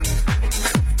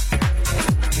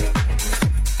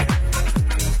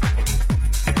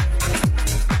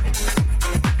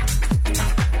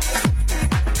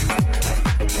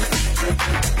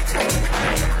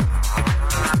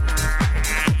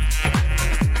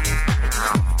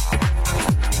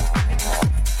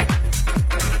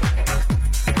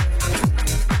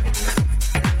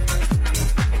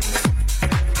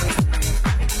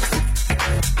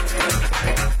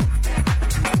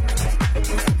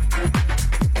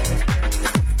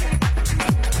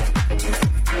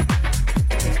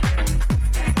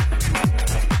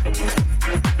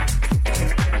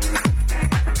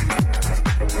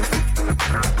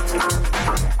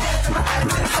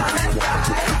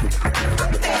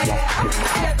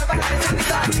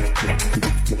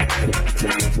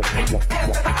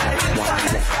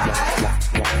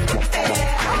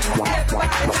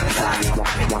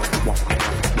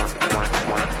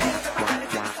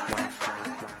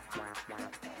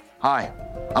Hi,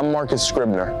 I'm Marcus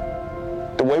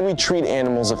Scribner. The way we treat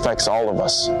animals affects all of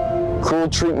us. Cruel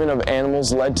treatment of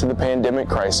animals led to the pandemic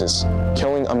crisis,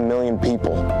 killing 1 million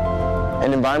people.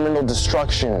 And environmental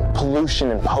destruction, pollution,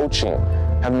 and poaching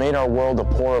have made our world a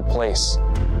poorer place.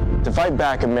 To fight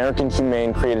back, American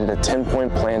Humane created a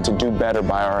 10-point plan to do better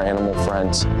by our animal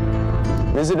friends.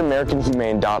 Visit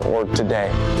AmericanHumane.org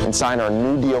today and sign our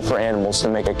new deal for animals to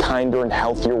make a kinder and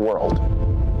healthier world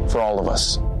for all of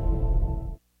us.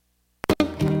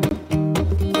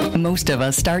 Most of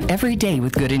us start every day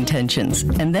with good intentions,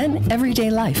 and then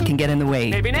everyday life can get in the way.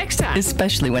 Maybe next time.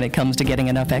 Especially when it comes to getting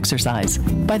enough exercise.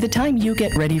 By the time you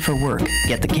get ready for work,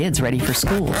 get the kids ready for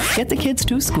school, get the kids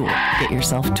to school, get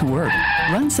yourself to work,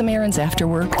 run some errands after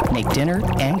work, make dinner,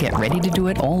 and get ready to do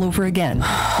it all over again.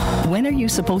 When are you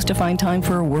supposed to find time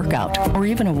for a workout or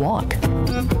even a walk?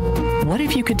 What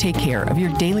if you could take care of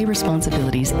your daily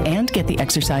responsibilities and get the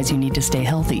exercise you need to stay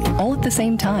healthy all at the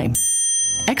same time?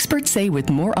 Experts say with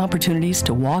more opportunities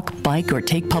to walk, bike, or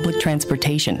take public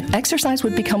transportation, exercise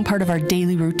would become part of our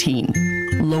daily routine,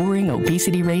 lowering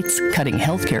obesity rates, cutting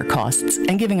healthcare costs,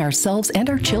 and giving ourselves and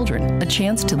our children a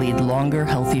chance to lead longer,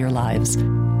 healthier lives.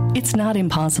 It's not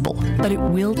impossible, but it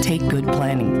will take good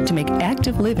planning to make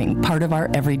active living part of our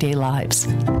everyday lives.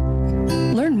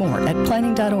 Learn more at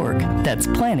planning.org. That's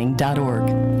planning.org.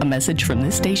 A message from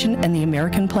this station and the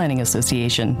American Planning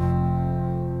Association.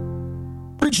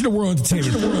 Reaching the World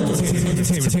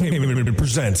Entertainment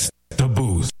presents The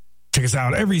Booth. Check us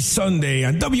out every Sunday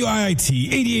on WIIT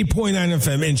 88.9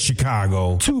 FM in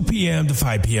Chicago, 2 p.m. to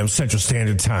 5 p.m. Central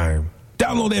Standard Time.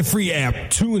 Download that free app,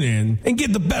 tune in, and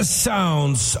get the best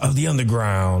sounds of the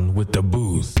underground with The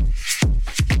Booth.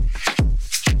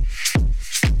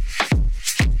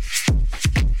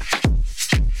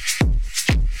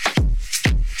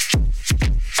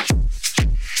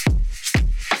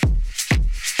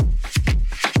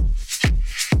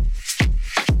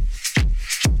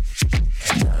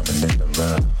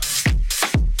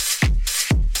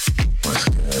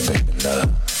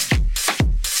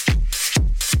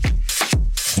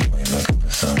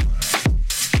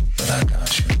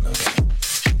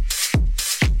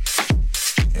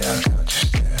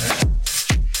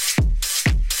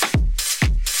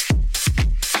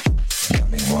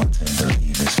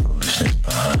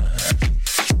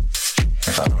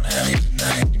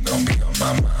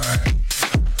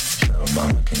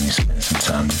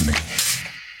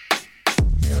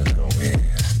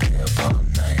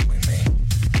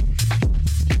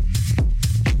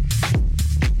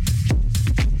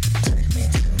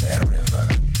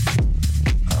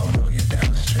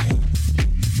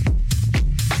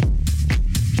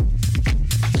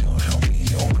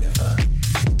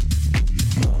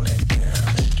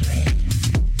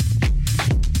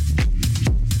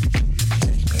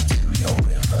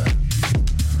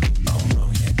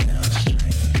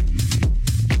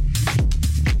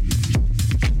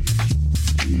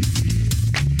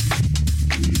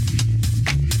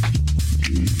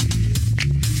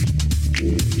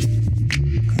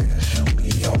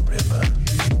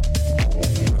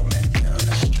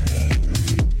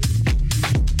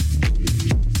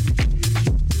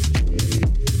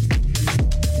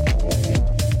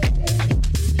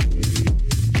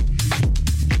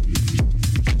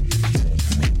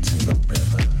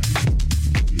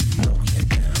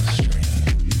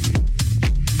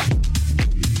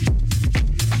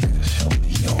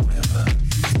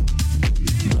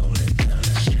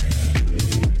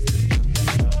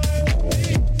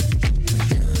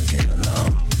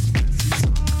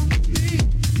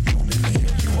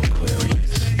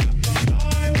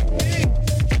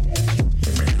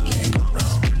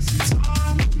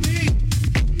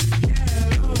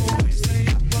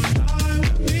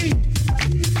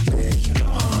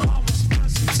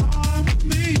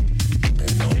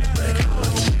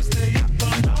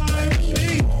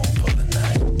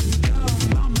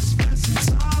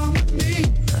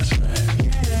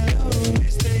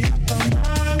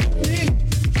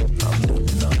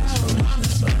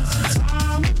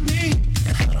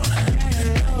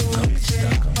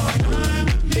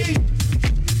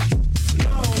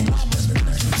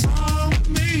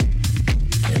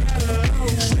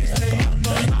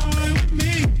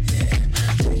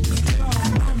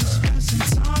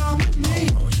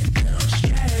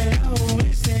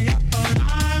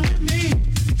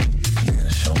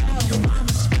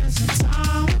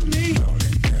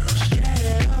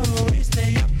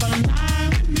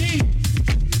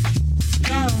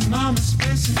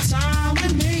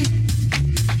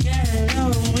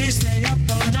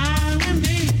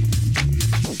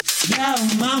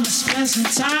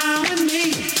 spend some time with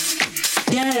me.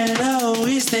 Get low,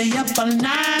 we stay up all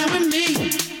night with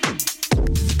me.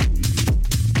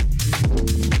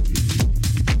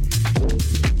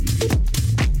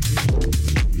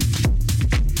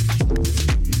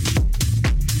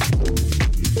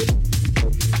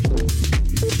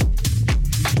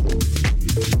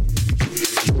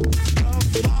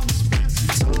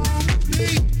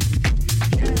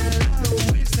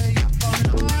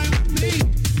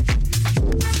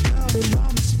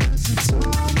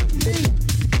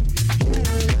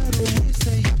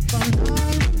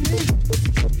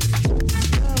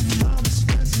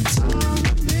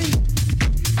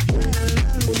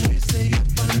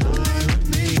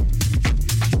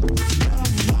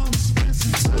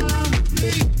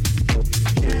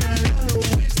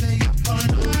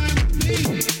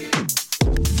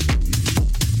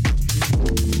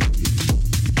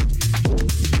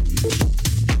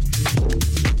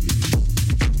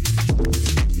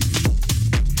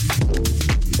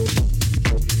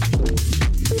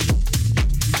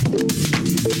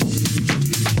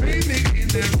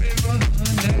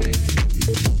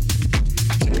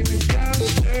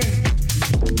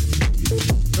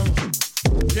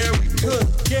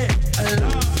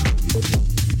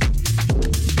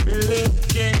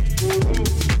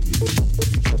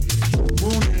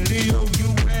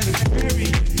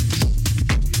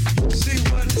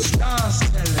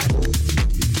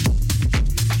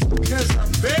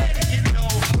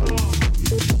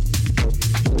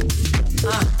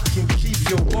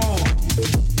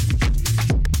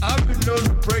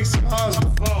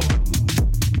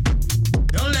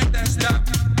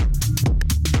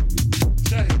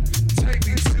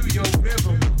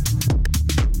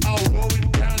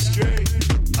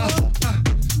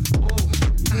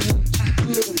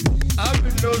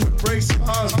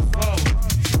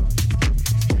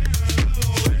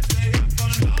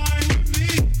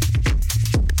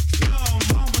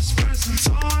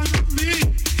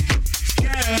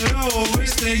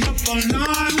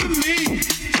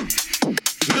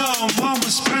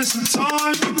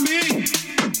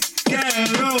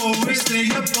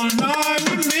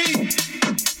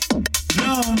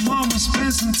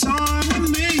 Time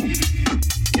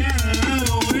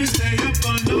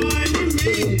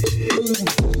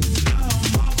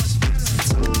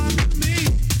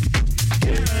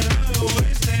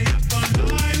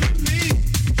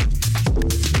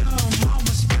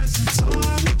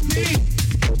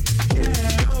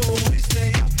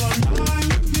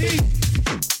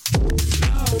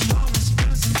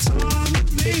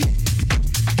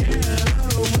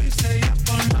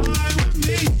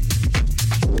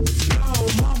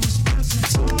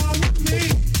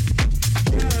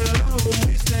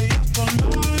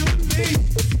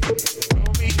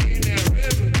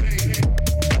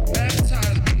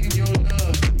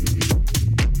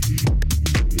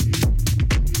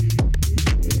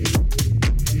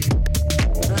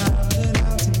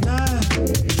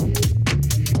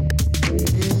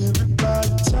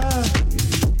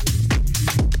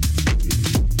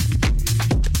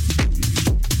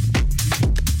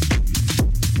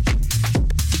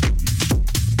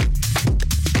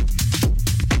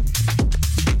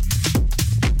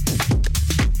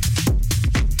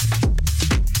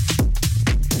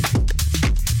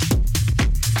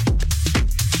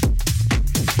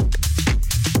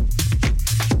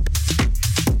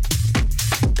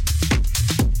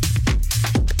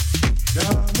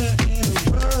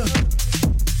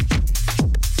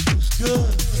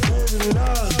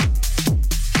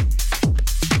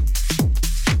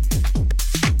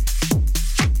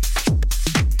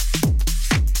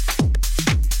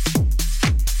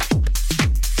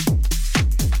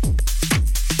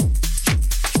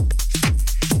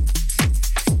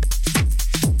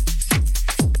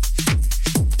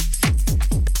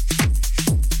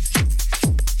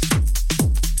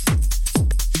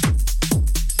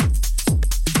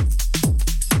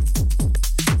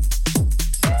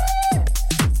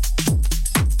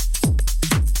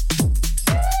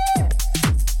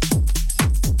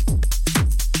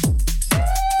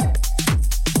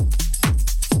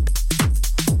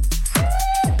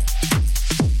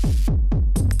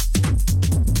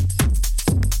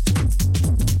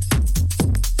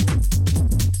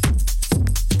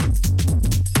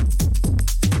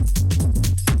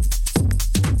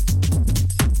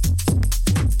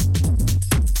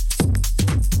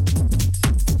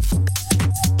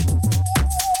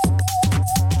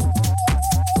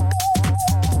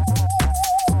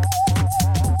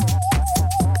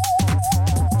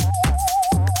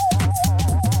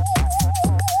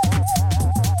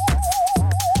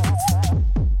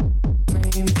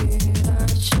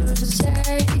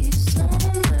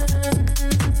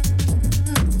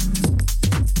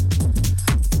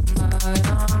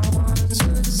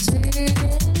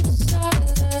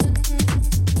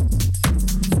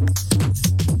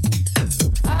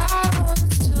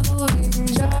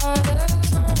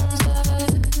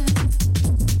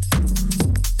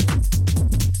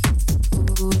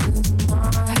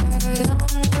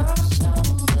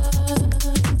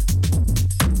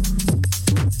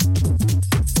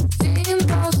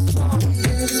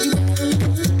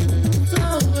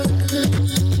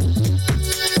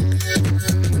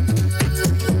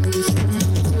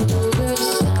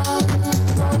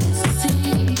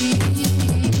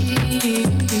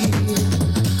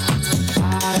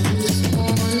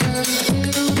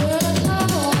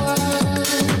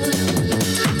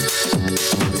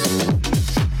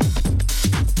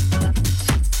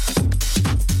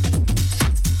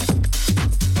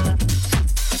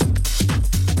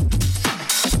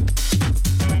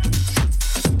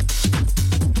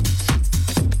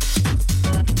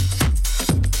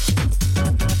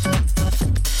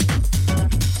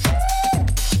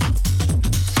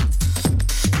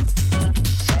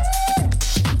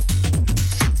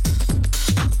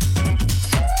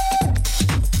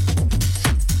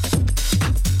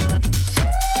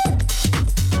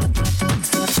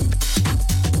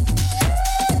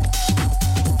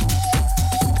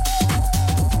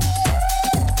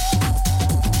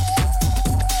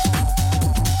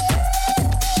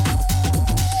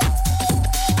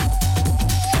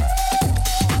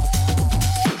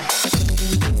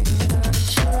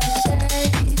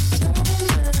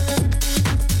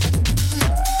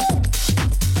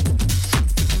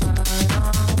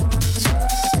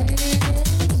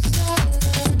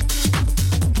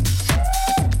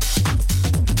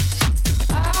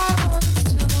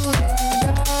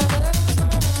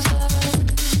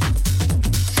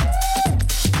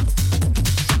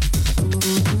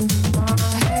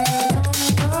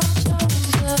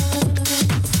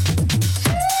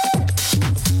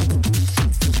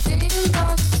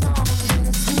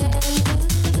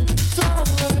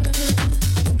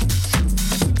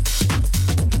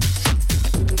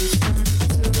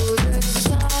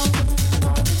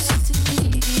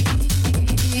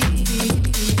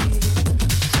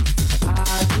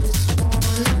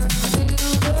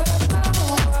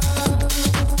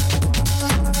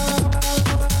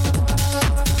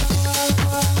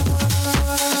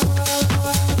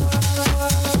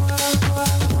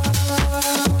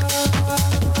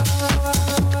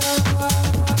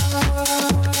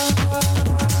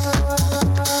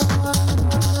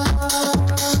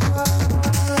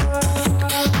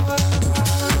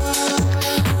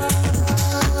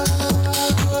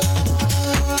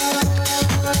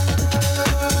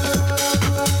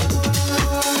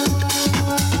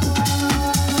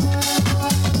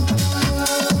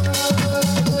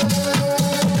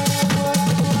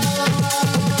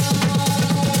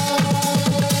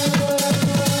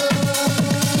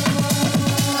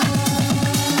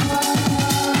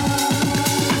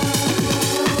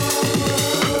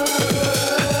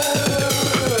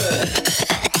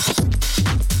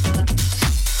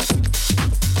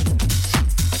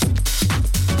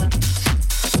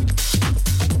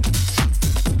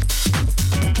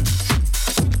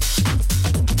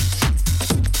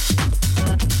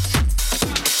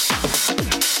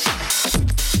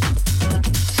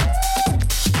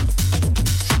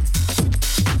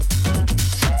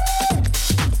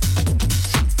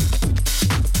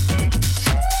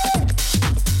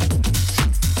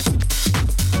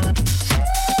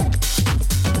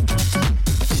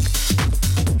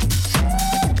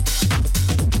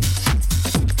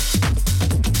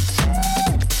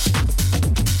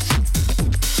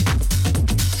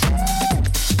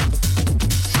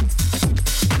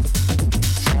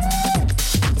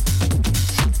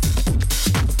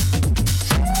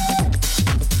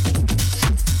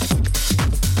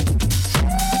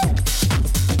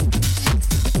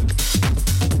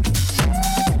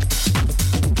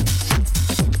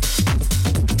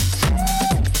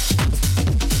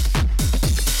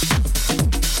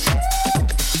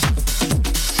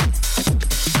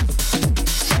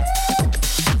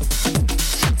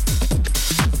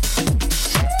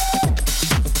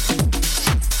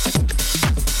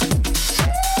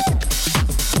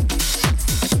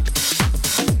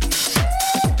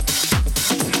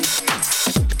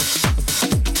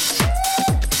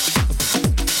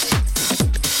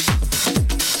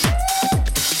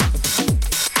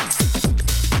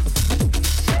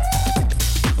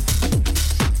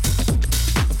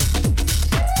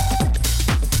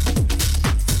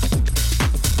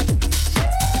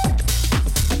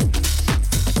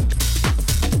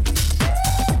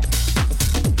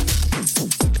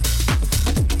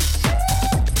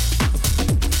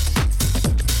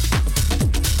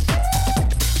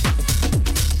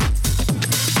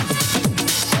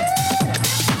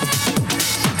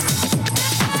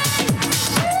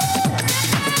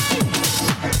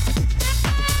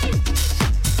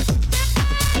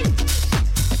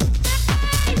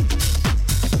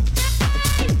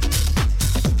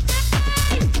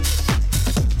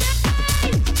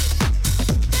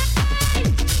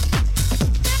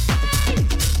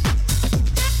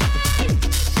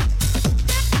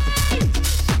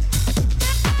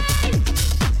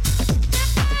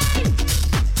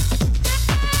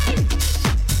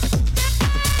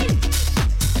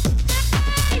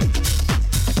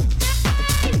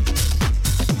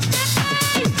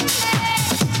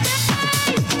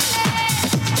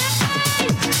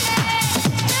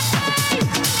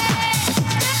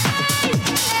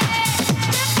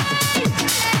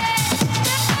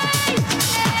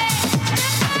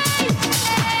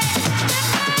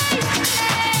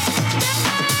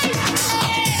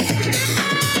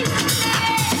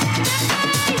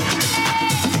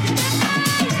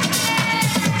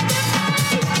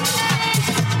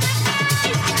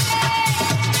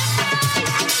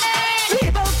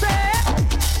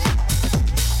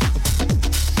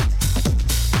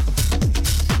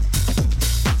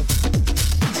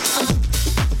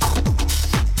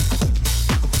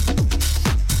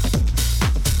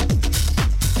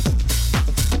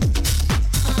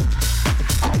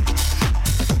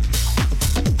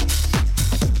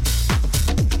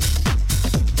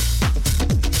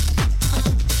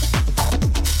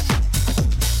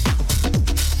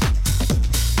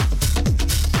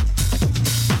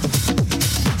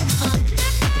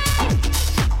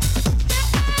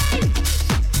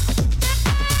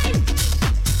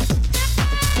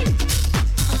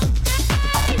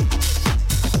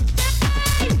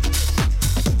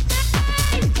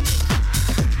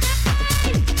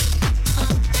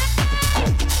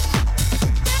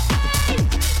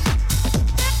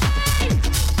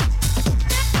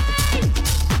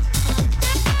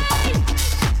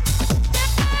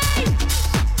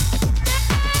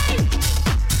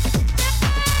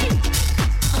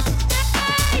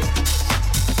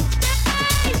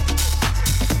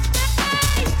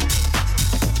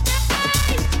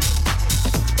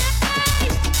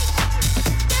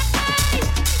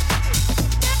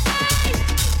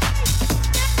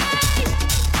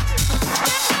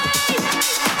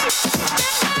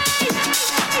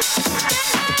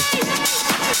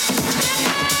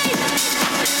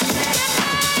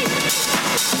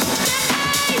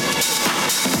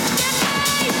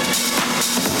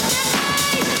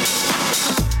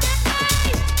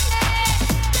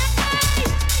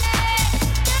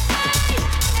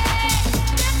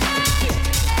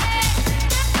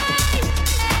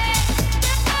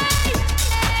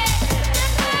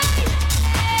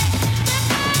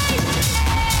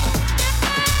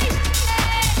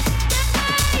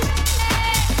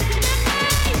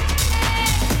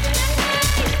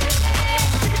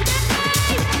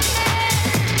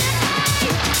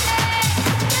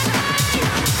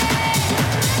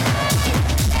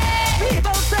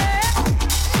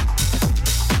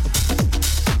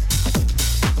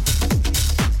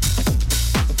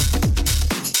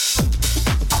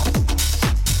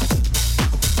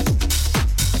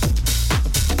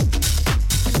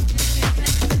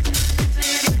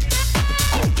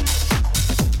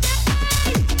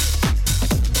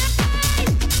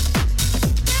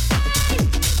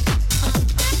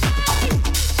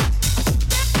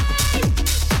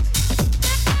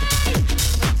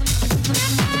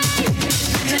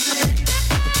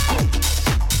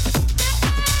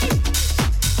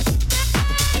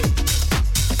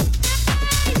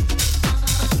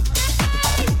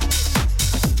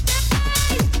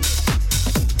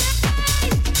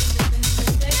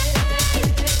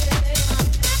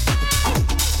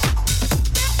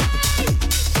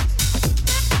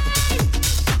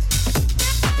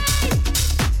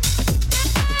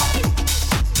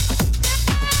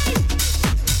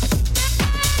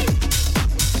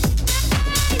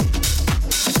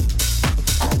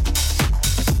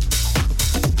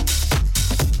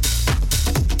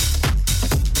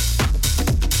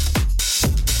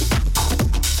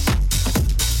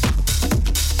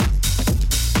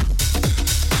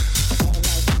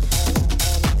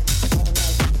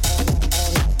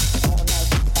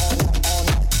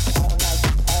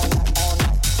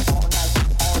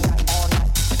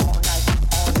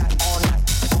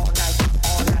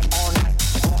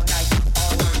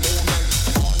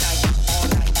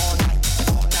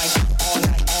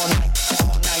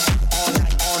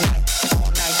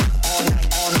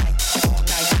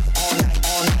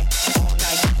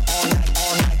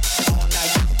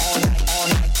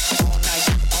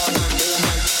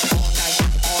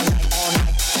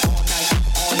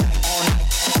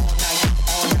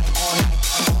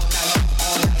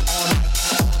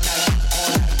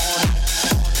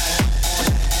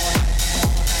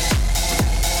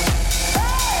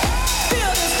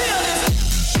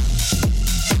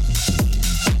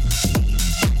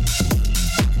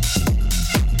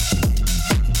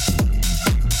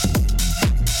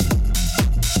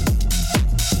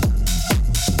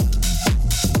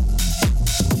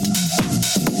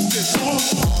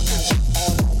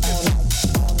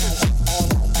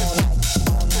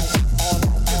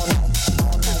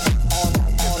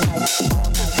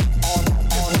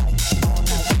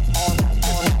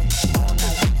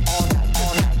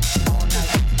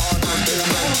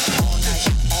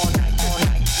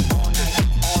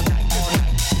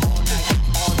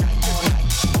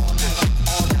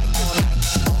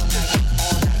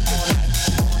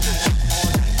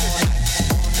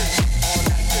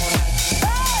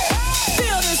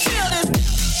Feel this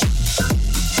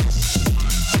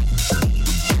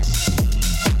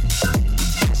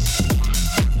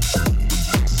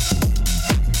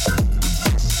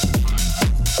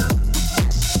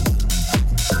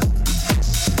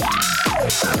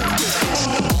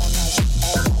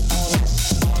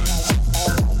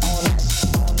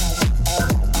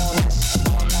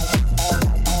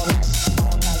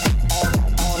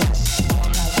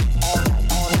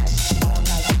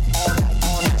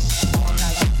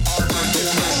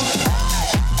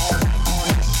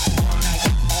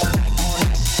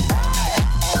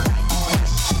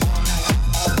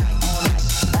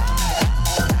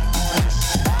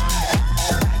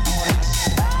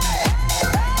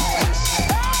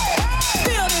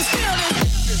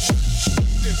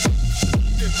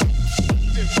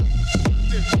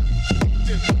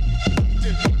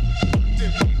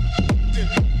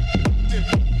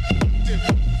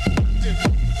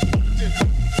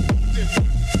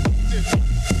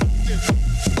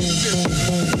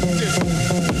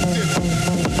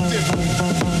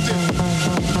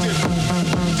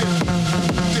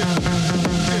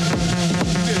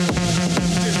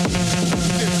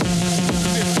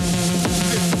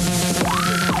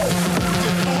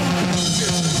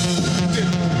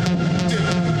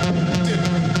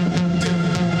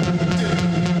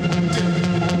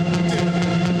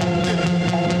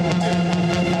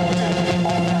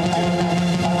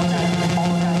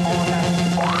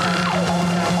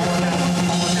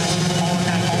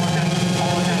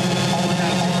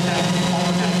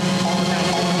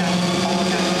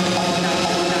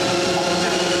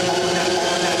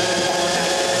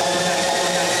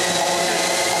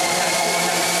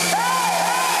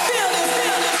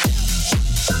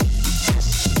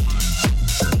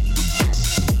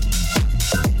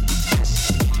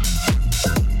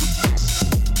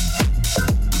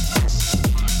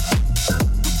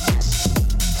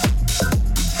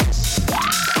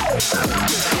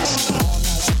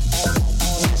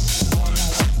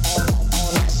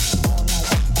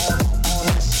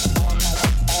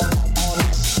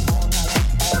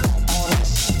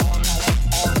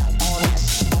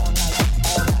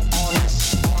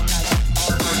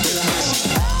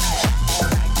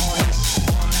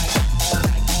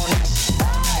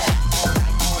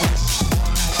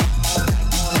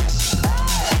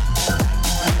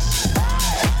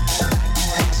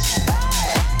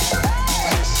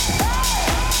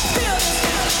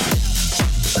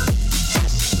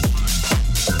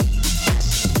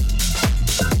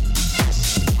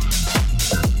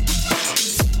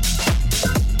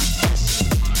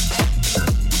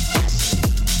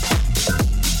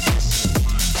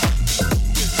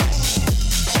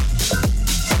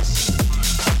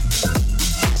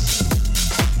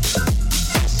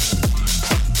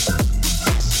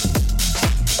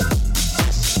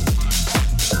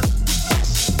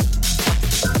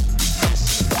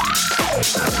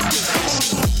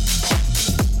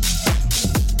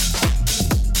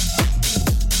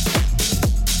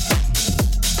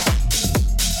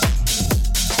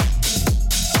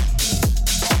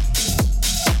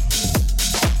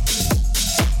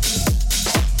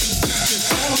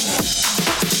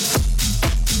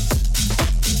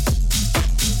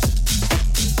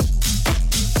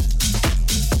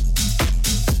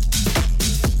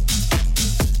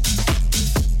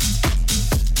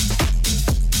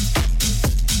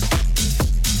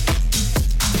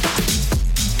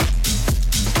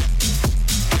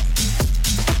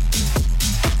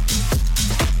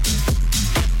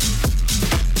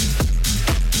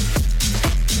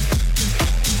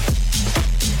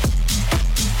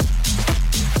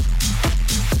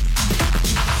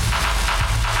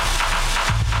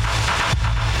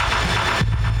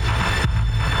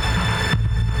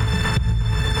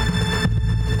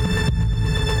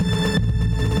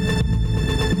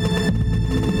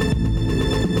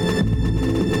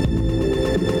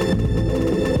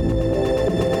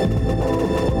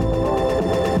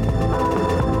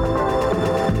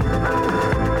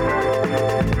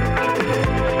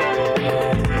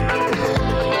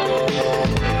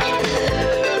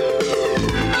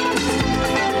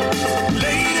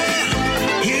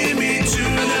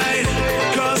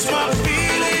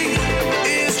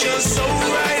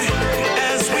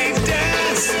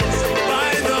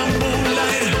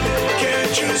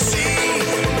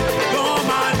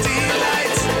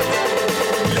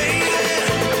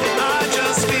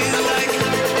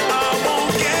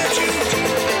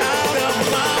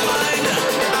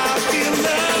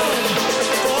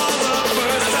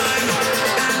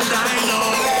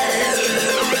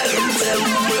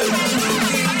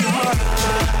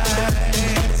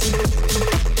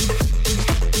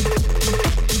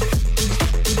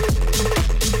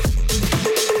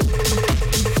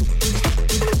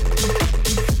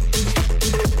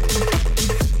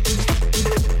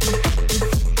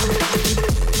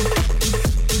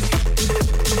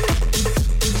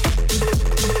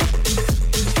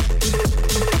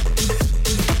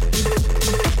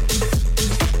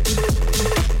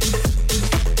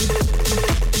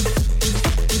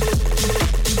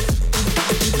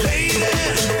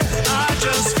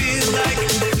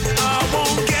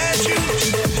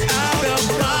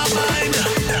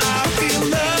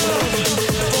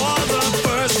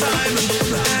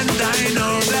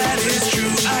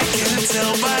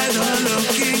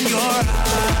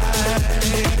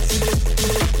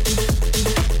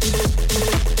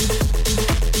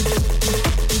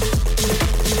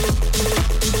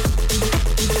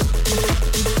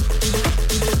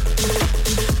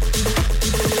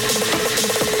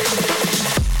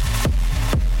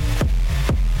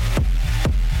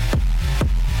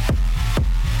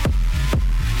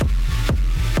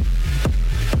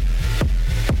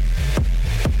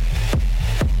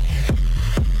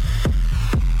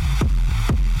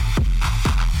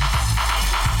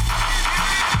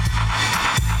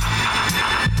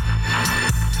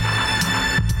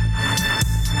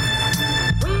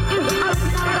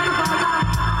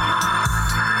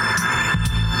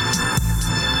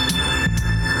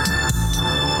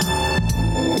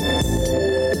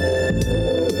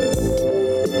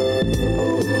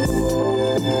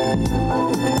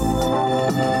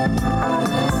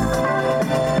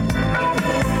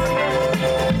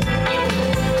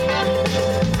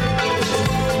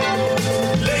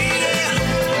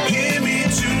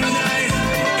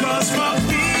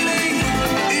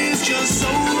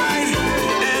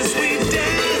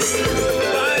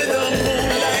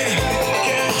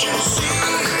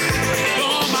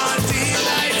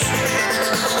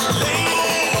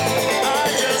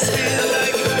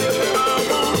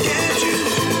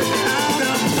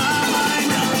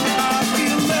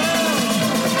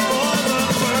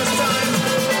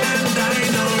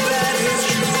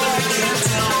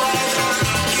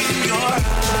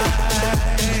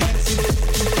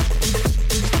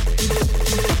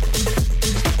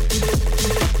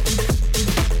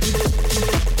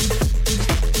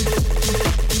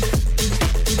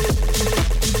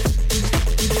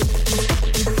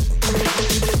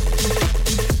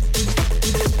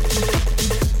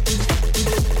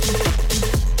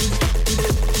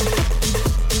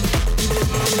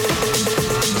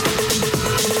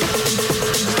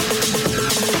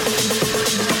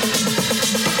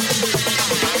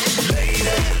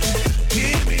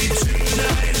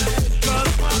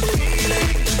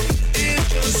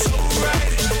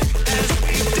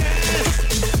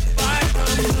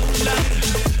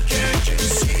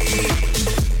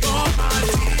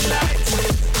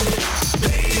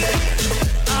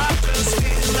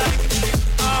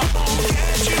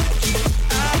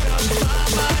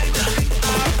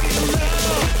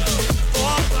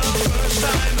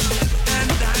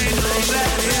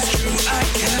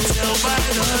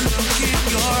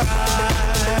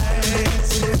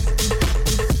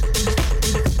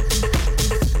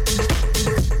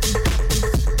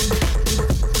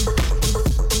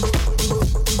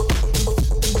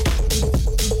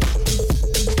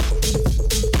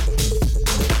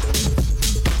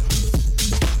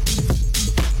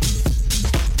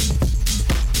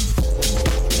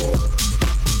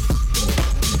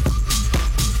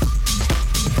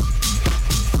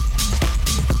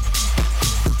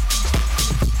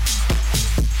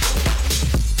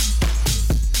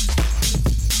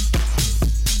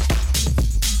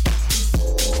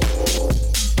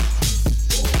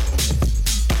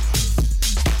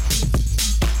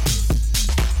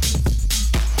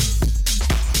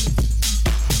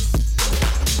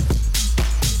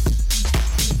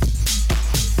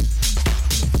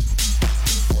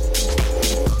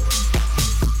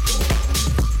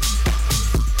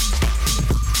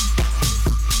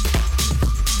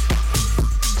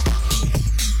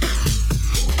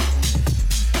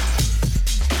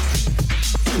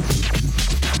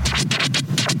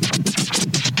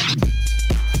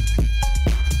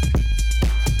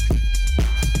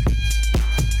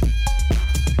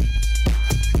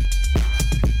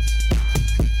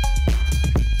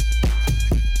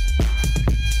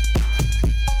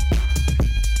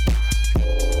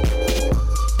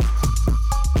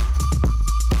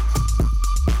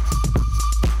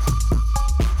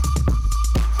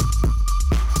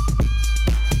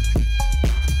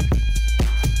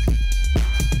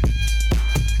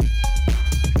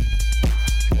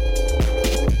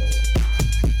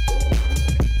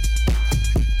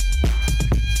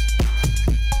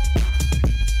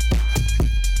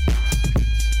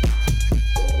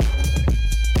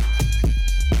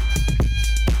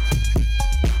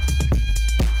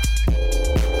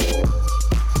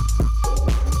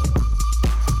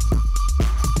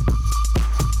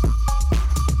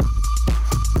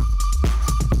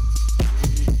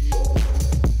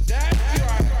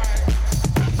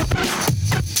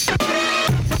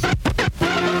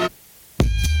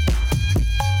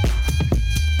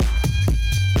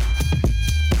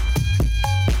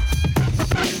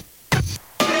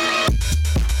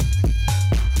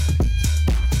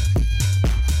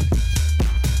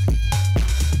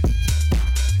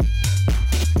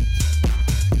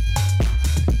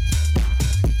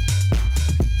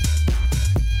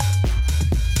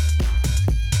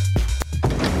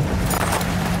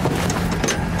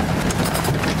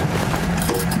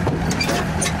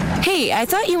Hey, I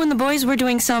thought you and the boys were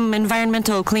doing some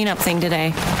environmental cleanup thing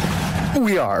today.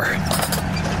 We are.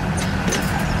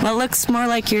 Well, it looks more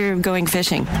like you're going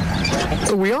fishing.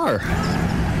 We are.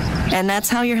 And that's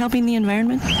how you're helping the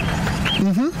environment?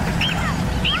 Mm-hmm.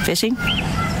 Fishing?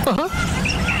 Uh-huh.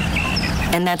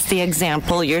 And that's the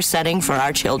example you're setting for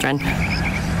our children?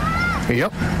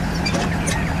 Yep.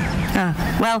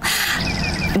 Well,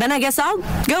 then I guess I'll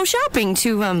go shopping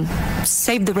to,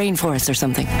 save the rainforest or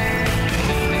something.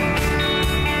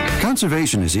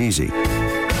 Conservation is easy.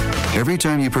 Every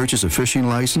time you purchase a fishing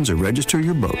license or register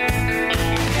your boat,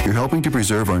 you're helping to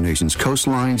preserve our nation's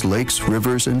coastlines, lakes,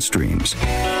 rivers, and streams,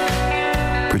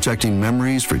 protecting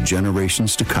memories for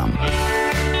generations to come.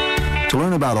 To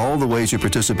learn about all the ways your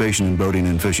participation in boating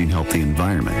and fishing help the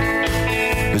environment,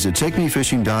 visit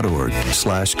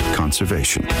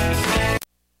takemefishing.org/conservation.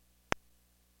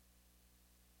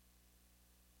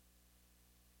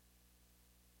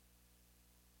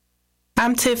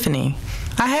 I'm Tiffany.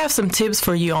 I have some tips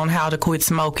for you on how to quit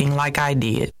smoking like I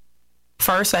did.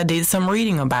 First, I did some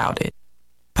reading about it.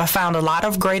 I found a lot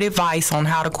of great advice on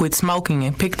how to quit smoking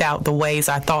and picked out the ways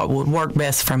I thought would work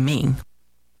best for me.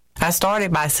 I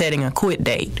started by setting a quit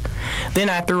date. Then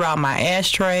I threw out my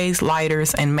ashtrays,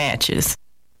 lighters, and matches.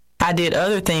 I did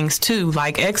other things too,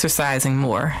 like exercising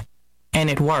more, and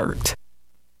it worked.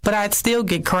 But I'd still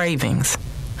get cravings,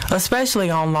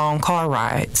 especially on long car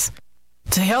rides.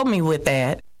 To help me with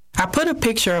that, I put a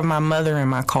picture of my mother in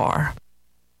my car.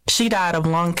 She died of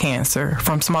lung cancer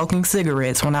from smoking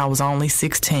cigarettes when I was only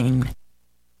 16.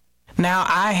 Now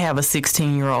I have a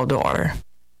 16-year-old daughter.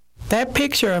 That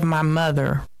picture of my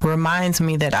mother reminds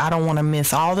me that I don't want to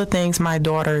miss all the things my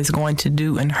daughter is going to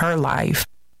do in her life,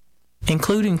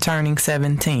 including turning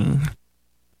 17.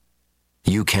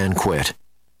 You can quit.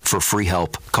 For free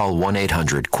help, call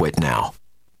 1-800-QUIT-NOW.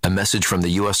 A message from the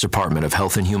U.S. Department of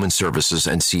Health and Human Services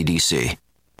and CDC.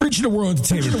 Original World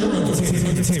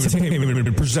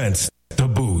Entertainment presents The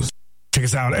Booth. Check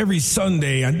us out every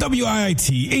Sunday on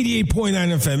WIIT 88.9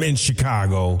 FM in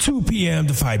Chicago, 2 p.m.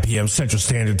 to 5 p.m. Central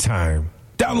Standard Time.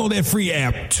 Download that free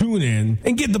app, tune in,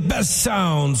 and get the best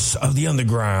sounds of the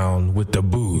underground with The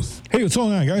Booth. Hey, what's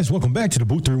going on, guys? Welcome back to the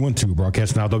DaBooth312,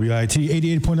 broadcasting out WIIT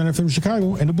 88.9 FM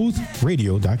Chicago and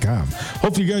DaBooth312.com.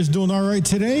 Hopefully you guys are doing all right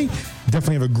today.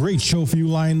 Definitely have a great show for you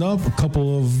lined up. A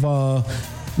couple of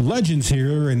legends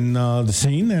here in the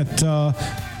scene that are,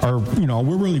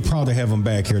 we're really proud to have them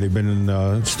back here. They've been in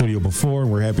the studio before,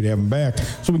 and we're happy to have them back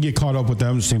so we can get caught up with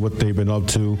them and see what they've been up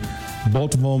to.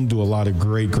 Both of them do a lot of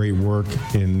great work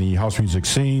in the house music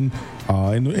scene,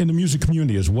 in the music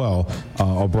community as well,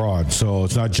 abroad. So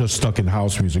it's not just stuck in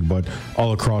house music, but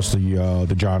all across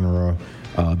the genre,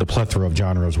 the plethora of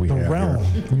genres we have here.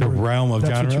 The realm of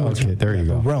genre? Okay, there you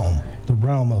go. The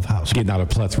realm of house. Getting out of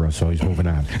plethora, so he's moving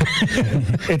on.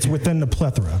 It's within the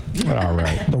plethora. All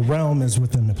right. The realm is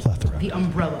within the plethora. The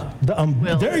umbrella.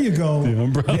 There you go. The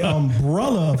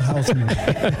umbrella of house music.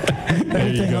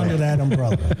 Everything under that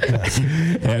umbrella. Yes.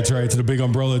 That's right. It's the big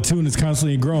umbrella too, and it's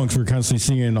constantly growing. So we're constantly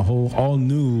seeing all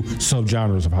new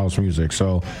subgenres of house music.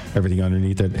 So everything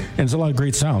underneath it, and it's a lot of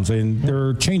great sounds. And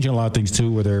they're changing a lot of things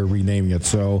too, where they're renaming it.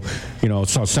 So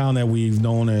it's a sound that we've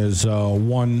known as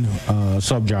one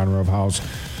subgenre of house.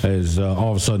 As all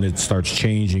of a sudden it starts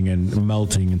changing and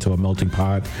melting into a melting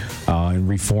pot and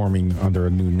reforming under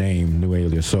a new name, new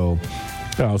alias. So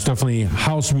it's definitely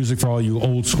house music for all you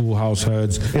old school house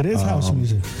heads. It is house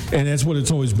music. And that's what it's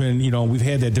always been. We've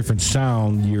had that different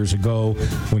sound years ago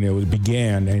when it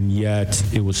began, and yet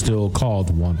it was still called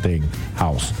one thing,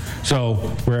 house. So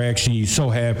we're actually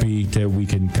so happy that we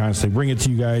can constantly bring it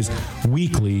to you guys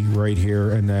weekly right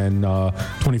here, and then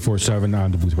 24/7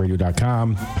 on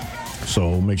DaBooth312.com.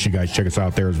 So make sure you guys check us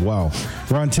out there as well.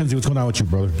 Ron Tinsley, what's going on with you,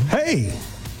 brother? Hey,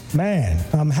 man,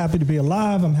 I'm happy to be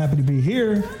alive. I'm happy to be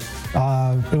here.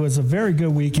 It was a very good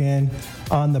weekend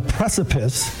on the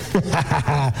precipice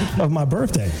of my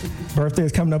birthday. Birthday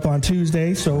is coming up on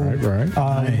Tuesday, so right.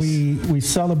 Nice. We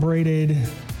celebrated.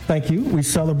 Thank you. We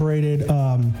celebrated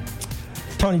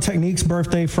Tony Technique's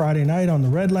birthday Friday night on the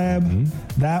Red Lab.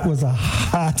 Mm-hmm. That was a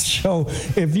hot show.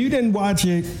 If you didn't watch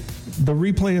it, the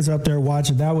replay is up there.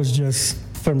 Watch it. That was just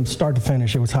from start to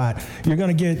finish. It was hot. You're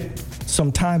going to get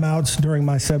some timeouts during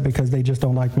my set because they just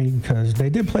don't like me, because they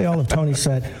did play all of Tony's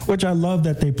set, which I love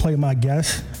that they play my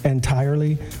guests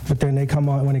entirely, but then they come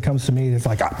on, when it comes to me, it's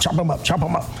like, chop them up.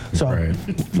 So, right.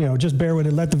 Just bear with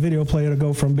it. Let the video play. It'll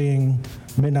go from being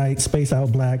midnight, space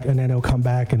out black, and then it'll come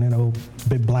back, and then it'll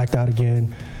be blacked out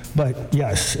again. But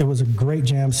yes, it was a great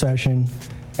jam session.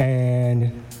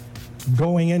 And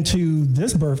going into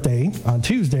this birthday on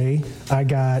Tuesday, I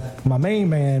got my main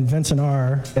man, Vincent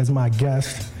R, as my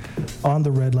guest. on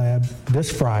the Red Lab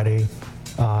this Friday.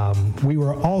 We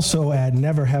were also at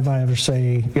Never Have I Ever,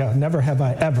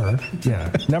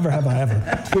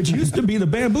 which used to be the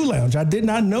Bamboo Lounge. I did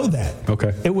not know that.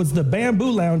 Okay. It was the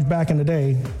Bamboo Lounge back in the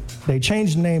day. They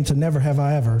changed the name to Never Have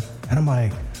I Ever, and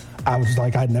I was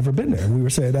like, I'd never been there. We were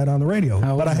saying that on the radio,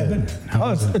 but I had been there.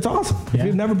 It's awesome. Yeah. If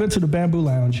you've never been to the Bamboo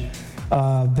Lounge,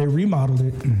 they remodeled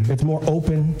it. Mm-hmm. It's more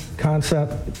open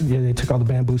concept. Yeah, they took all the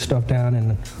bamboo stuff down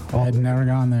and all. I'd never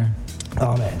gone there.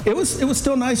 Oh man, it was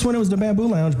still nice when it was the Bamboo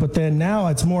Lounge, but then now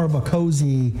it's more of a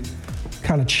cozy,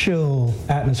 kind of chill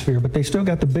atmosphere. But they still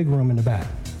got the big room in the back.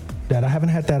 That I haven't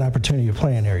had that opportunity of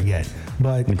playing there yet.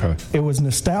 But It was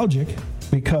nostalgic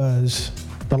because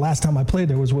the last time I played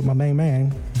there was with my main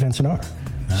man, Vincent R.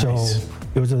 Nice. So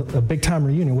it was a big time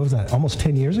reunion. What was that? Almost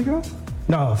 10 years ago?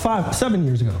 No, 7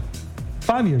 years ago.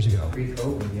 5 years ago.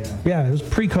 Pre-COVID, yeah. Yeah, it was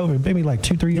pre-COVID, maybe like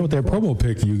 2-3 years. With that promo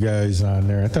pic you guys on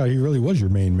there, I thought he really was your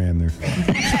main man there.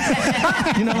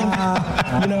 you know,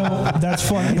 that's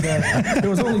funny that there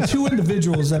was only 2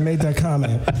 individuals that made that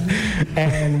comment,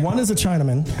 and one is a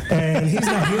Chinaman, and he's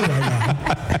not here right now,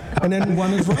 and then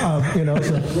one is Rob.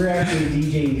 So. We're actually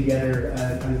DJing together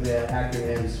under the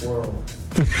acronym Swirl.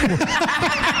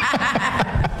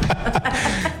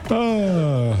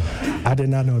 I did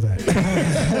not know that.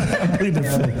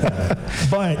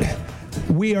 But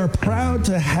we are proud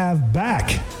to have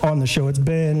back on the show. It's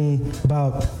been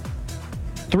about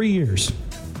 3 years.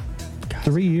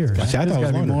 3 years. I thought it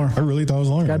was longer. I really thought it was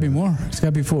longer. It's got to be more. It's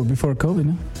got to be before COVID,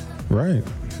 no? Right.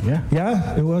 Yeah.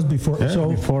 Yeah, it was before. Yeah,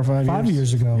 so 4 or 5 years. 5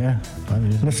 years ago. Yeah, 5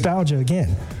 years. Nostalgia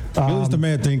again. Julius the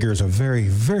Mad Thinker is a very,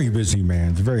 very busy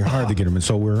man. It's very hard to get him, and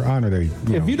so we're honored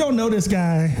that If you don't know this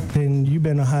guy, then you've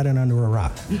been hiding under a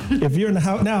rock. If you're in the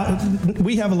house now,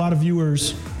 we have a lot of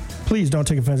viewers. Please don't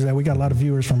take offense to that. We got a lot of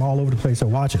viewers from all over the place that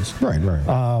watch us. Right.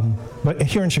 But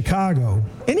here in Chicago,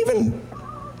 and even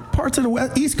parts of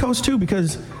the East Coast too,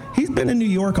 because he's been in New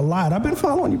York a lot. I've been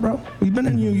following you, bro. He's been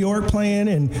in New York playing,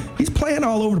 and he's playing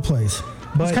all over the place.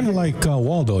 But it's kind of like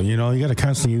Waldo, you got to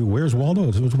constantly, where's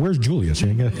Waldo? Where's Julius?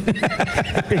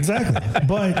 Exactly.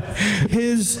 But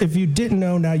if you didn't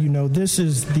know, now you know, this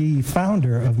is the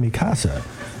founder of Mi Casa.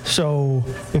 So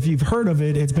if you've heard of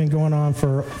it, it's been going on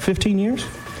for 15 years.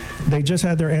 They just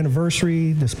had their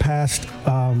anniversary this past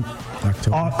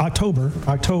October.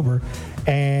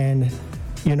 And,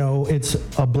 it's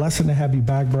a blessing to have you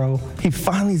back, bro. He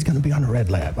finally is going to be on the Red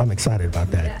Lab. I'm excited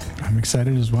about that. I'm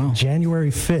excited as well. January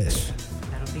 5th.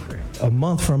 A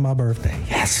month from my birthday.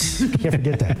 Yes. Can't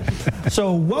forget that.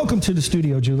 So welcome to the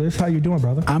studio, Julius. How you doing,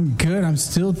 brother? I'm good. I'm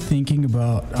still thinking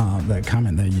about that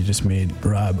comment that you just made,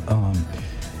 Rob,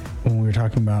 when we were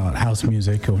talking about house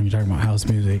music, or when you're talking about house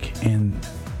music and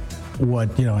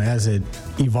what, as it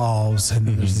evolves and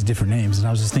there's these different names. And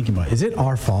I was just thinking about, is it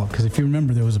our fault? Because if you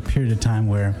remember, there was a period of time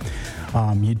where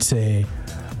you'd say,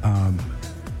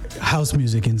 house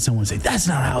music, and someone say that's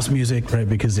not house music, right?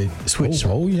 Because it switched.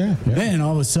 Oh yeah. Then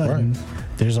all of a sudden,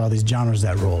 there's all these genres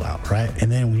that roll out, right?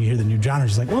 And then when you hear the new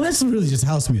genres, it's like, well, that's really just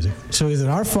house music. So is it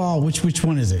our fault? Which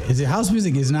one is it? Is it house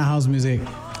music? Is it not house music?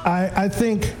 I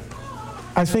think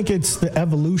it's the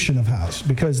evolution of house,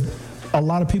 because a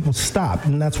lot of people stopped,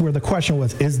 and that's where the question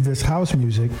was: is this house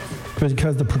music?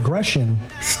 Because the progression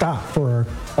stopped for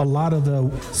a lot of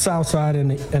the South Side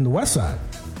and the West Side.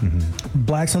 Mm-hmm.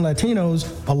 Blacks and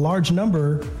Latinos, a large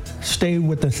number stay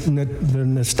with the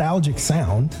nostalgic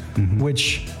sound,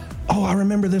 which, I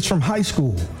remember this from high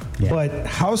school. Yeah. But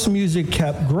house music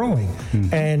kept growing.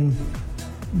 Mm-hmm. And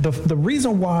the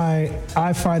reason why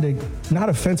I find it not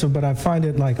offensive, but I find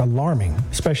it like alarming,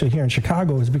 especially here in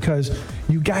Chicago, is because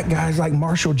you got guys like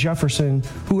Marshall Jefferson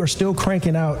who are still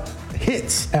cranking out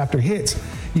hits after hits.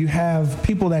 You have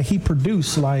people that he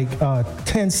produced, like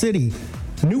 10 City,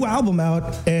 new album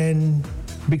out, and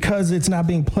because it's not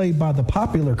being played by the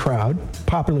popular crowd,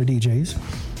 popular DJs,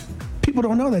 people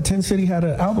don't know that 10 City had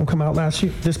an album come out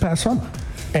this past summer,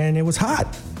 and it was hot.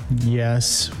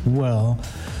 Yes, well,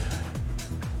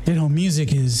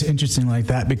 music is interesting like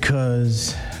that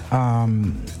because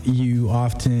you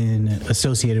often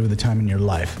associate it with a time in your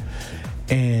life,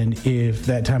 and if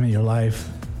that time in your life,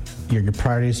 your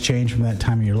priorities change from that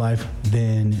time in your life,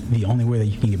 then the only way that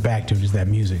you can get back to it is that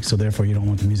music. So therefore, you don't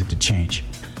want the music to change,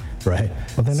 right?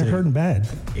 Well, then they're hurting bad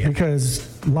because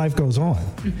life goes on.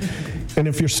 And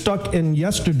if you're stuck in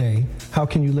yesterday, how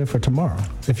can you live for tomorrow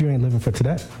if you ain't living for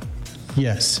today?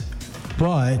 Yes,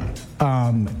 but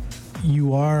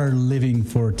you are living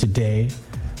for today.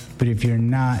 But if you're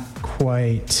not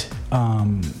quite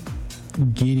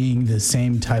getting the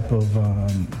same type of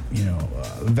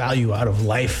value out of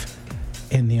life,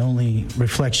 and the only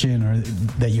reflection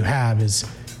that you have is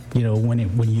when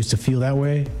you used to feel that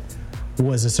way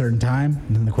was a certain time.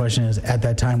 And then the question is, at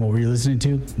that time, what were you listening to?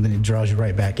 And then it draws you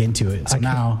right back into it. So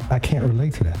I can't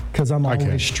relate to that because I'm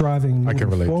always striving I can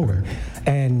relate forward. To that.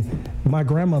 And my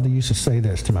grandmother used to say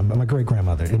this to my great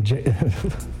grandmother. And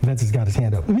Vince has got his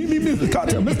hand up. Mr.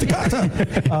 Cocktail.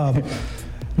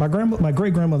 My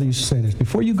great grandmother used to say this: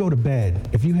 before you go to bed,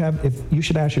 if you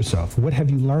should ask yourself, what have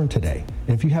you learned today?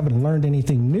 And if you haven't learned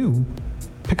anything new,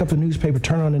 pick up the newspaper,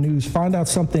 turn on the news, find out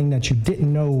something that you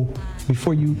didn't know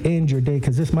before you end your day,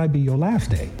 because this might be your last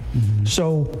day. Mm-hmm.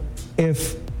 So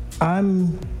if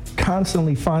I'm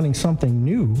constantly finding something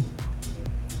new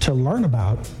to learn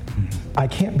about, I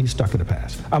can't be stuck in the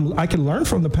past. I can learn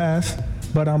from the past,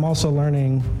 but I'm also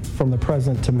learning from the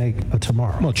present to make a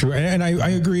tomorrow. Well, true, and I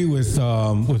agree with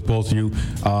both of you,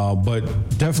 but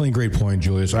definitely a great point,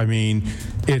 Julius. I mean,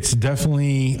 it's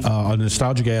definitely a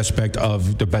nostalgic aspect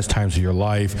of the best times of your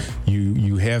life.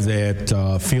 You have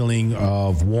that feeling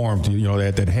of warmth,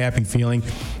 that happy feeling,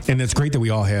 and it's great that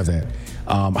we all have that.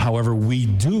 However, we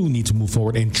do need to move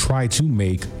forward and try to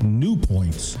make new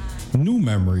points, new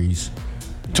memories,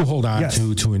 to hold on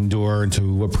to endure, and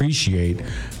to appreciate,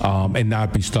 and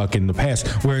not be stuck in the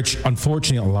past, which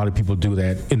unfortunately a lot of people do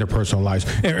that in their personal lives.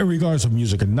 And regardless of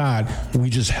music or not, we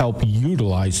just help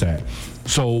utilize that.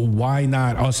 So why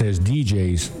not us as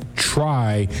DJs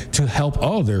try to help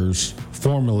others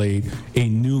formulate a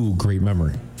new great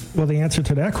memory? Well, the answer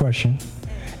to that question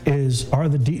is,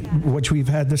 which we've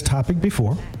had this topic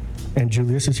before, and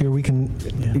Julius is here. We can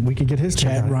get his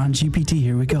chat. Ron GPT.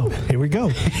 Here we go. Here we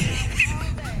go.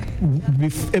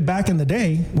 Back in the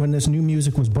day when this new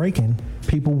music was breaking,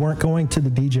 people weren't going to the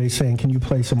DJ saying, "Can you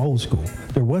play some old school?"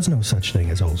 There was no such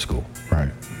thing as old school. Right.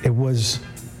 It was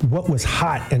what was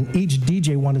hot, and each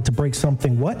DJ wanted to break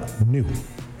something new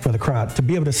for the crowd, to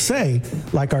be able to say,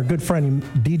 like our good friend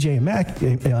DJ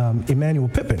Emmanuel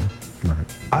Pippin, right,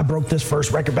 I broke this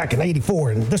first record back in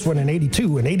 '84, and this one in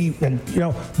 '82, and '80, and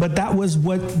But that was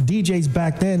what DJs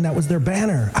back then. That was their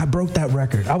banner. I broke that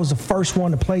record. I was the first one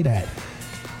to play that,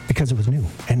 because it was new,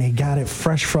 and they got it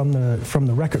fresh from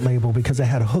the record label because they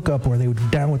had a hookup or they were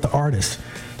down with the artist.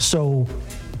 So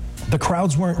the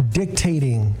crowds weren't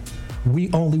dictating, we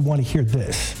only want to hear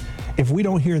this. If we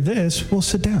don't hear this, we'll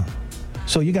sit down.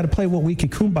 So you got to play what we could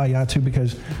kumbaya to,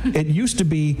 because it used to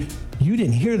be you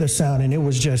didn't hear the sound and it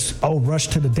was just, rush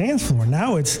to the dance floor.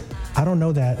 Now it's, I don't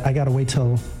know that. I got to wait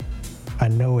till I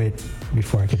know it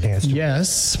before I can dance to it.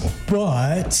 Yes,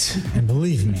 and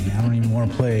believe me, I don't even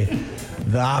want to play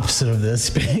the opposite of this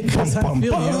because I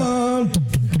feel you.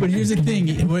 But here's the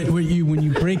thing: when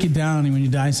you break it down and when you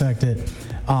dissect it,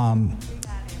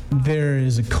 there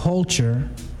is a culture,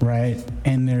 right?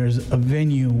 And there's a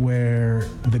venue where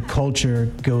the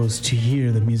culture goes to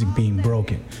hear the music being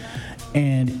broken.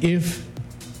 And if,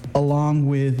 along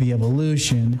with the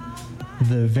evolution,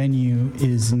 the venue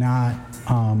is not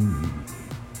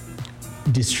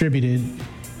distributed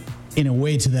in a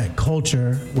way to that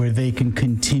culture where they can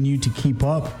continue to keep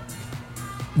up,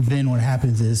 then what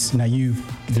happens is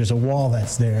there's a wall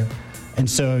that's there. And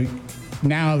so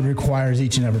now it requires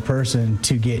each and every person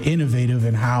to get innovative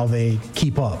in how they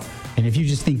keep up. And if you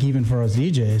just think, even for us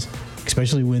DJs,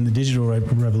 especially when the digital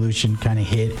revolution kind of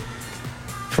hit,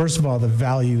 first of all, the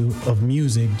value of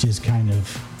music just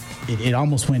it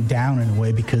almost went down in a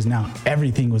way, because now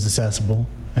everything was accessible.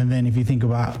 And then if you think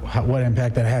about what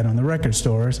impact that had on the record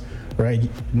stores, right?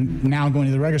 Now going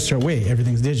to the record store,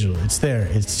 everything's digital. It's there.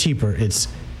 It's cheaper.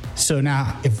 So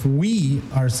now if we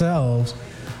ourselves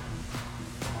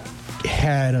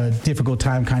had a difficult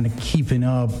time kind of keeping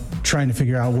up, trying to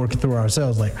figure out, working through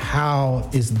ourselves, like how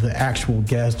is the actual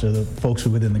guest or the folks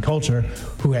within the culture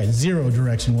who had zero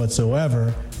direction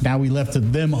whatsoever, now we left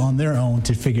them on their own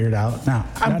to figure it out. Now,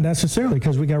 not necessarily,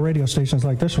 because we got radio stations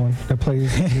like this one that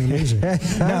plays new music.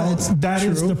 Now, that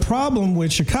is the problem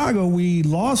with Chicago. We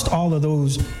lost all of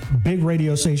those big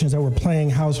radio stations that were playing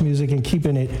house music and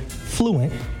keeping it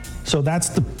fluent. So that's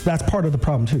part of the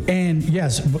problem too. And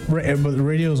yes, but the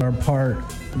radios are part.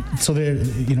 So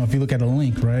if you look at a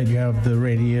link, right, you have the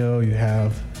radio, you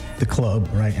have the club,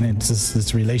 right, and it's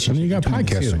this relationship. And you got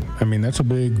podcasting. I mean, that's a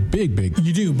big.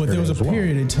 You do, but there was a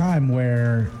period in time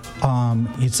where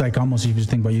it's like almost, if you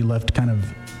think about, you left kind of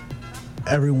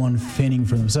everyone fending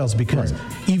for themselves, because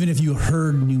even if you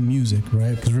heard new music,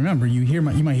 right? Because remember, you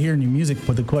might hear new music,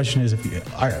 but the question is,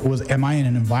 am I in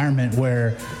an environment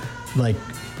where, like,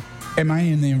 am I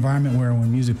in the environment where when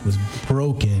music was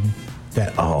broken,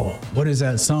 that, what is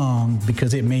that song?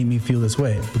 Because it made me feel this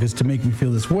way. Because to make me feel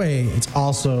this way, it's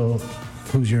also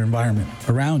who's your environment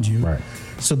around you. Right.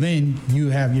 So then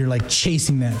you're like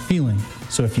chasing that feeling.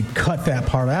 So if you cut that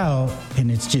part out and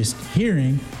it's just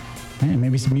hearing, man,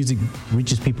 maybe some music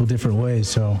reaches people different ways.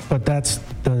 So, but that's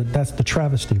the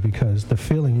travesty, because the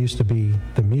feeling used to be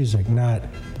the music, not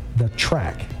the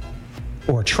track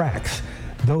or tracks.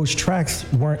 Those tracks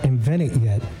weren't invented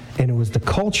yet. And it was the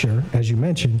culture, as you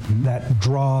mentioned, that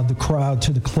draw the crowd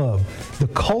to the club. The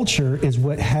culture is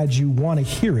what had you want to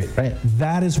hear it. Right.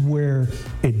 That is where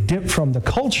it dipped from the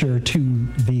culture to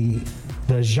the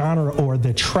genre or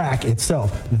the track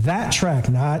itself. That track,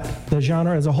 not the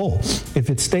genre as a whole. If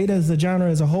it stayed as the genre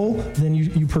as a whole, then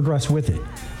you progress with it.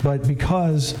 But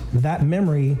because that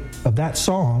memory of that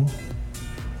song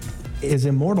is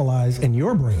immortalized in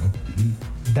your brain,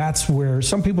 that's where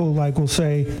some people will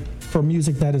say, for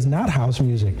music that is not house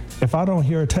music, if I don't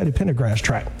hear a Teddy Pendergrass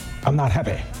track, I'm not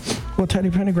happy. Well, Teddy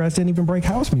Pendergrass didn't even break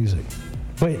house music,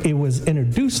 but it was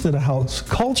introduced to the house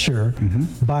culture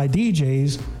by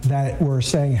DJs that were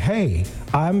saying, hey,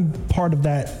 I'm part of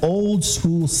that old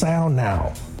school sound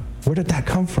now. Where did that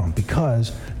come from?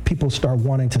 Because people start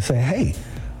wanting to say, hey,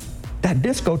 that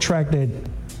disco track that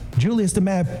Julius the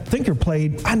Mad Thinker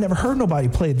played, I never heard nobody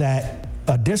play that,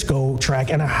 a disco track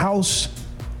in a house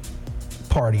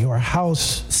party or a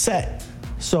house set.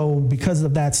 So because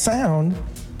of that sound,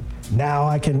 now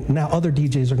other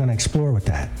DJs are going to explore with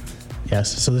that.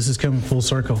 yes, so this is coming full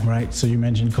circle, right? So you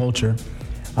mentioned culture.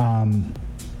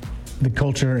 The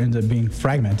culture ends up being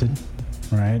fragmented,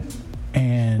 right?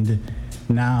 And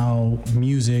now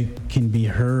music can be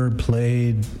heard,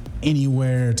 played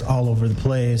anywhere. It's all over the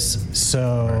place.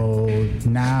 So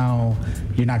now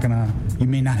you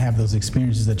may not have those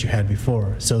experiences that you had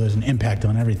before. So there's an impact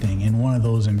on everything. And one of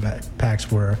those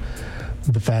impacts were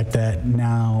the fact that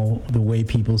now the way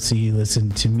people see,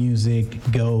 listen to music,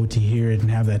 go to hear it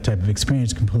and have that type of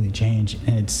experience completely changed.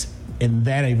 And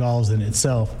that evolves in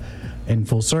itself. In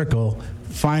full circle,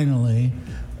 finally,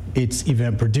 it's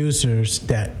event producers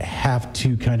that have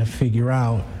to kind of figure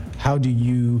out, how do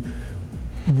you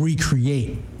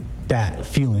recreate that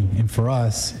feeling? And for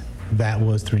us, that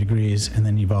was 3 Degrees, and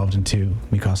then evolved into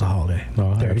Mi Casa Holiday.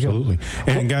 Oh, absolutely.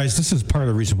 And guys, this is part of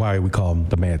the reason why we call him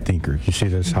the Mad Thinker. You see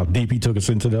this, how deep he took us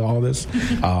into all this?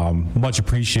 Much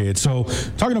appreciated. So,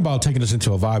 talking about taking us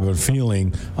into a vibe of a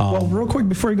feeling. Well, real quick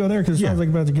before you go there, because it sounds like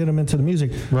you're about to get him into the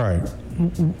music. Right.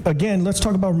 Again, let's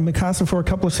talk about Mi Casa for a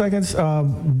couple of seconds.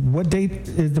 What date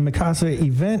is the Mi Casa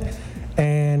event,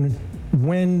 and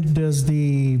when does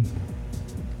the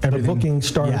booking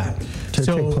start to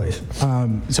take place?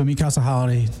 So Mi Casa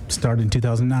Holiday started in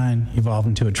 2009, evolved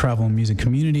into a travel and music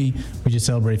community. We just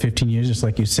celebrated 15 years, just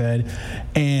like you said.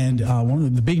 And one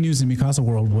of the big news in Mi Casa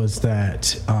world was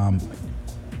that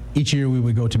each year we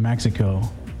would go to Mexico.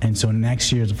 And so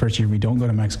next year is the first year we don't go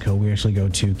to Mexico. We actually go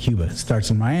to Cuba. It starts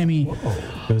in Miami,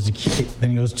 then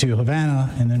it goes to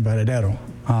Havana, and then Varadero.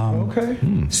 Okay.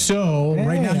 So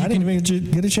right now, I didn't even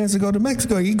get a chance to go to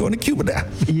Mexico. You're going to Cuba now.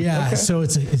 Yeah. Okay. So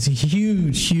it's a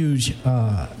huge news,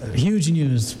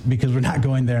 because we're not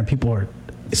going there, and people are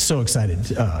so excited.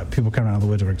 People coming out of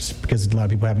the woodworks, because a lot of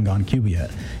people haven't gone to Cuba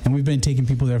yet, and we've been taking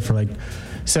people there for like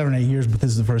 7 or 8 years. But this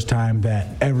is the first time that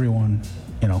everyone,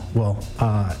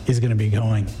 is going to be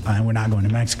going, and we're not going to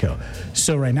Mexico.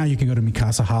 So right now you can go to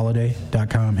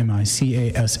MiCasaHoliday.com,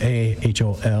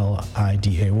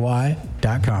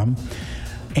 MiCasaHoliday.com,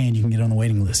 and you can get on the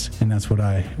waiting list. And that's what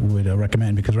I would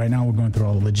recommend, because right now we're going through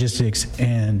all the logistics,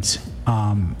 and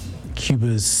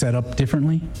Cuba's set up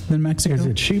differently than Mexico. Is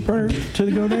it cheaper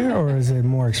to go there, or is it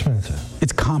more expensive?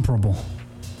 It's comparable.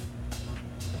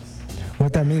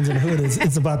 What that means in the hood is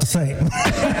it's about the same.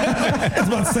 It's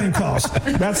about the same cost.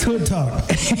 That's hood talk.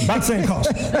 About the same cost.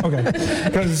 Okay.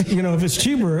 Because, if it's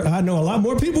cheaper, I know a lot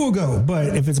more people will go.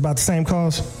 But if it's about the same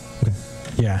cost, okay.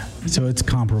 Yeah. So it's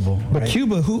comparable. But right?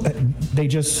 Cuba,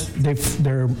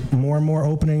 they're more and more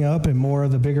opening up, and more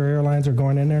of the bigger airlines are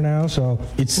going in there now. So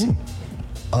it's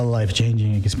a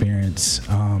life-changing experience.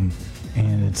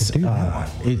 And it's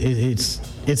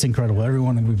incredible.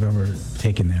 Everyone that we've ever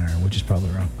taken there, which is probably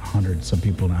around 100 some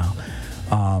people now,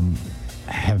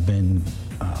 have been.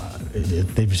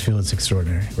 They just feel it's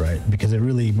extraordinary, right? Because it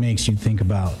really makes you think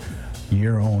about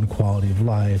your own quality of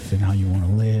life and how you want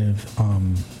to live,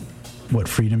 what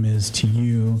freedom is to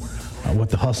you, what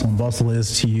the hustle and bustle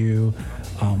is to you,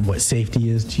 what safety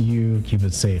is to you. Keep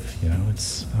it safe.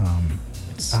 It's.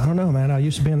 I don't know, man. I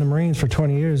used to be in the Marines for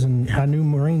 20 years, and I knew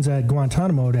Marines at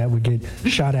Guantanamo that would get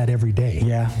shot at every day.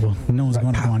 Yeah, well, no one's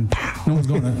going to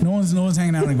Guantanamo. No one's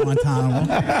hanging out in Guantanamo. You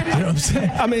know what I'm saying?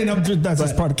 I mean, that's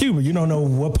just part of Cuba. You don't know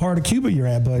what part of Cuba you're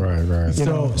at, but right.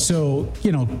 So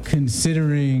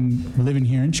considering living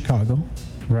here in Chicago,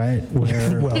 right?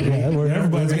 Where, where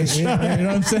everybody's getting shot. You know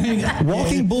what I'm saying?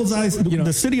 Walking bullseyes,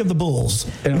 the city of the bulls.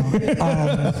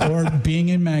 Or being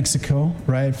in Mexico,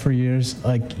 right, for years,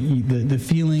 like the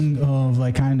feeling of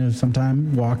like kind of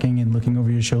sometime walking and looking over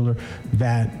your shoulder,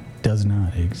 that does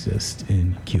not exist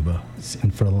in Cuba.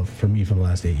 And for me, for the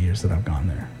last 8 years that I've gone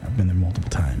there, I've been there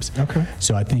multiple times. Okay.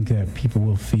 So I think that people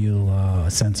will feel a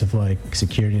sense of like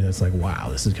security that's like, wow,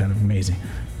 this is kind of amazing.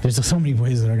 There's so many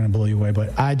ways that are going to blow you away,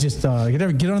 but I just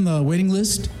get on the waiting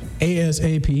list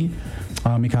ASAP,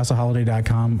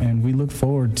 MiCasaHoliday.com, and we look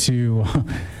forward to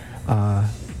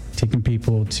taking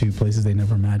people to places they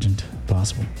never imagined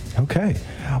possible. Okay.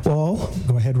 Well,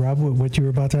 go ahead, Rob, what you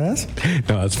were about to ask?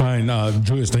 No, it's fine.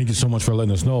 Julius, thank you so much for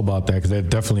letting us know about that, because that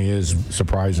definitely is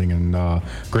surprising and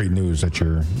great news that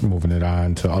you're moving it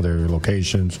on to other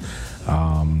locations.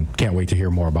 Can't wait to hear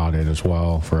more about it as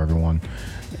well for everyone.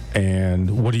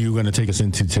 And what are you going to take us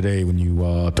into today when you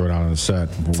throw it out on the set?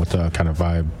 What kind of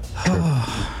vibe trip?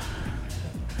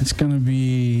 It's going to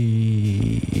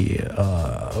be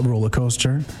a roller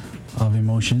coaster of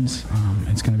emotions.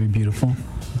 It's going to be beautiful.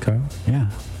 Okay. Yeah.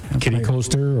 Kiddie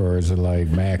coaster, or is it like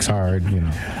max hard? You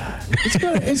know, it's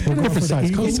gonna different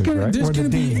size coaster, right? There's gonna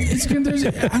be.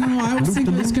 I don't know. I was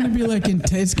thinking it's gonna be like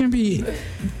intense. It's gonna be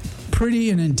pretty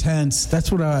and intense.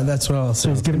 That's what I'll say.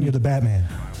 So it's giving you the Batman.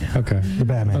 Okay. The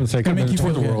Batman. I was like, make you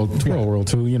feel twirl world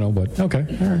too, you know, but okay.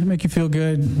 All right, make you feel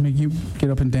good, make you get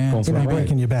up and dance. You're not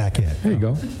breaking your back yet. There you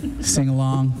go. Sing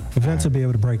along. Vince will be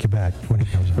able to break your back when he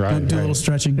comes. Right. Do a little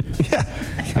stretching.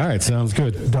 Yeah. All right, sounds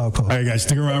good. Dog call. All right, guys,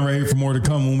 stick around right here for more to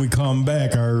come. When we come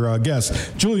back, our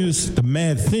guest, Julius The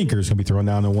Mad Thinker, is going to be throwing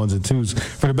down the ones and twos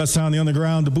for the best sound on the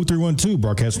underground, DaBooth312,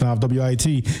 broadcasting off WIT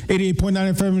 88.9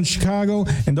 FM in Chicago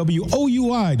and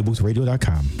WOUI,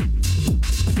 DaBoothRadio.com.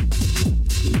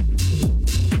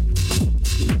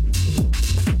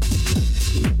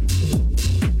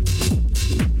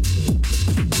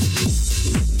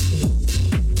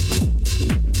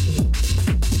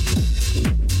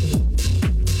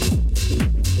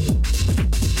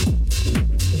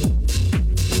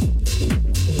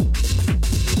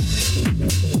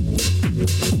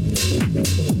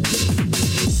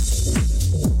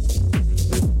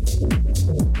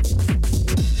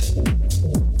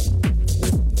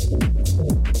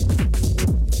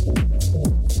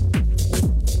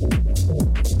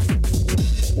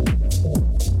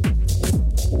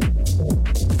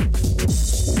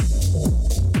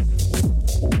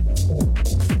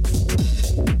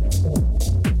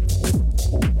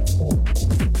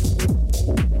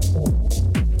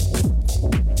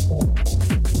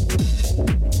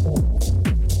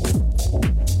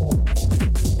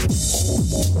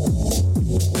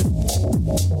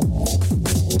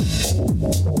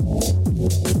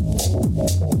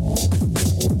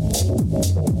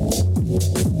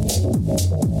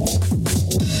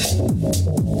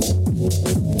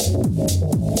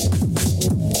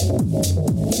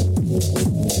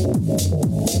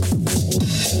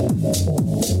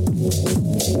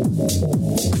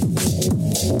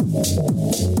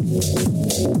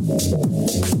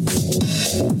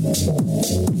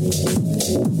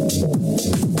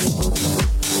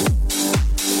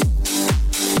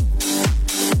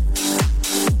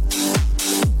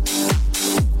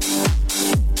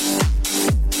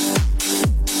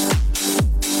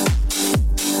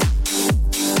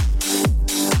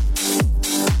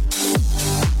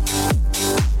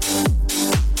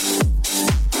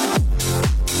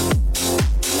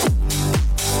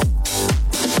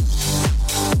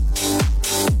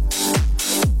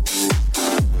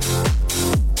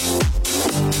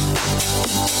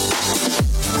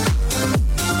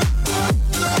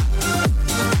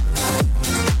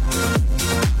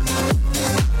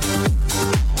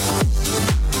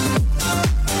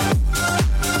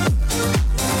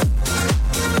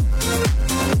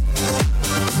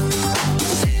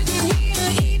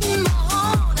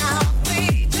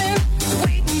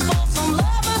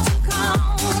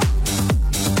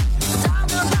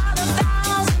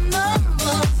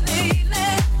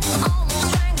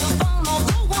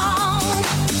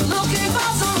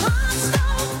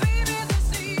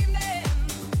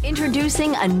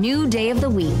 Introducing a new day of the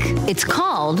week. It's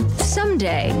called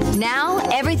Someday. Now,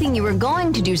 everything you were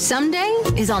going to do someday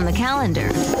is on the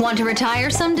calendar. Want to retire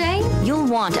someday? You'll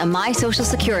want a My Social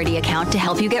Security account to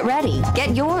help you get ready.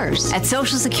 Get yours at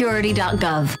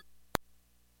socialsecurity.gov.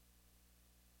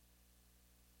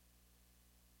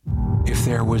 If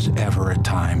there was ever a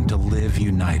time to live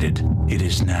united, it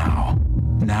is now.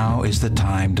 Now is the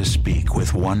time to speak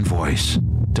with one voice,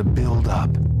 to build up,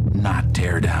 not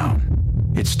tear down.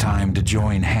 It's time to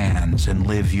join hands and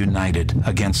live united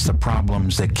against the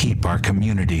problems that keep our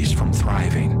communities from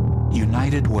thriving.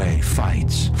 United Way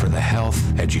fights for the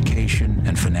health, education,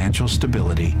 and financial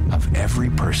stability of every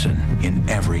person in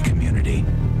every community.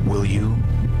 Will you?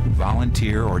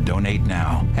 Volunteer or donate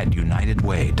now at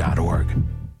unitedway.org.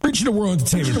 Reaching the World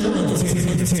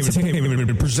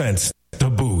Entertainment presents The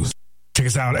Booth. Check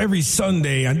us out every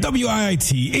Sunday on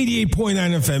WIIT 88.9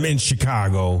 FM in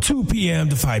Chicago, 2 p.m.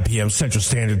 to 5 p.m. Central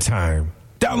Standard Time.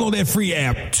 Download that free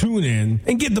app, tune in,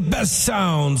 and get the best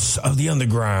sounds of the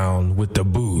underground with The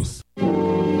Booth.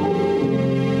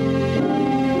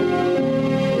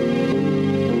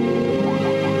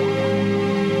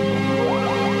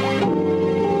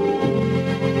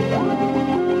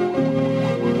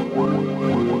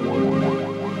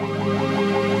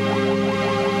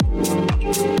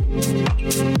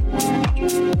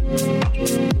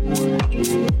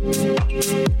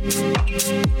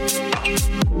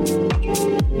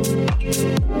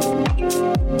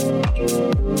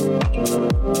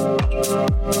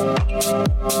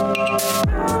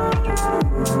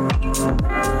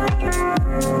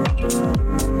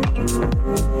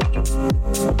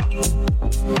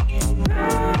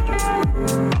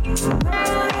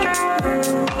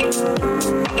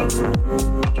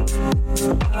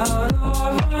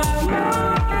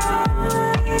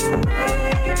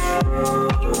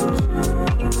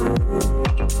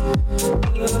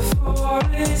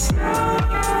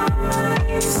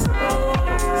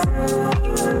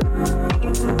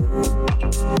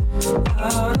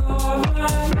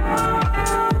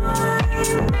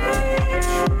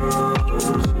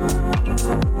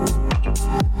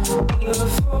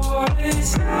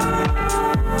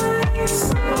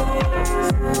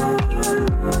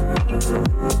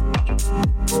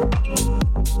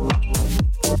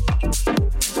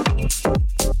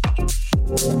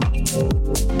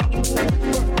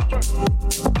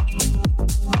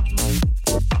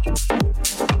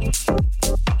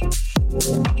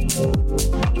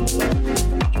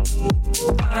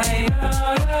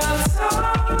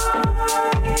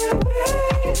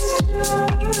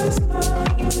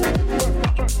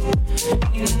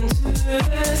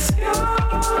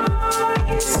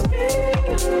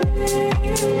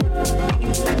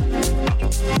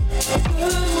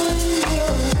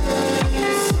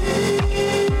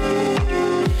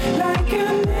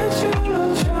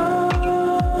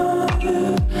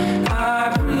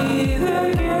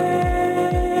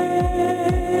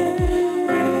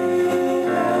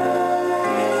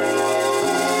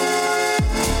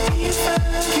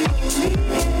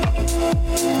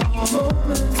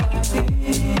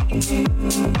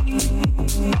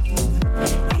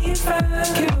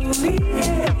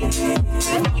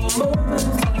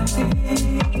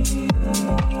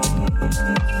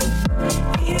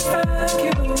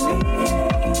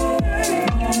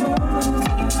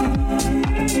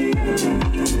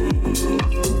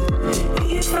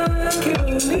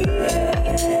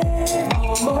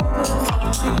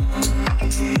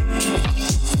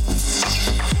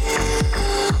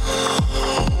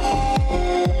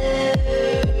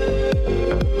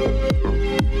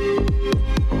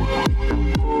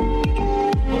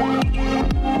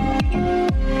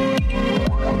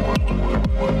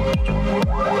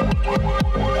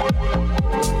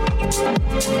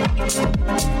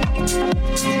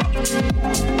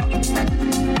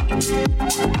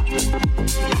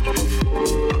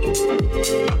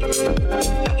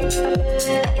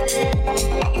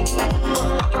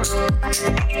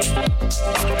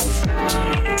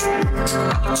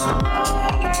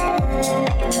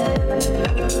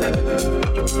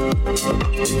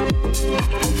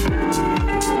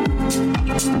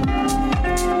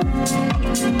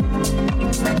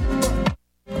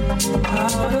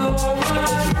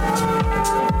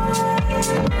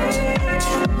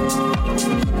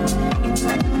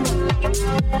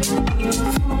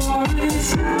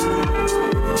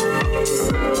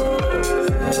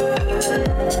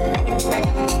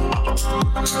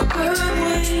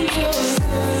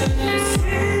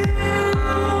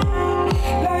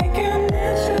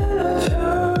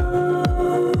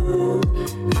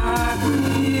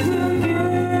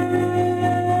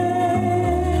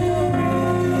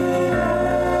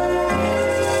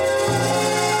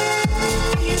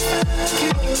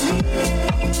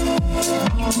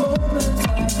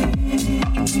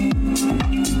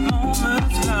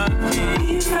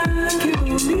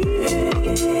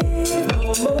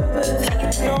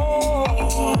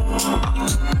 No.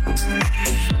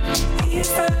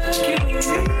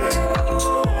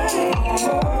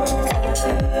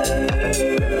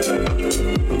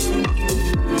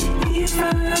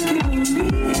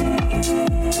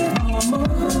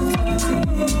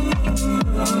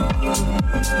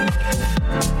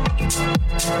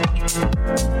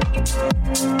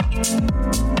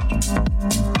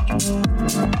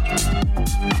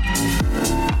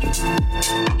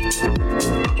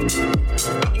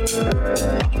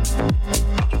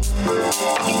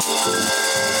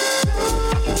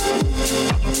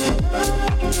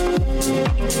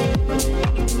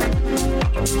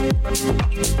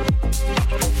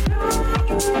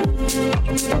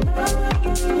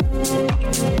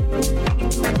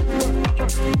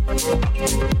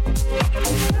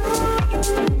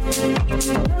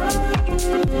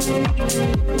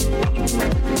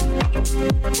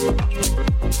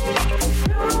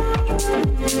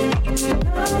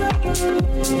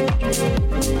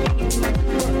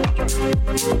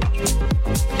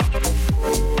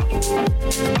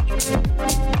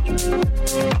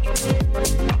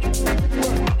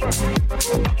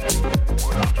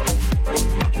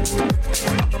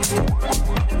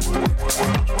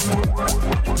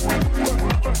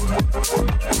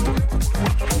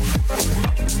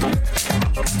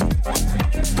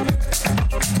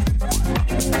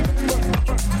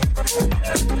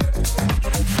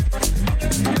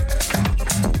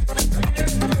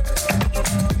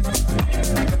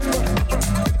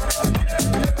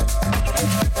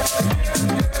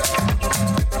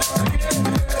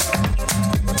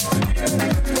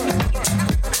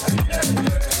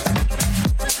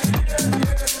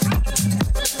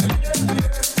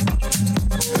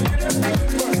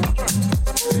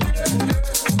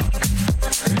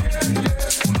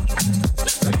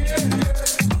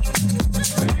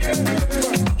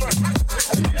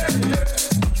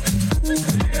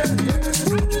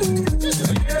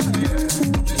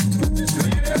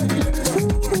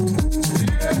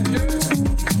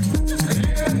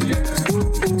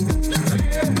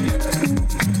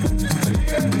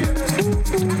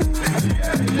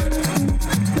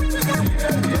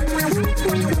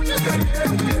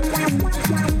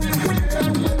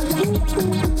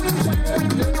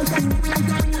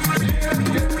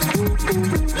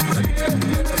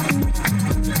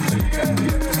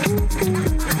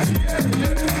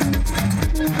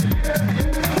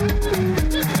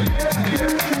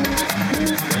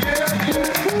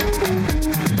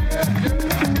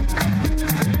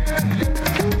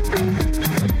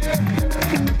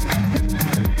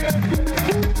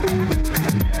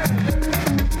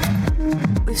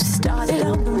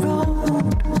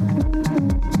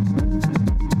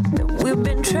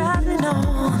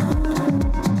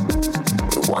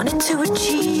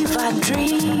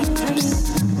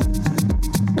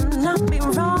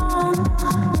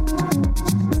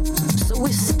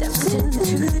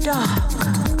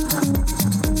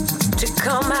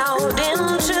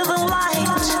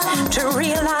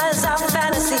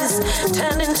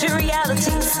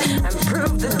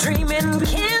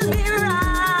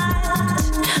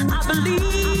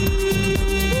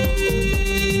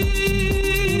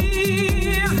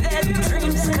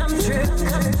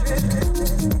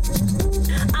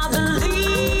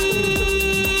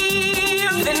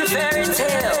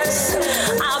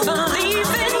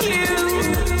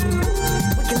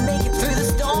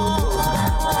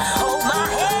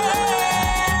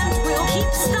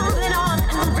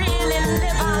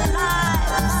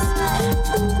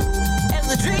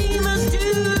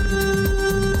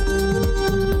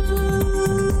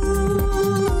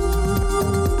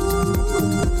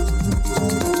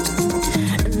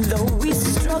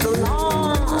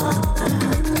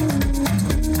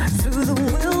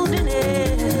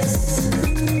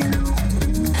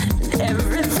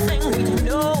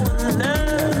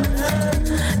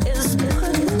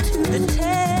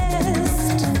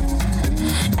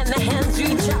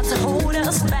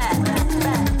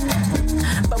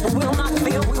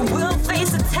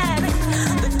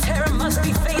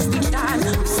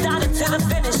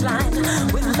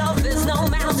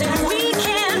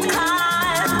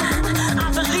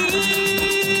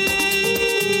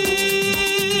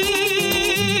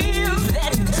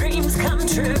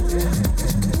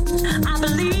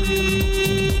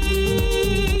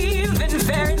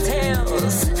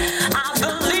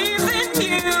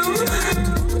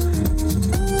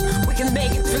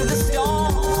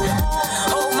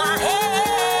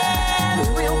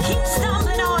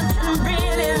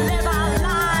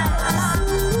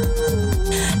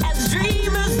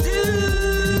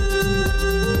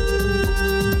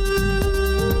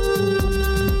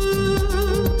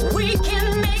 We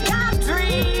can make our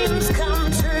dreams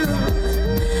come true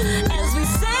as we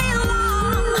say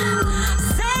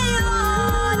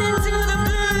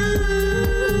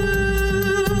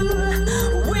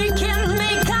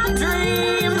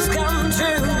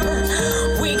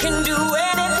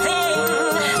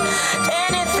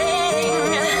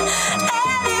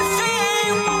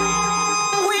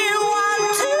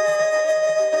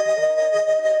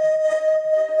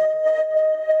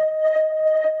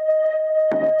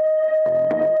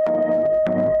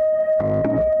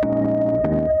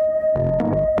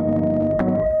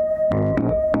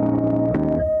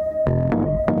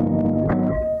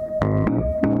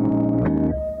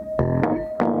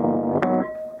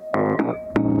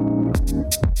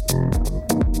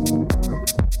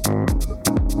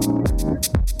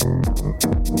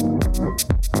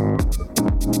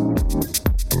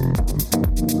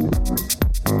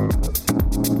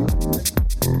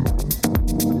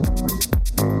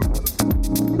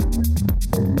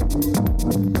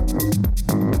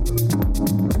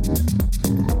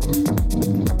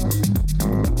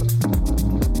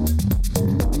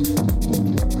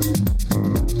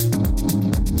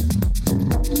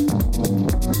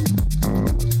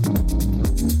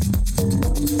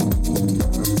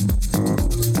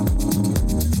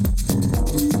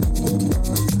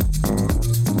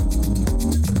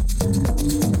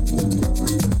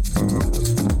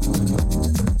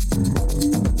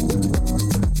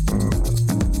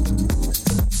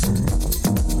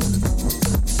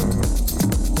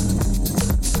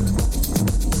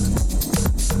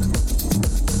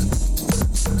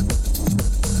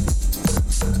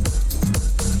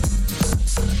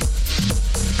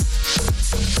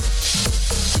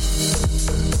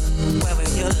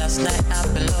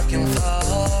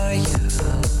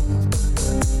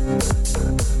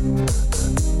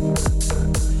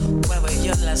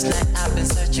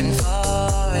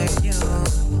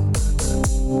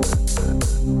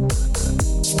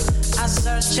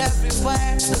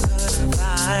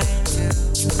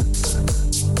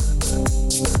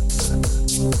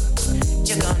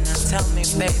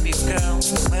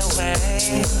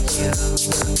you?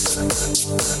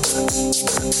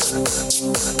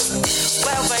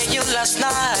 Where were you last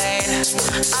night?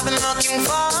 I've been looking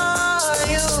for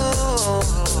you.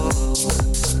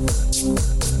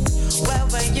 Where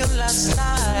were you last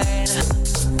night?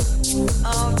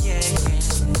 Oh yeah, yeah.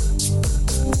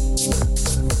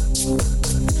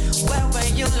 Where were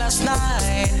you last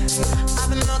night? I've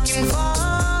been looking for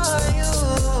you.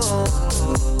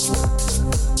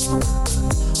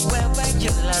 Where were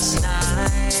you last night?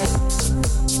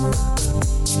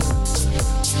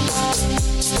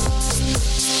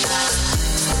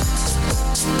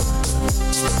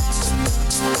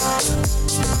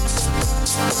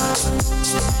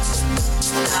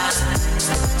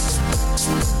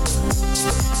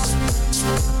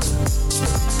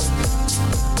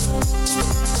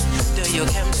 Do you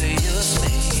come to use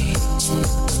me?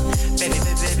 Baby,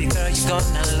 baby, baby girl, you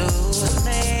gonna lose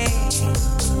me.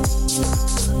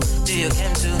 Do you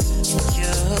come to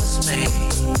use me?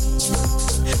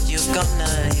 You gonna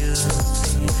use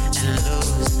me and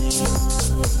lose me.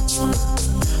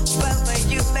 Where were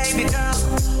you, baby girl?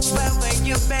 Where were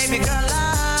you, baby girl,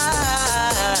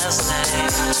 last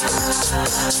night?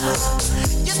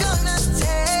 You're gonna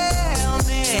tell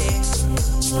me.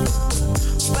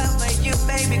 Where were you,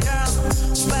 baby girl?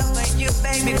 Where were you,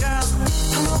 baby girl?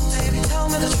 Come on, baby, tell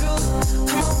me the truth.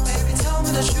 Come on, baby, tell me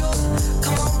the truth.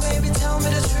 Come on, baby, tell me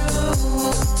the truth.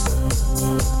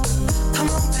 Come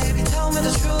on, baby, tell me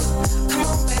the truth. Come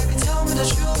on, baby, tell me the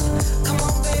truth. Come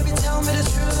on, baby, tell me the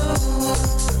truth.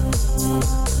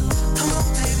 Come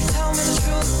on, baby, tell me the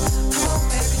truth. Come on,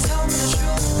 baby, tell me the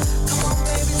truth. Come on,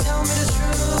 baby, tell me the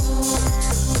truth.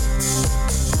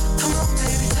 Come on,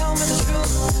 baby, tell me the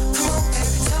truth. Come on,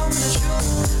 baby, tell me the truth.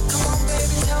 Come on,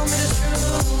 baby, tell me the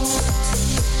truth.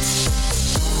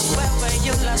 Where were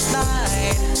you last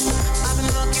night? I've been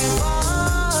looking for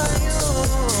you.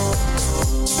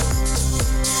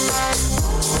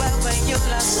 Where were you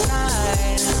last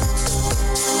night?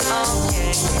 Oh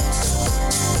yeah, yeah.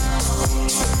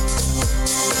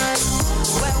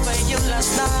 Where were you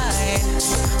last night?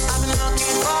 I've been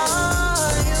looking for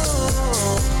you.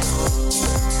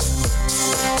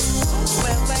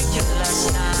 Where were you last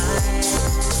night?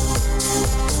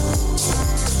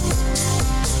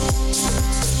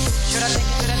 Should I take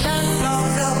you to the dance floor?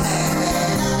 Flow, baby.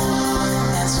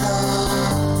 Dance floor.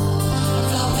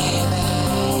 Flow, baby.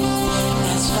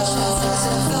 Dance floor.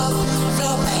 Flow,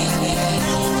 flow, baby.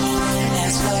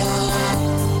 Dance floor.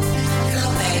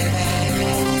 Flow, baby.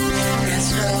 Dance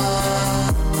floor.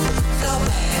 Flow,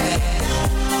 baby.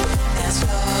 Dance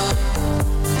floor.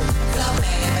 Flow,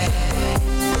 baby.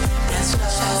 Dance floor.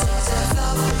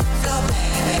 Flow, flow,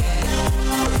 baby.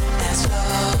 Dance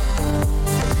floor.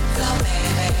 Flow,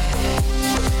 baby.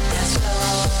 Dance floor.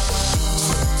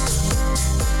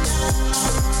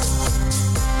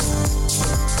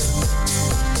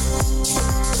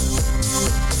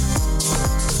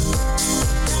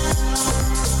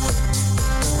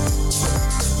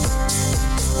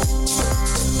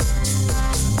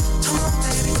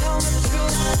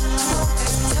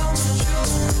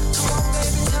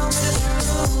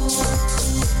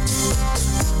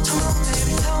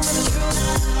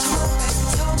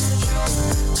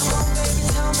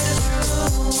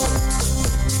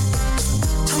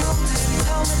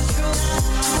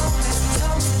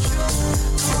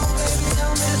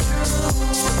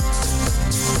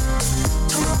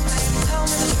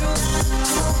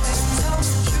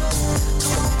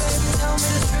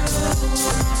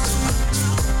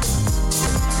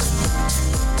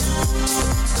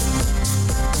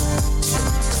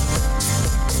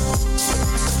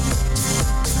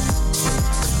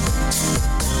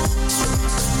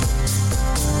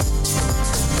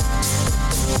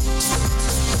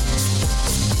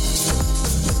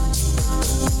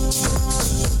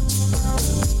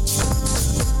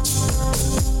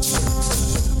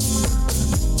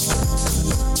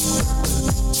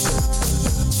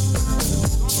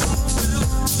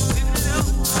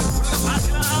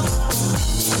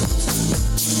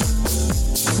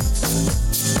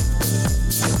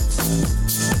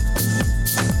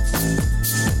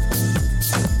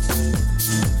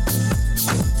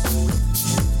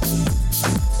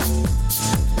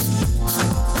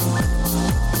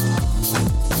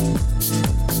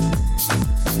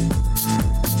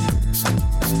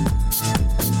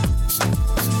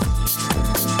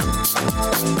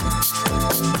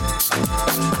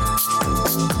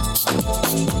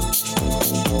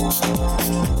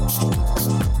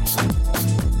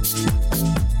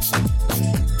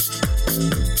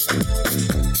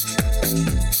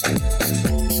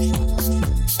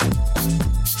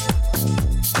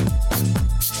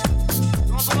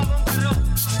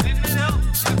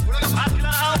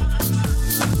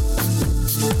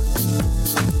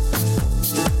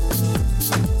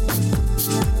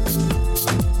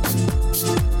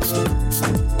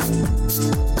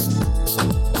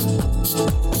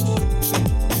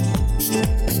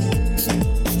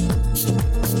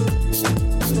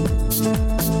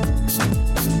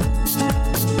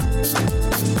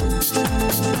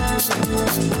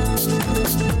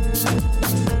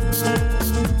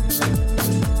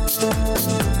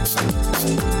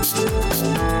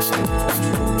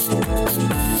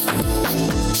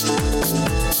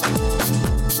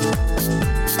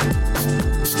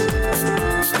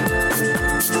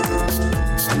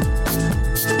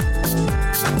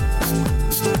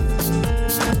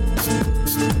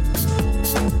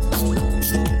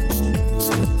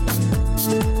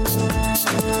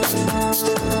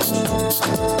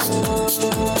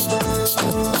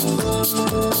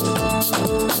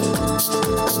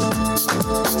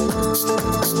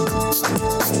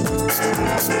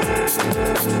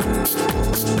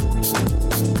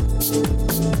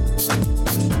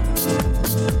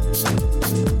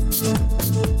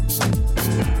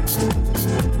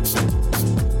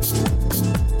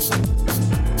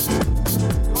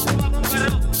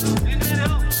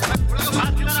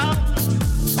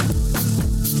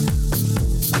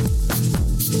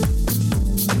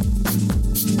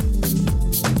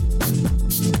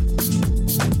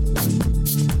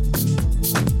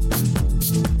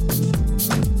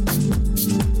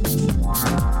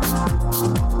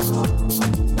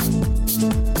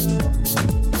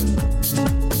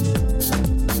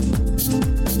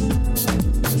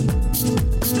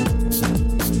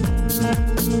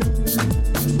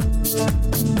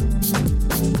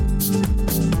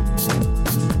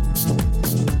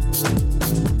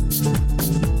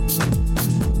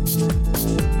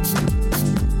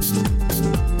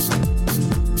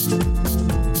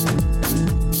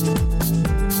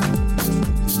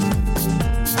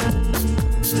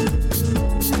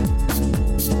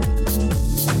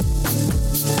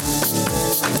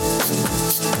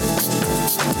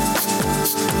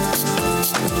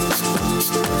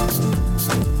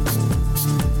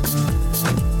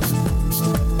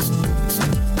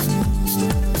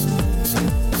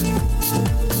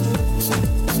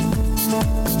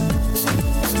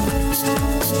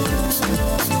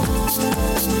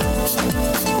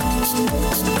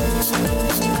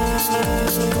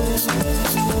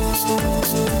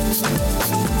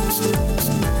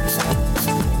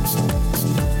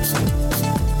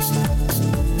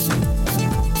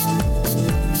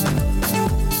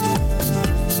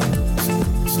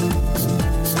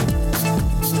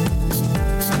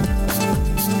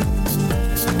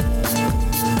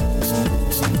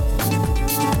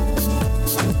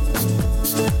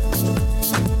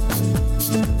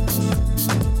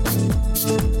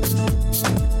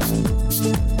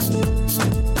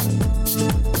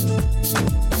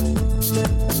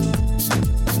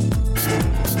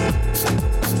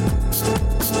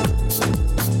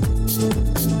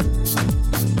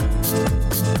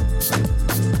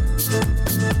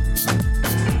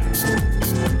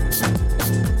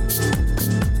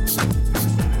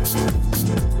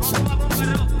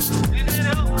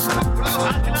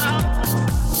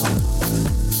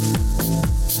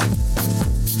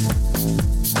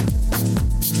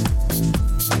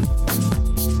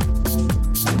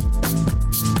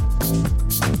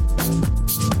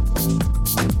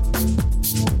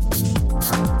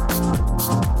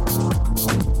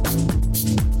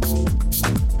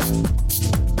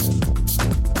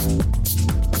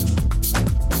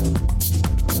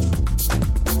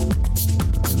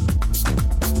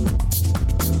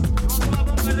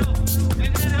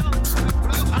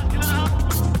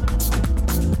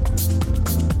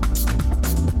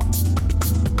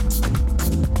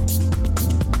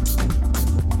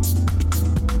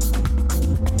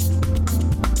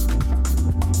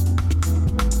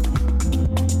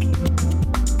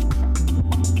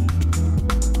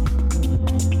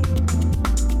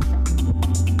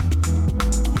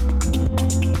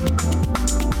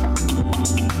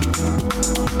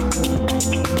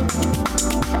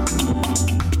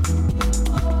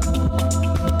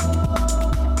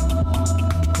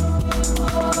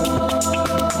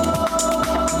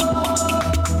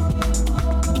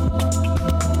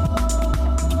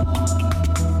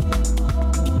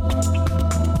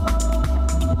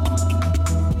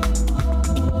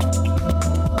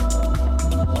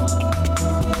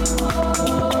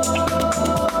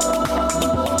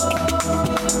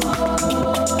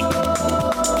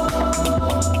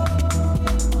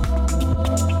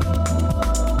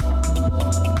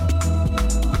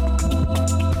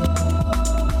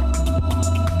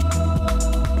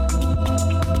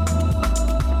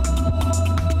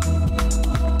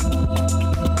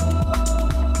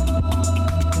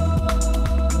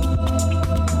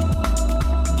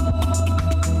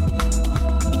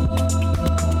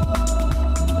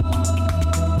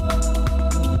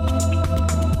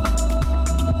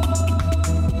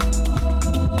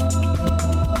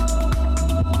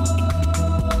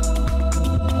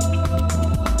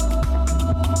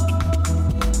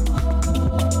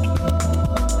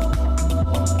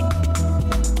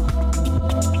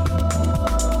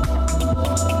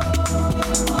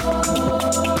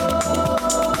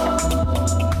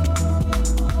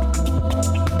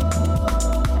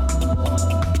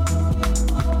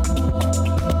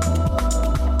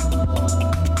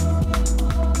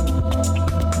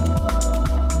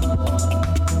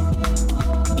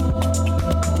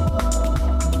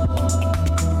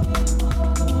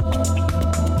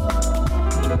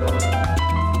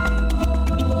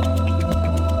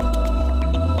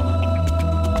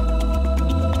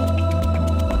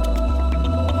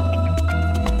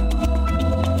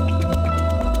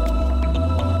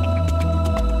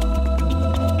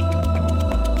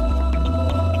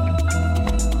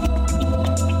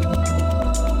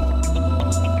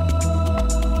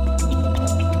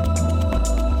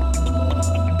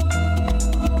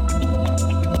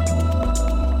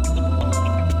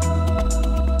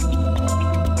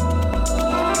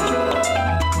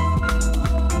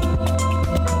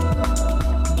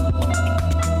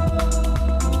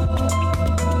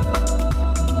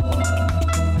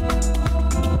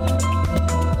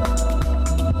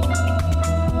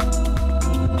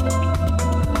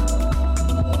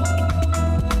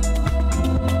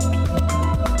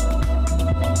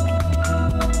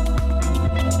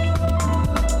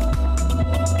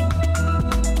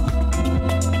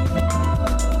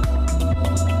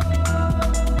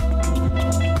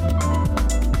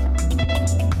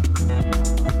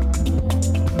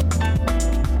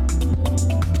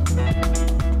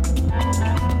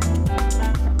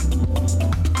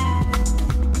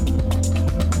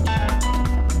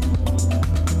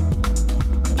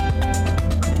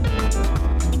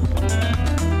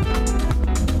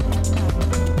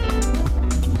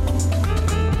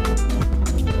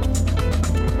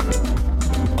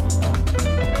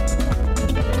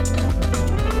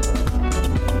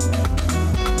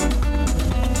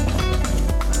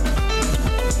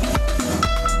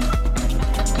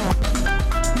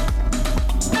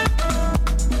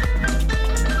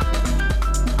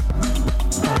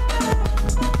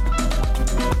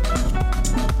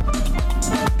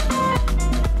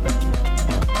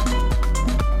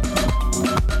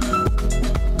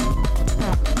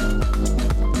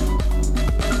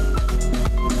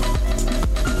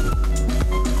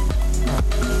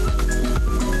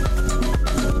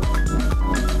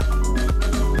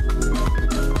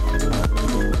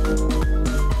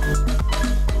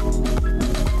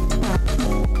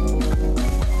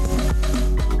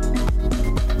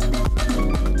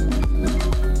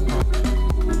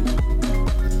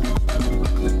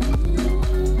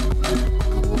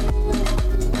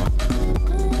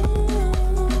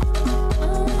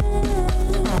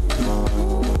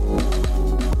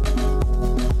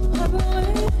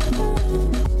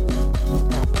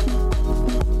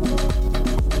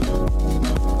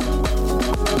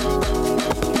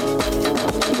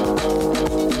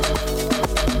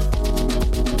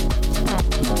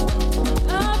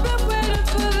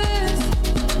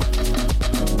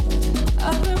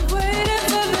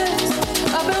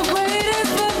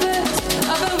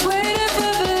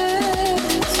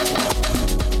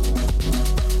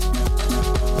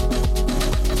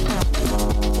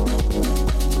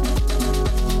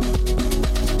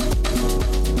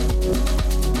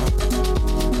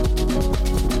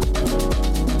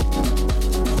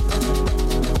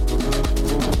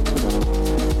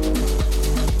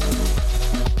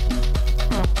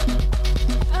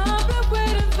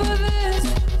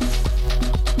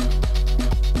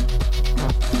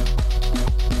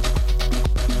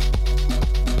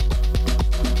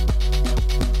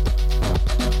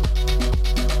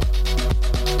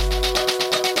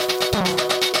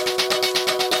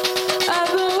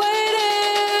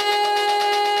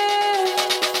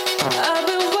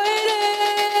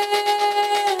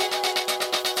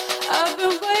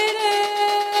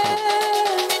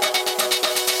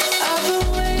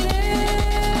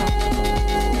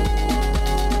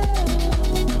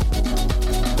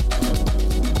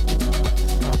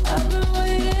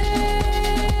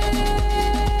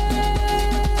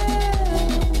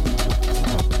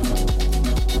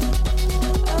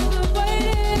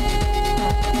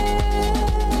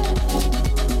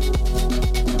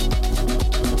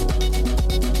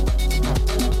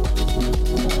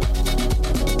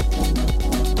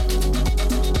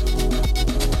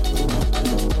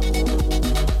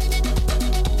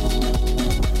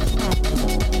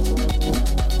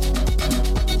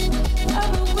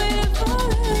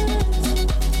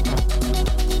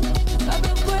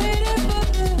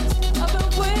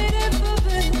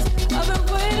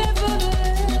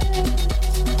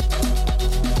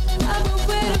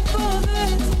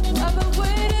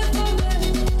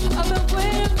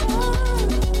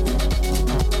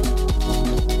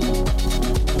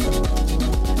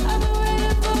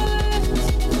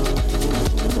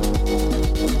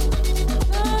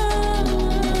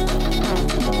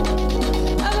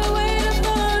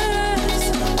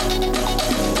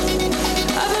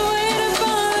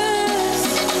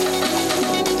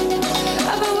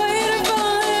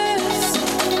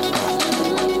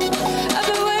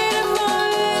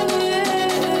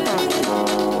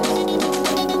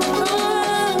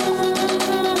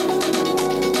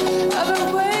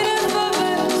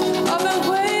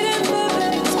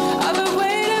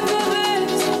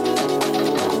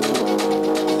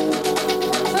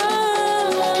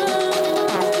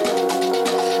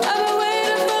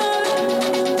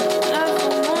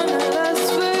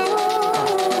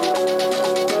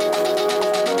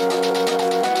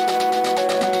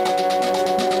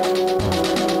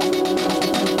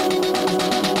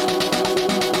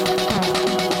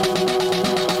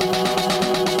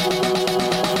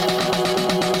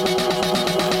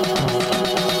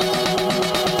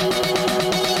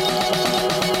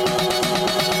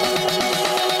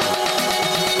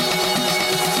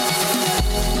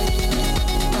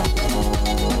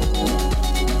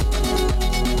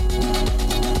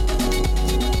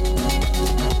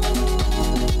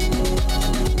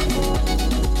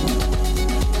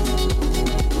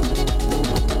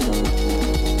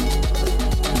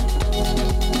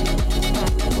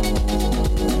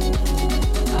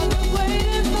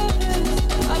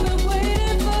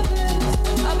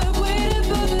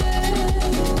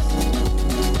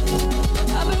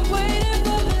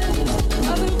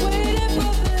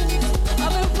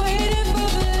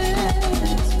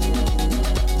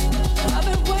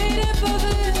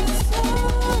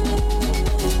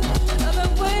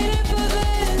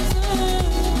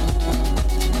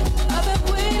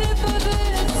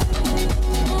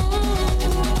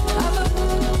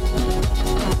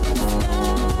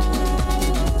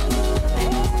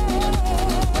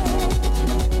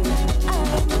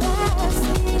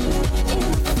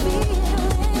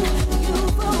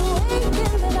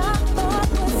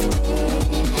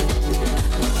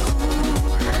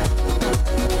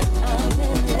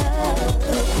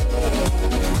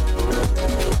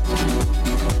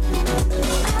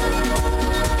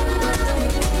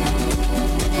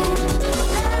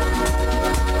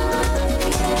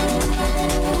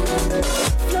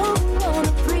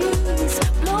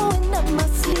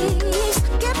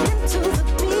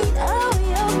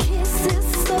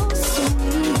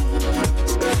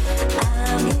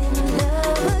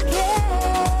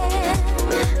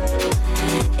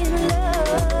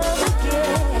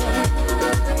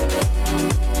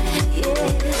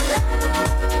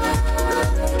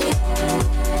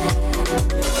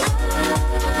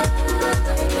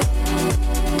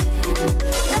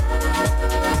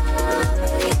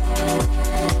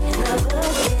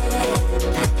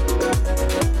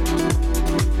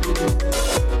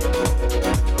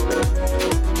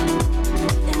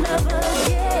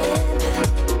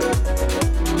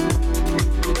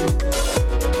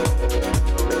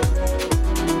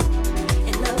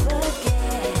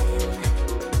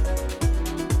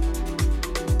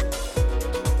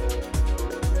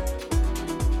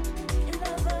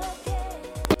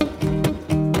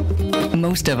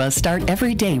 Most of us start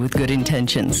every day with good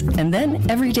intentions, and then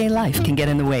everyday life can get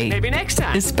in the way. Maybe next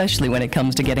time. Especially when it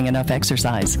comes to getting enough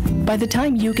exercise. By the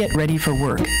time you get ready for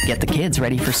work, get the kids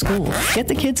ready for school, get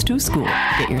the kids to school,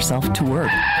 get yourself to work,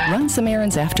 run some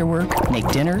errands after work, make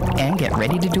dinner, and get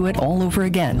ready to do it all over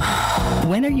again.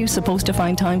 When are you supposed to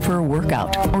find time for a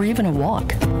workout or even a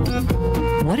walk?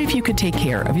 What if you could take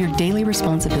care of your daily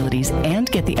responsibilities and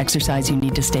get the exercise you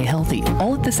need to stay healthy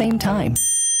all at the same time?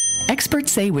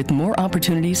 Experts say with more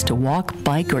opportunities to walk,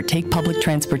 bike, or take public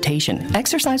transportation,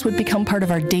 exercise would become part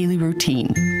of our daily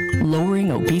routine,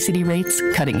 lowering obesity rates,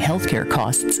 cutting healthcare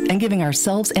costs, and giving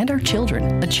ourselves and our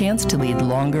children a chance to lead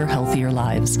longer, healthier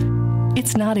lives.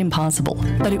 It's not impossible,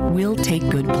 but it will take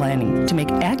good planning to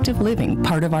make active living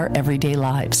part of our everyday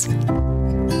lives.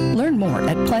 Learn more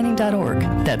at planning.org.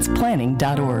 That's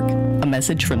planning.org. A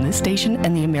message from this station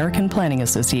and the American Planning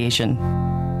Association.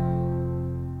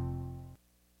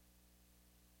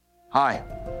 Hi,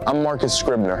 I'm Marcus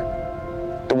Scribner.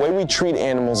 The way we treat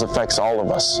animals affects all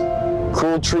of us.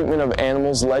 Cruel treatment of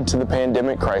animals led to the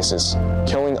pandemic crisis,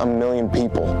 killing 1 million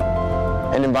people.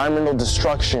 And environmental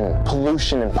destruction,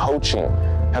 pollution, and poaching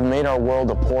have made our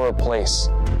world a poorer place.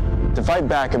 To fight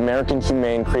back, American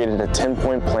Humane created a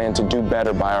 10-point plan to do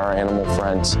better by our animal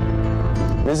friends.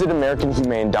 Visit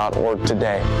AmericanHumane.org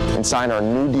today and sign our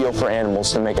new deal for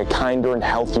animals to make a kinder and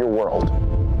healthier world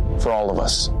for all of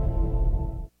us.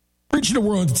 Regional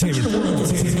World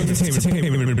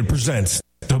Entertainment presents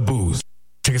The Booth.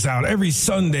 Check us out every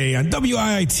Sunday on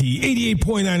WIIT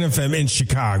 88.9 FM in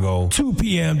Chicago, 2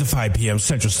 p.m. to 5 p.m.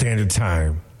 Central Standard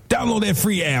Time. Download that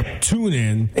free app, tune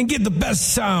in, and get the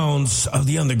best sounds of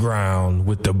the underground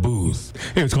with The Booth.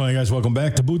 Hey, what's going on, guys? Welcome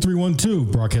back to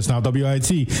DaBooth312, broadcast now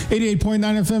WIIT 88.9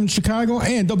 FM Chicago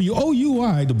and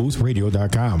WOUI,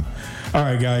 DaBoothRadio.com. All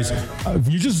right, guys, if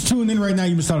you just tuned in right now,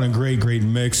 you missed out on a great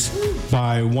mix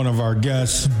by one of our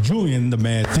guests, Julian the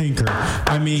Mad Thinker.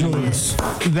 I mean,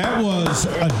 that was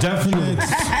a definite...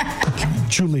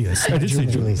 Julius. I did say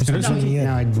Julius. Sorry.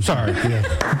 Yeah.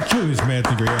 Julius Mad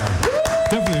Thinker, yeah.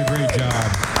 Definitely a great job.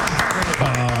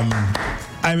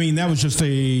 I mean, that was just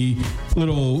a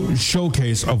little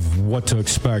showcase of what to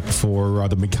expect for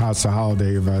the Mi Casa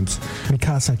Holiday events. Mi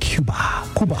Casa Cuba.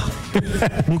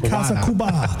 Mi Casa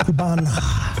Cubana.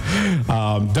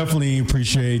 Definitely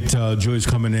appreciate Julius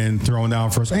coming in, throwing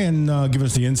down for us, and giving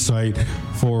us the insight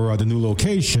for the new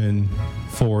location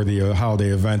for the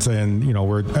holiday events. And, you know,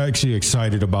 we're actually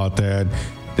excited about that.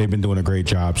 They've been doing a great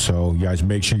job, so you guys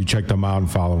make sure you check them out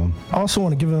and follow them. I also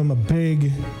want to give them a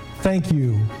big thank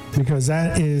you, because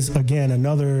that is, again,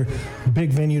 another big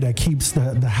venue that keeps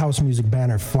the house music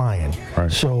banner flying. Right.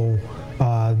 So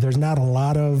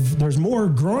there's more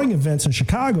growing events in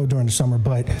Chicago during the summer,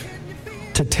 but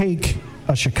to take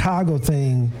a Chicago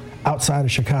thing outside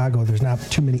of Chicago, there's not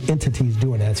too many entities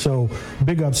doing that. So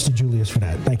big ups to Julius for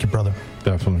that. Thank you, brother.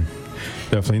 Definitely.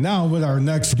 Now, with our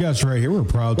next guest right here, we're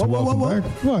proud to welcome back.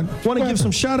 What? Want to give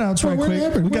some shout-outs right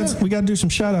quick. We got to do some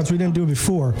shout-outs. We didn't do it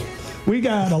before. We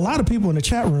got a lot of people in the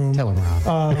chat room. Tell him,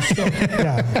 Rob.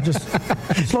 Just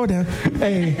slow it down.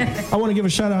 Hey, I want to give a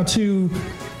shout-out to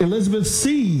Elizabeth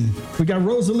C. We got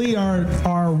Rosalie,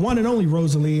 our one and only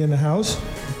Rosalie in the house.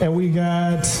 And we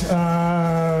got...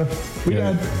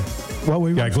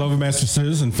 we got Glover Master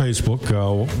Sis and Facebook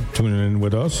tuning in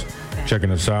with us,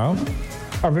 checking us out.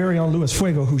 Our very own Luis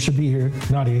Fuego, who should be here.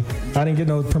 Not he. I didn't get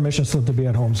no permission slip to be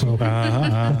at home, so.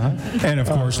 And of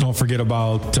course, don't forget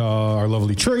about our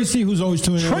lovely Tracy, who's always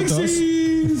tuning in with us.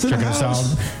 Checking us out.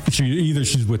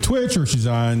 She's with Twitch or she's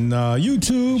on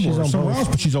YouTube or somewhere else,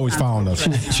 but she's always following us.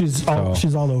 She's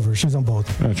all over. She's on both.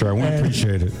 That's right. We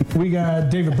appreciate it. We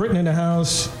got David Britton in the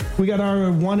house. We got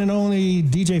our one and only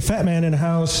DJ Fatman in the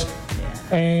house.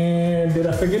 And did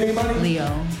I forget anybody?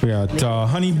 Leo. We got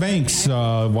Honey Banks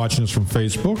watching us from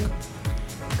Facebook.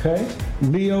 Okay.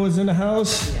 Leo is in the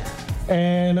house.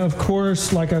 And of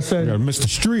course, like I said, we got Mr.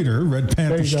 Streeter, Red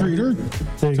Panther Streeter,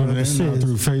 tuning in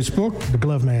through Facebook. The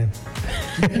Glove Man.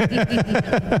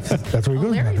 That's where he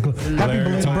goes. Happy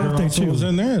belated birthday to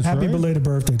him. Happy belated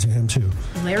birthday to him too.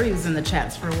 Larry was in the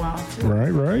chats for a while too.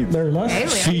 Right. Larry Lush. Hey,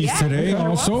 Larry. She's today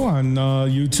also on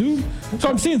YouTube. So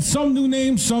I'm seeing some new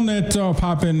names, some that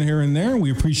pop in here and there.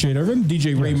 We appreciate everyone.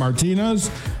 DJ Ray Martinez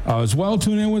as well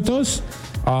tuning in with us.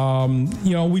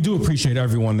 We do appreciate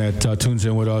everyone that tunes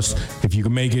in with us. If you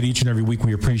can make it each and every week,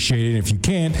 we appreciate it. If you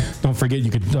can't, don't forget you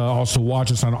could also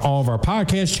watch us on all of our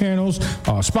podcast channels,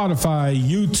 Spotify,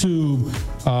 YouTube,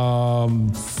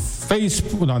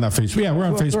 Facebook. No, not Facebook. Yeah, we're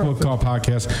on Facebook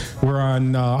podcast. We're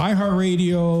on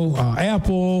iHeartRadio,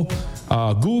 Apple,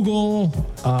 Google.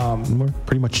 We're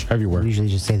pretty much everywhere. We usually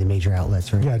just say the major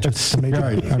outlets, right? Yeah, just the major.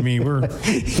 Right. I mean, we're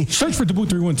search for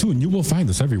DaBooth312 and you will find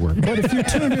us everywhere. But if you're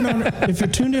tuned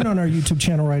in on our YouTube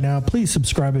channel right now, please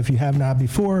subscribe if you have not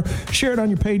before. Share it on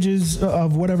your pages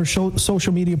of whatever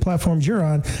social media platforms you're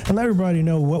on, and let everybody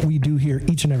know what we do here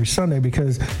each and every Sunday,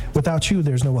 because without you,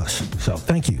 there's no us. So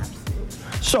thank you.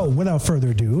 So without further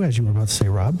ado, as you were about to say,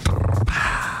 Rob.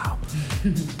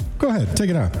 Go ahead, take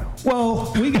it out.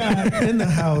 Well, we got in the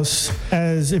house,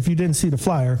 as if you didn't see the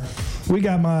flyer, we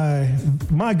got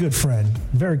my good friend,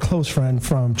 very close friend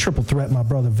from Triple Threat, my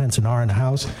brother Vincent R in the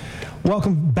house.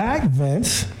 Welcome back,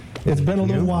 Vince. It's been a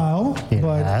little while,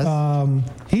 but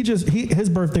his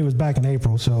birthday was back in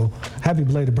April, so happy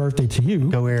belated birthday to you.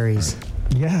 Go Aries.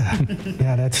 Yeah,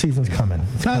 that season's coming.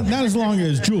 Not as long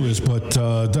as Julius, but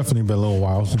definitely been a little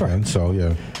while again. So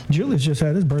yeah, Julius just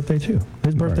had his birthday too.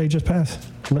 His birthday just passed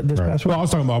this past week. Well, I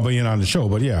was talking about being on the show,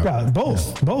 but yeah,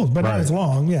 both, but not as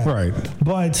long. Yeah, right.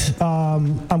 But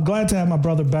I'm glad to have my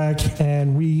brother back,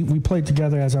 and we played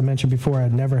together, as I mentioned before,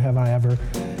 at Never Have I Ever,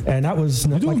 and that was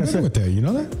You're doing like I said. With that, you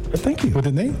know that? Thank you. With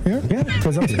the name, yeah,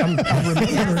 because I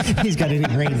remember he's got it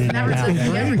ingrained in there now.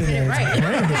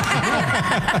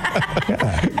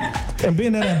 And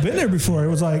being that I've been there before, it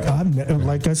was like,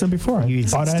 like I said before, you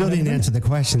still didn't answer the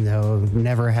question though.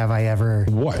 Never have I ever.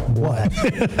 What?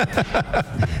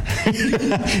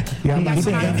 Yeah, I'm not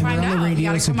saying gotta find out. You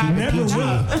gotta come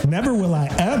out. never will I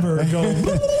ever go.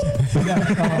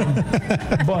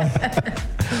 But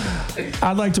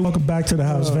I'd like to welcome back to the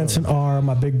house Vincent R,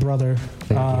 my big brother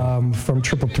from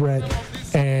Triple Threat,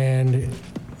 and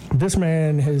this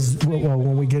man has. Well,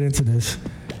 when we get into this,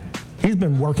 he's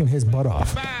been working his butt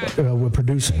off with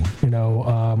producing.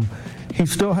 He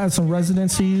still has some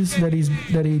residencies that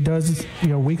he does,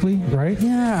 weekly, right?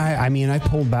 Yeah, I mean, I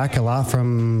pulled back a lot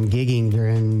from gigging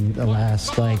during the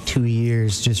last 2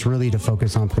 years, just really to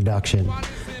focus on production,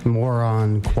 more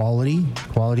on quality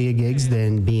of gigs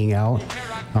than being out.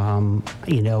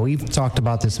 We've talked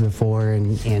about this before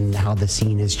and how the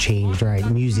scene has changed, right?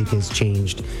 Music has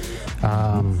changed.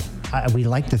 We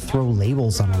like to throw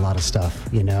labels on a lot of stuff,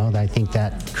 I think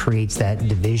that creates that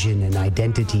division and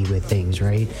identity with things,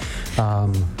 right?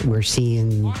 We're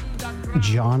seeing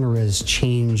genres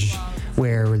change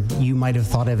where you might have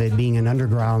thought of it being an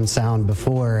underground sound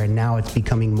before, and now it's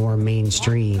becoming more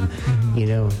mainstream,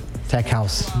 Tech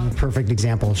house, perfect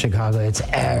example, Chicago. It's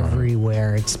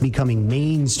everywhere. It's becoming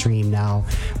mainstream now,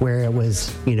 where it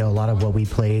was, a lot of what we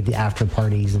played after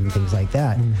parties and things like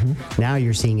that. Now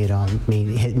you're seeing it on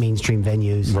mainstream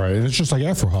venues. Right, and it's just like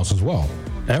Afro House as well.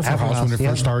 Afro House, when it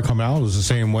first started coming out, it was the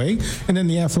same way, and then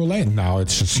the Afro Latin now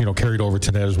it's just carried over to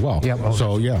that as well. Yep.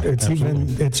 So yeah,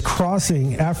 it's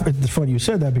crossing. It's funny you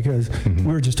said that, because we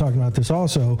were just talking about this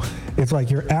also. It's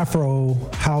like your Afro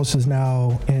House is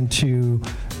now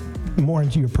more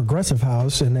into your progressive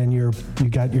house, and then you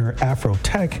got your Afro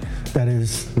tech that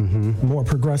is more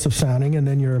progressive sounding, and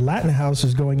then your Latin house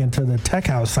is going into the tech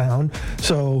house sound.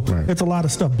 So it's a lot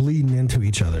of stuff bleeding into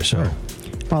each other. So,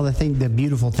 well, the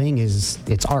beautiful thing is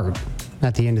it's art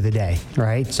at the end of the day,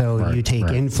 right? So you take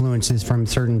influences from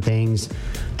certain things.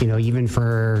 Even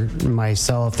for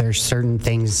myself, there's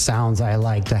certain sounds I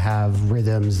like to have,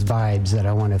 rhythms, vibes that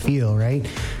I want to feel, right?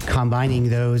 Combining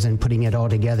those and putting it all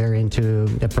together into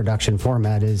a production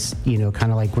format is,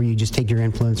 kind of like where you just take your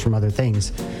influence from other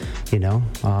things.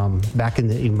 Back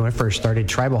when I first started,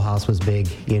 Tribal House was big,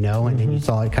 and then you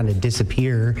saw it kind of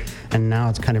disappear, and now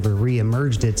it's kind of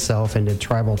re-emerged itself into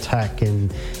tribal tech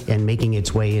and making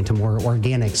its way into more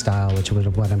organic style, which is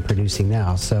what I'm producing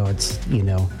now. So it's,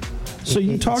 So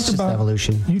you talked about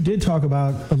evolution. You did talk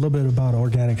about a little bit about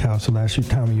organic house the last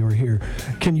time you were here.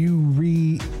 Can you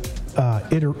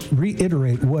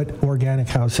reiterate what organic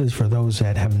house is for those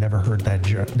that have never heard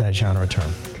that genre term?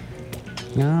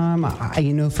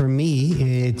 For me,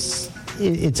 it's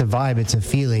a vibe, it's a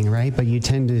feeling, right? But you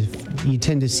tend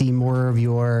to see more of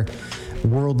your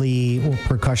worldly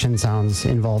percussion sounds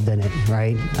involved in it,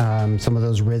 right? Some of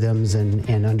those rhythms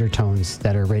and undertones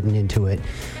that are written into it.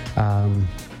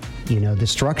 The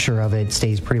structure of it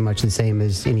stays pretty much the same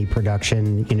as any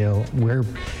production.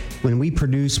 When we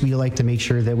produce, we like to make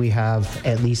sure that we have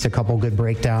at least a couple good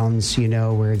breakdowns,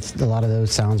 where a lot of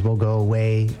those sounds will go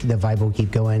away, the vibe will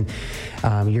keep going.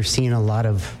 You're seeing a lot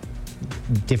of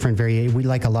different variation. We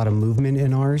like a lot of movement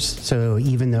in ours. So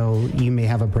even though you may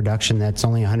have a production that's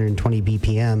only 120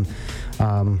 BPM,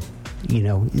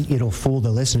 it'll fool the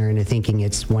listener into thinking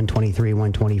it's 123,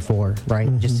 124,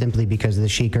 right? Just simply because of the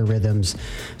Sheikah rhythms,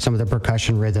 some of the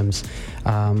percussion rhythms.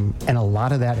 And a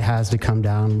lot of that has to come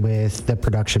down with the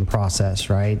production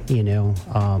process, right?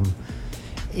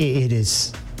 It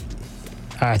is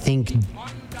I think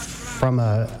from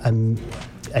a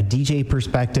DJ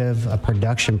perspective, a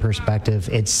production perspective,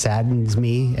 it saddens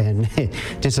me and it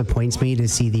disappoints me to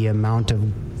see the amount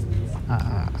of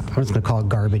I was going to call it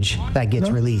garbage that gets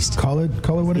released. Call it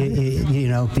what it is. You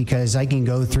know, because I can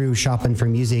go through shopping for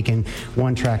music and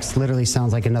one track literally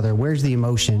sounds like another. Where's the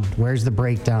emotion? Where's the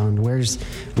breakdown? Where's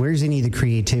any of the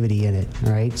creativity in it?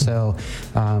 Right. So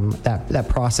that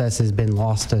process has been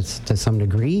lost to some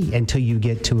degree until you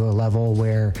get to a level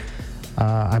where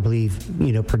I believe,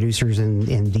 you know, producers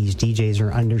and these DJs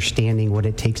are understanding what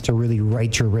it takes to really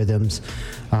write your rhythms,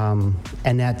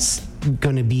 and that's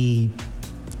going to be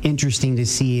interesting to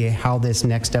see how this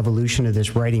next evolution of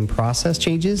this writing process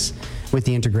changes with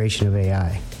the integration of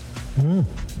AI.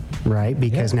 Right?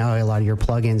 Because now a lot of your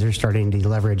plugins are starting to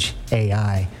leverage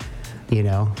AI, you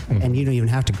know, and you don't even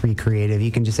have to be creative.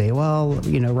 You can just say, well,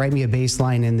 you know, write me a bass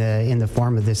line in the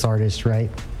form of this artist, right?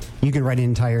 You can write an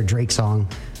entire Drake song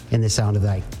in the sound of,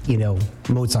 like, you know,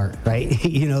 Mozart, right?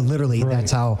 You know, literally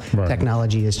that's how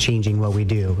technology is changing what we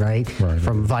do, right?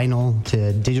 From vinyl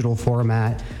to digital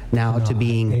format now to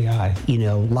being AI, you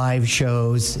know, live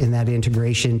shows and that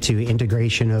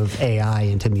integration of AI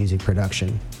into music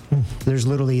production. There's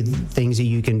literally things that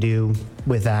you can do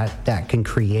with that can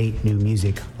create new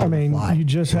music. I mean, you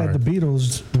just had the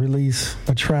Beatles release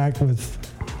a track with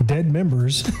dead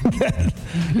members,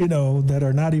 you know, that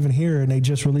are not even here, and they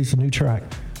just released a new track.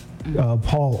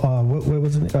 Paul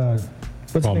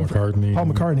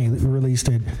McCartney released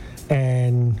it,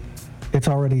 and it's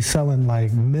already selling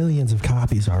like millions of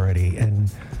copies already.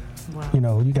 And you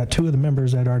know, you got two of the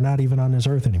members that are not even on this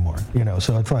earth anymore. You know,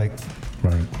 so it's like,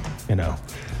 you know,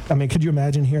 I mean, could you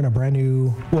imagine hearing a brand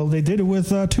new? Well, they did it with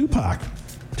Tupac.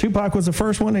 Tupac was the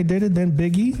first one they did it. Then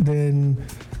Biggie. Then,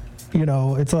 you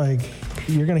know, it's like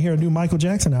you're going to hear a new Michael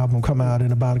Jackson album come out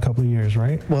in about a couple of years,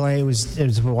 right? Well, I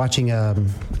was watching a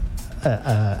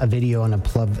video on a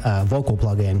vocal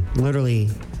plug-in. Literally,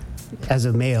 as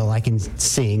a male, I can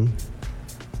sing.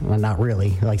 Well, not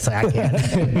really, like so I can.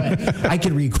 But I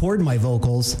can record my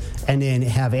vocals and then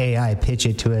have AI pitch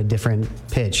it to a different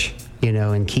pitch, you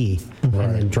know, and key, and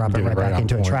then drop it right back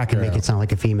into a track and make it sound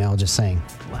like a female just saying.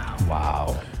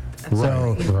 Wow.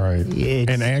 So,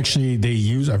 and actually, they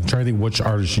use. I'm trying to think which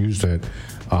artist used it.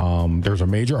 There's a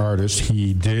major artist.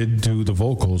 He did do the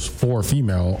vocals for a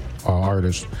female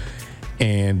artist,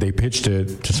 and they pitched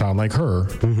it to sound like her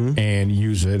and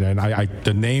use it. And I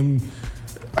the name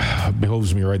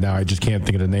behoves me right now. I just can't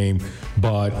think of the name,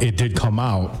 but it did come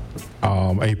out.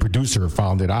 A producer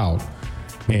found it out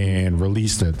and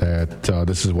released it that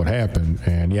this is what happened.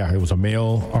 And yeah, it was a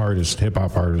male artist, hip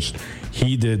hop artist.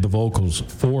 He did the vocals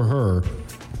for her.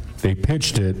 They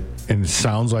pitched it, and it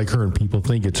sounds like her, and people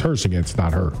think it's her singing. It's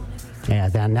not her. Yeah,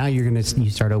 now you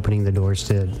start opening the doors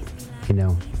to, you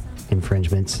know,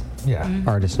 infringements. Yeah.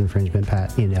 Artist infringement,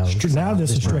 Pat, you know. Now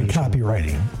this is straight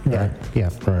copywriting. Right? Yeah.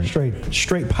 Right.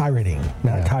 Straight pirating,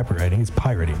 not copywriting. It's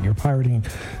pirating. You're pirating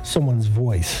someone's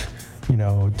voice, you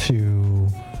know, to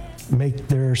make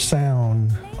their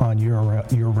sound on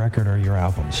your record or your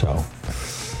album. So,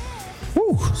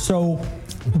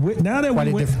 now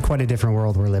that quite a different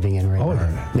world we're living in right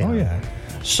now. Oh yeah.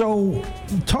 So,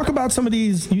 talk about some of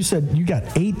these. You said you got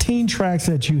 18 tracks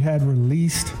that you had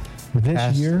released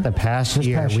this year. The past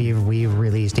year, we've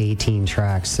released 18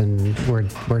 tracks, and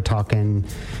we're talking.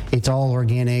 It's all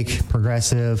organic,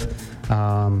 progressive.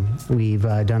 We've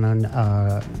done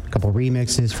a couple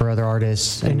remixes for other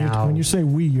artists, and now when you say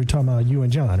we, you're talking about you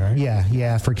and John, right?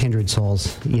 Yeah, for Kindred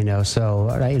Souls, you know. So,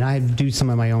 and I do some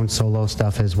of my own solo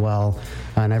stuff as well,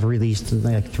 and I've released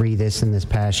like 3 this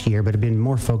past year, but I've been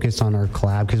more focused on our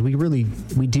collab because we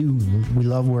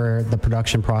love where the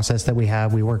production process that we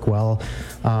have. We work well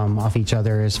off each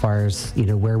other as far as, you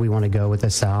know, where we want to go with the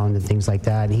sound and things like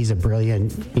that. And he's a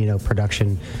brilliant, you know,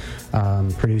 production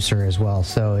producer as well.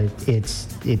 So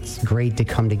it's great to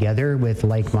come together with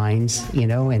like minds, you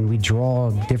know, and we draw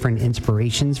different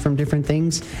inspirations from different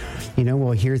things. You know,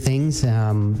 we'll hear things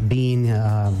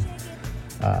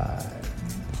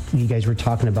you guys were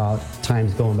talking about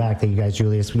times going back that you guys,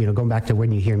 Julius, you know, going back to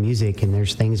when you hear music, and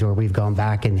there's things where we've gone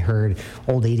back and heard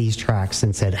old 80s tracks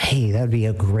and said, hey, that would be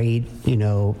a great, you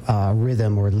know,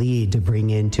 rhythm or lead to bring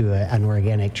into an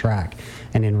organic track,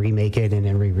 and then remake it and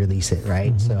then re-release it,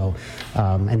 right? So,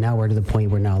 and now we're to the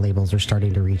point where now labels are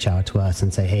starting to reach out to us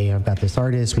and say, hey, I've got this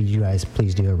artist, would you guys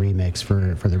please do a remix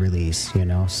for the release, you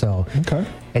know? So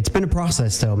it's been a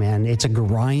process though, man. It's a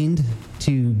grind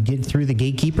to get through the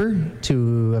gatekeeper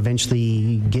to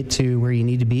eventually get to where you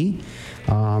need to be.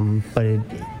 But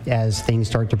as things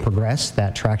start to progress,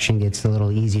 that traction gets a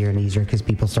little easier and easier because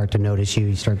people start to notice you.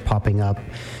 You start popping up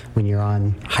when you're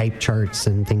on hype charts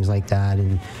and things like that.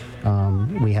 And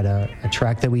we had a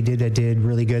track that we did that did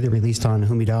really good. That released on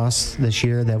Humidas this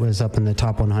year. That was up in the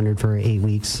top 100 for 8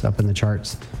 weeks up in the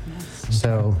charts.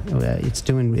 So it's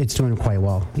doing quite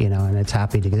well, and it's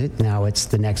happy to get it. Now it's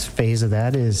the next phase of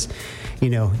that is,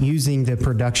 using the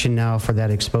production now for that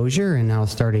exposure and now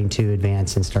starting to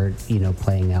advance and start,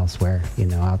 playing elsewhere.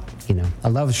 I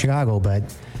love Chicago, but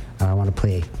I want to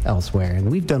play elsewhere. And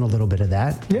we've done a little bit of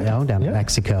that, down in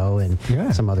Mexico and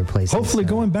some other places. Hopefully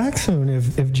going back soon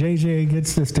if JJ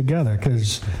gets this together,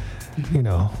 because,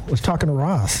 I was talking to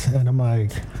Ross and I'm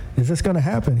like, is this going to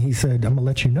happen? He said, I'm going to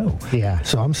let you know. Yeah.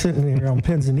 So I'm sitting here on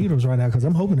pins and needles right now because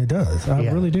I'm hoping it does. I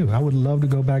really do. I would love to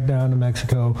go back down to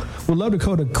Mexico. Would love to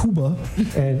go to Cuba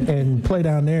and play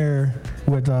down there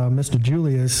with Mr.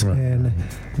 Julius and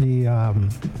the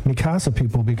Mi Casa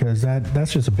people, because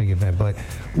that's just a big event. But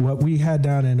what we had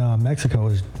down in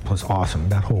Mexico was awesome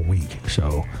that whole week.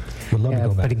 So we'd love to go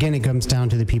back. But again, it comes down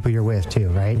to the people you're with too,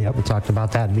 right? Yep. We talked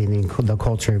about that, being the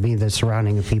culture, being the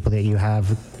surrounding of people that you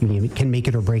have. You can make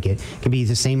it or break it. It can be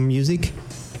the same music,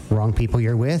 wrong people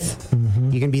you're with.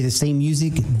 Mm-hmm. You can be the same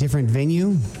music, different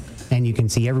venue, and you can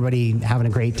see everybody having a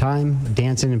great time,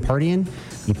 dancing and partying.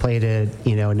 You play at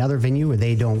another venue where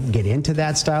they don't get into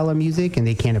that style of music and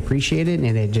they can't appreciate it, and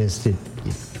you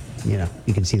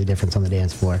can see the difference on the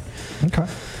dance floor. Okay.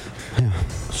 Yeah.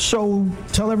 So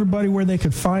tell everybody where they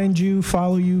could find you,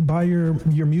 follow you, buy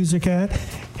your music at,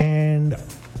 and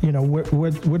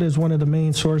what is one of the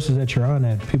main sources that you're on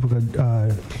that people could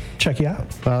check you out?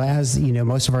 Well, as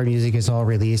most of our music is all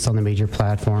released on the major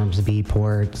platforms: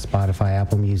 Beatport, Spotify,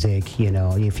 Apple Music.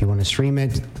 If you want to stream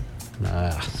it,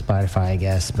 Spotify, I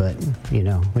guess, but we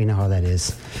know how that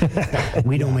is.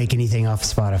 We don't make anything off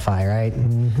Spotify, right?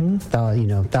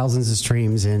 Mm-hmm. Thousands of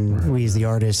streams, and we as the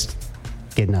artist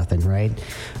get nothing, right?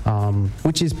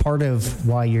 Which is part of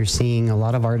why you're seeing a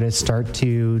lot of artists start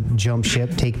to jump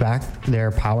ship, take back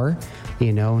their power,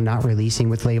 not releasing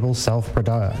with labels,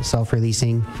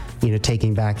 self-releasing,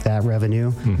 taking back that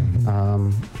revenue.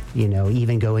 Mm-hmm.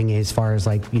 Even going as far as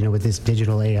with this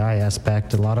digital AI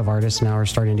aspect, a lot of artists now are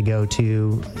starting to go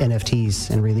to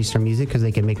NFTs and release their music because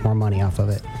they can make more money off of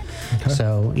it. Okay.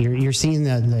 So you're seeing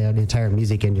the entire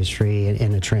music industry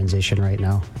in a transition right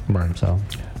now. Right.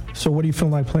 So what do you feel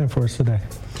like playing for us today?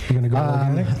 You're going to go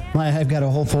organic? I've got a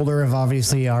whole folder of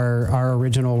obviously our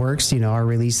original works, our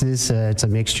releases. It's a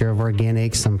mixture of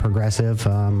organic, some progressive,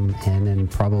 and then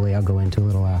probably I'll go into a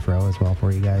little Afro as well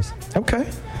for you guys. Okay.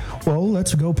 Well,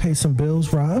 let's go pay some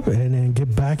bills, Rob, and then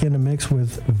get back in the mix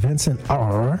with Vincent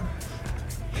R.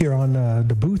 here on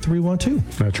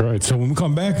DaBooth312. That's right. So when we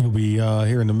come back, we'll be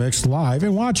here in the mix live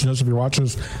and watching us. If you're watching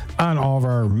us on all of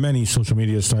our many social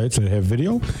media sites that have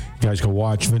video, you guys can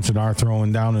watch Vincent R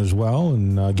throwing down as well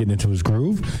and getting into his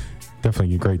groove.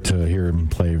 Definitely great to hear him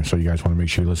play, so you guys want to make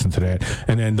sure you listen to that.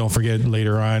 And then don't forget,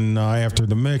 later on after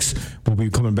the mix, we'll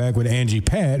be coming back with Angie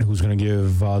Pat, who's going to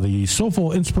give the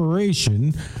soulful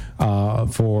inspiration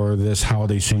for this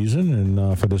holiday season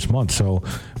and for this month. So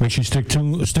make sure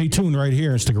you stay tuned right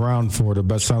here and stick around for the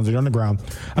best sounds of the underground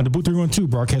on DaBooth312,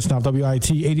 broadcasting off WIT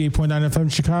 88.9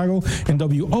 FM Chicago and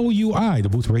WOUI,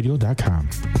 DaBoothRadio.com.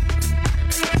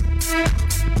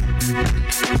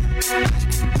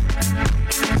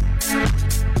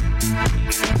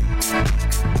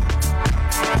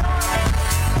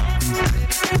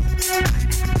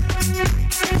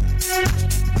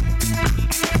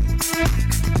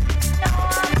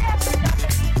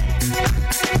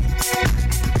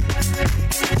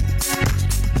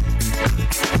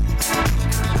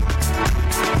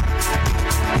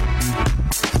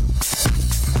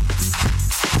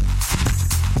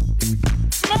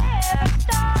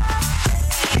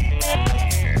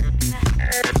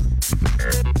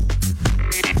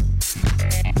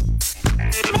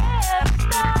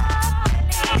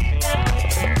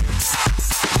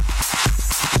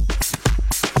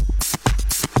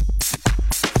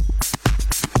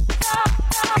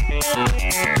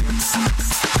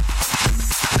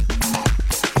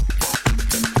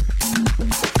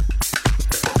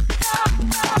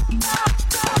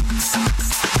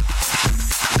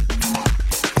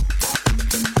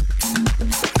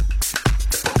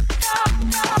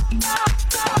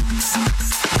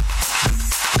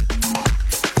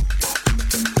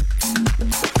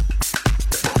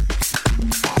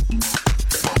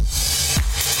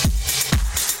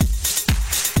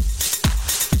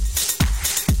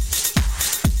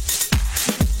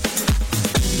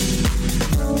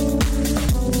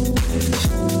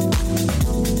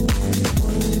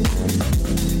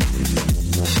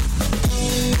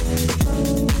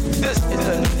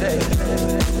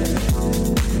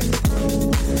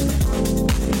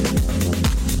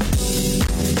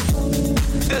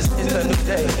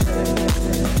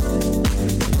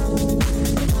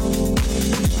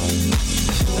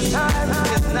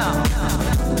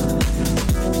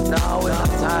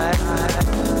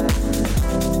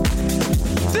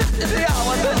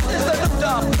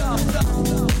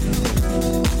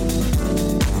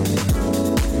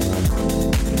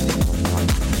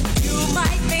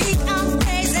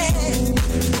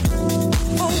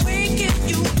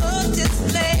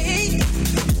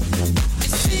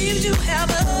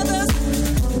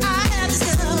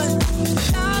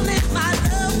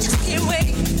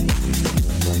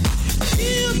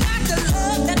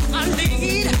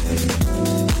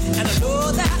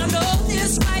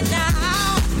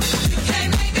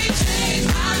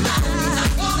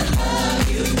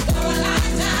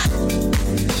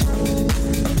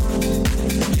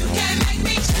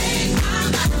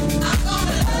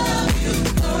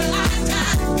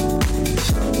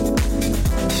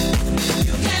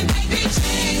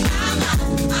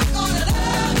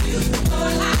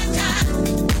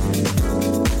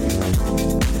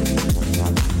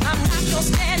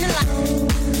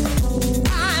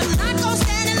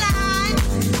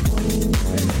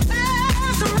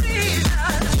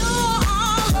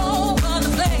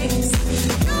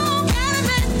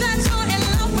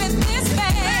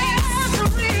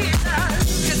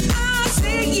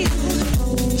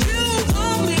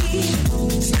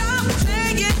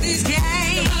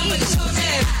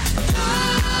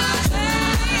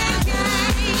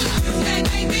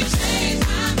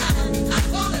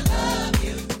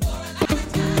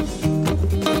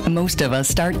 Most of us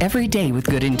start every day with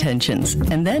good intentions,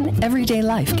 and then everyday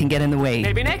life can get in the way.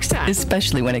 Maybe next time.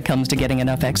 Especially when it comes to getting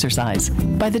enough exercise.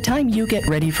 By the time you get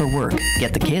ready for work,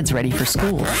 get the kids ready for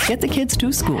school, get the kids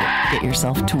to school, get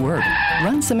yourself to work,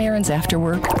 run some errands after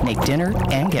work, make dinner,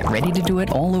 and get ready to do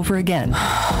it all over again.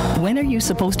 When are you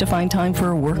supposed to find time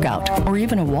for a workout or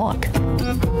even a walk?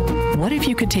 What if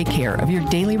you could take care of your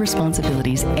daily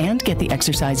responsibilities and get the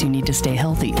exercise you need to stay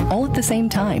healthy all at the same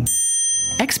time?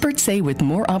 Experts say with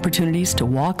more opportunities to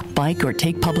walk, bike, or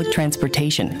take public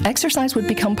transportation, exercise would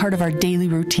become part of our daily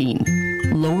routine,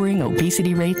 lowering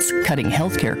obesity rates, cutting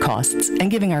healthcare costs,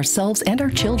 and giving ourselves and our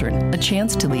children a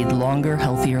chance to lead longer,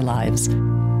 healthier lives.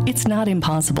 It's not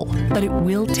impossible, but it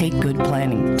will take good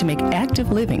planning to make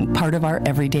active living part of our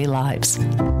everyday lives.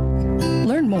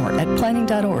 Learn more at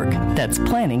planning.org. That's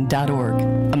planning.org.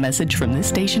 A message from this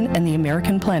station and the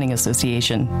American Planning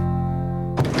Association.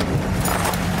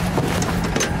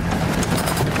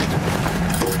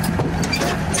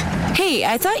 Hey,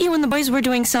 I thought you and the boys were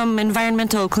doing some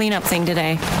environmental cleanup thing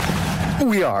today.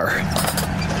 We are.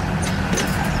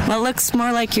 Well, it looks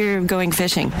more like you're going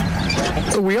fishing.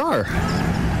 We are.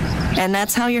 And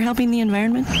that's how you're helping the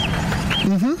environment?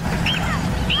 Mm-hmm.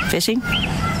 Fishing?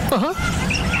 Uh-huh.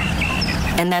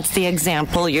 And that's the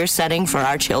example you're setting for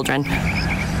our children?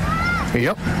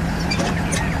 Yep.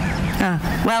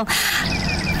 Well,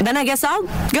 then I guess I'll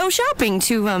go shopping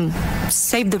to,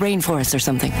 save the rainforest or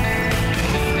something.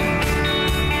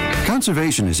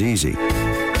 Conservation is easy.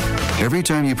 Every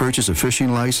time you purchase a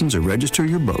fishing license or register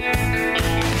your boat,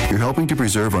 you're helping to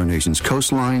preserve our nation's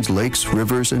coastlines, lakes,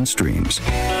 rivers, and streams,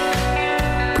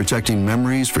 protecting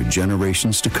memories for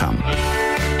generations to come.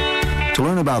 To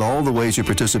learn about all the ways your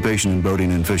participation in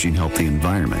boating and fishing help the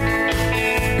environment,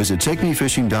 visit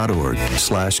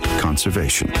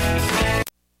takemefishing.org/conservation.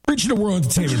 Reaching the World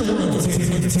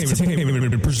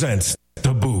Entertainment presents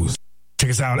The Booth. Check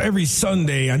us out every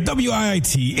Sunday on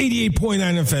WIIT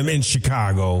 88.9 FM in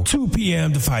Chicago, 2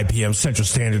 p.m. to 5 p.m. Central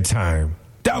Standard Time.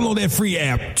 Download that free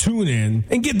app, tune in,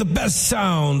 and get the best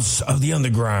sounds of the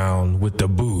underground with The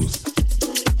Booth.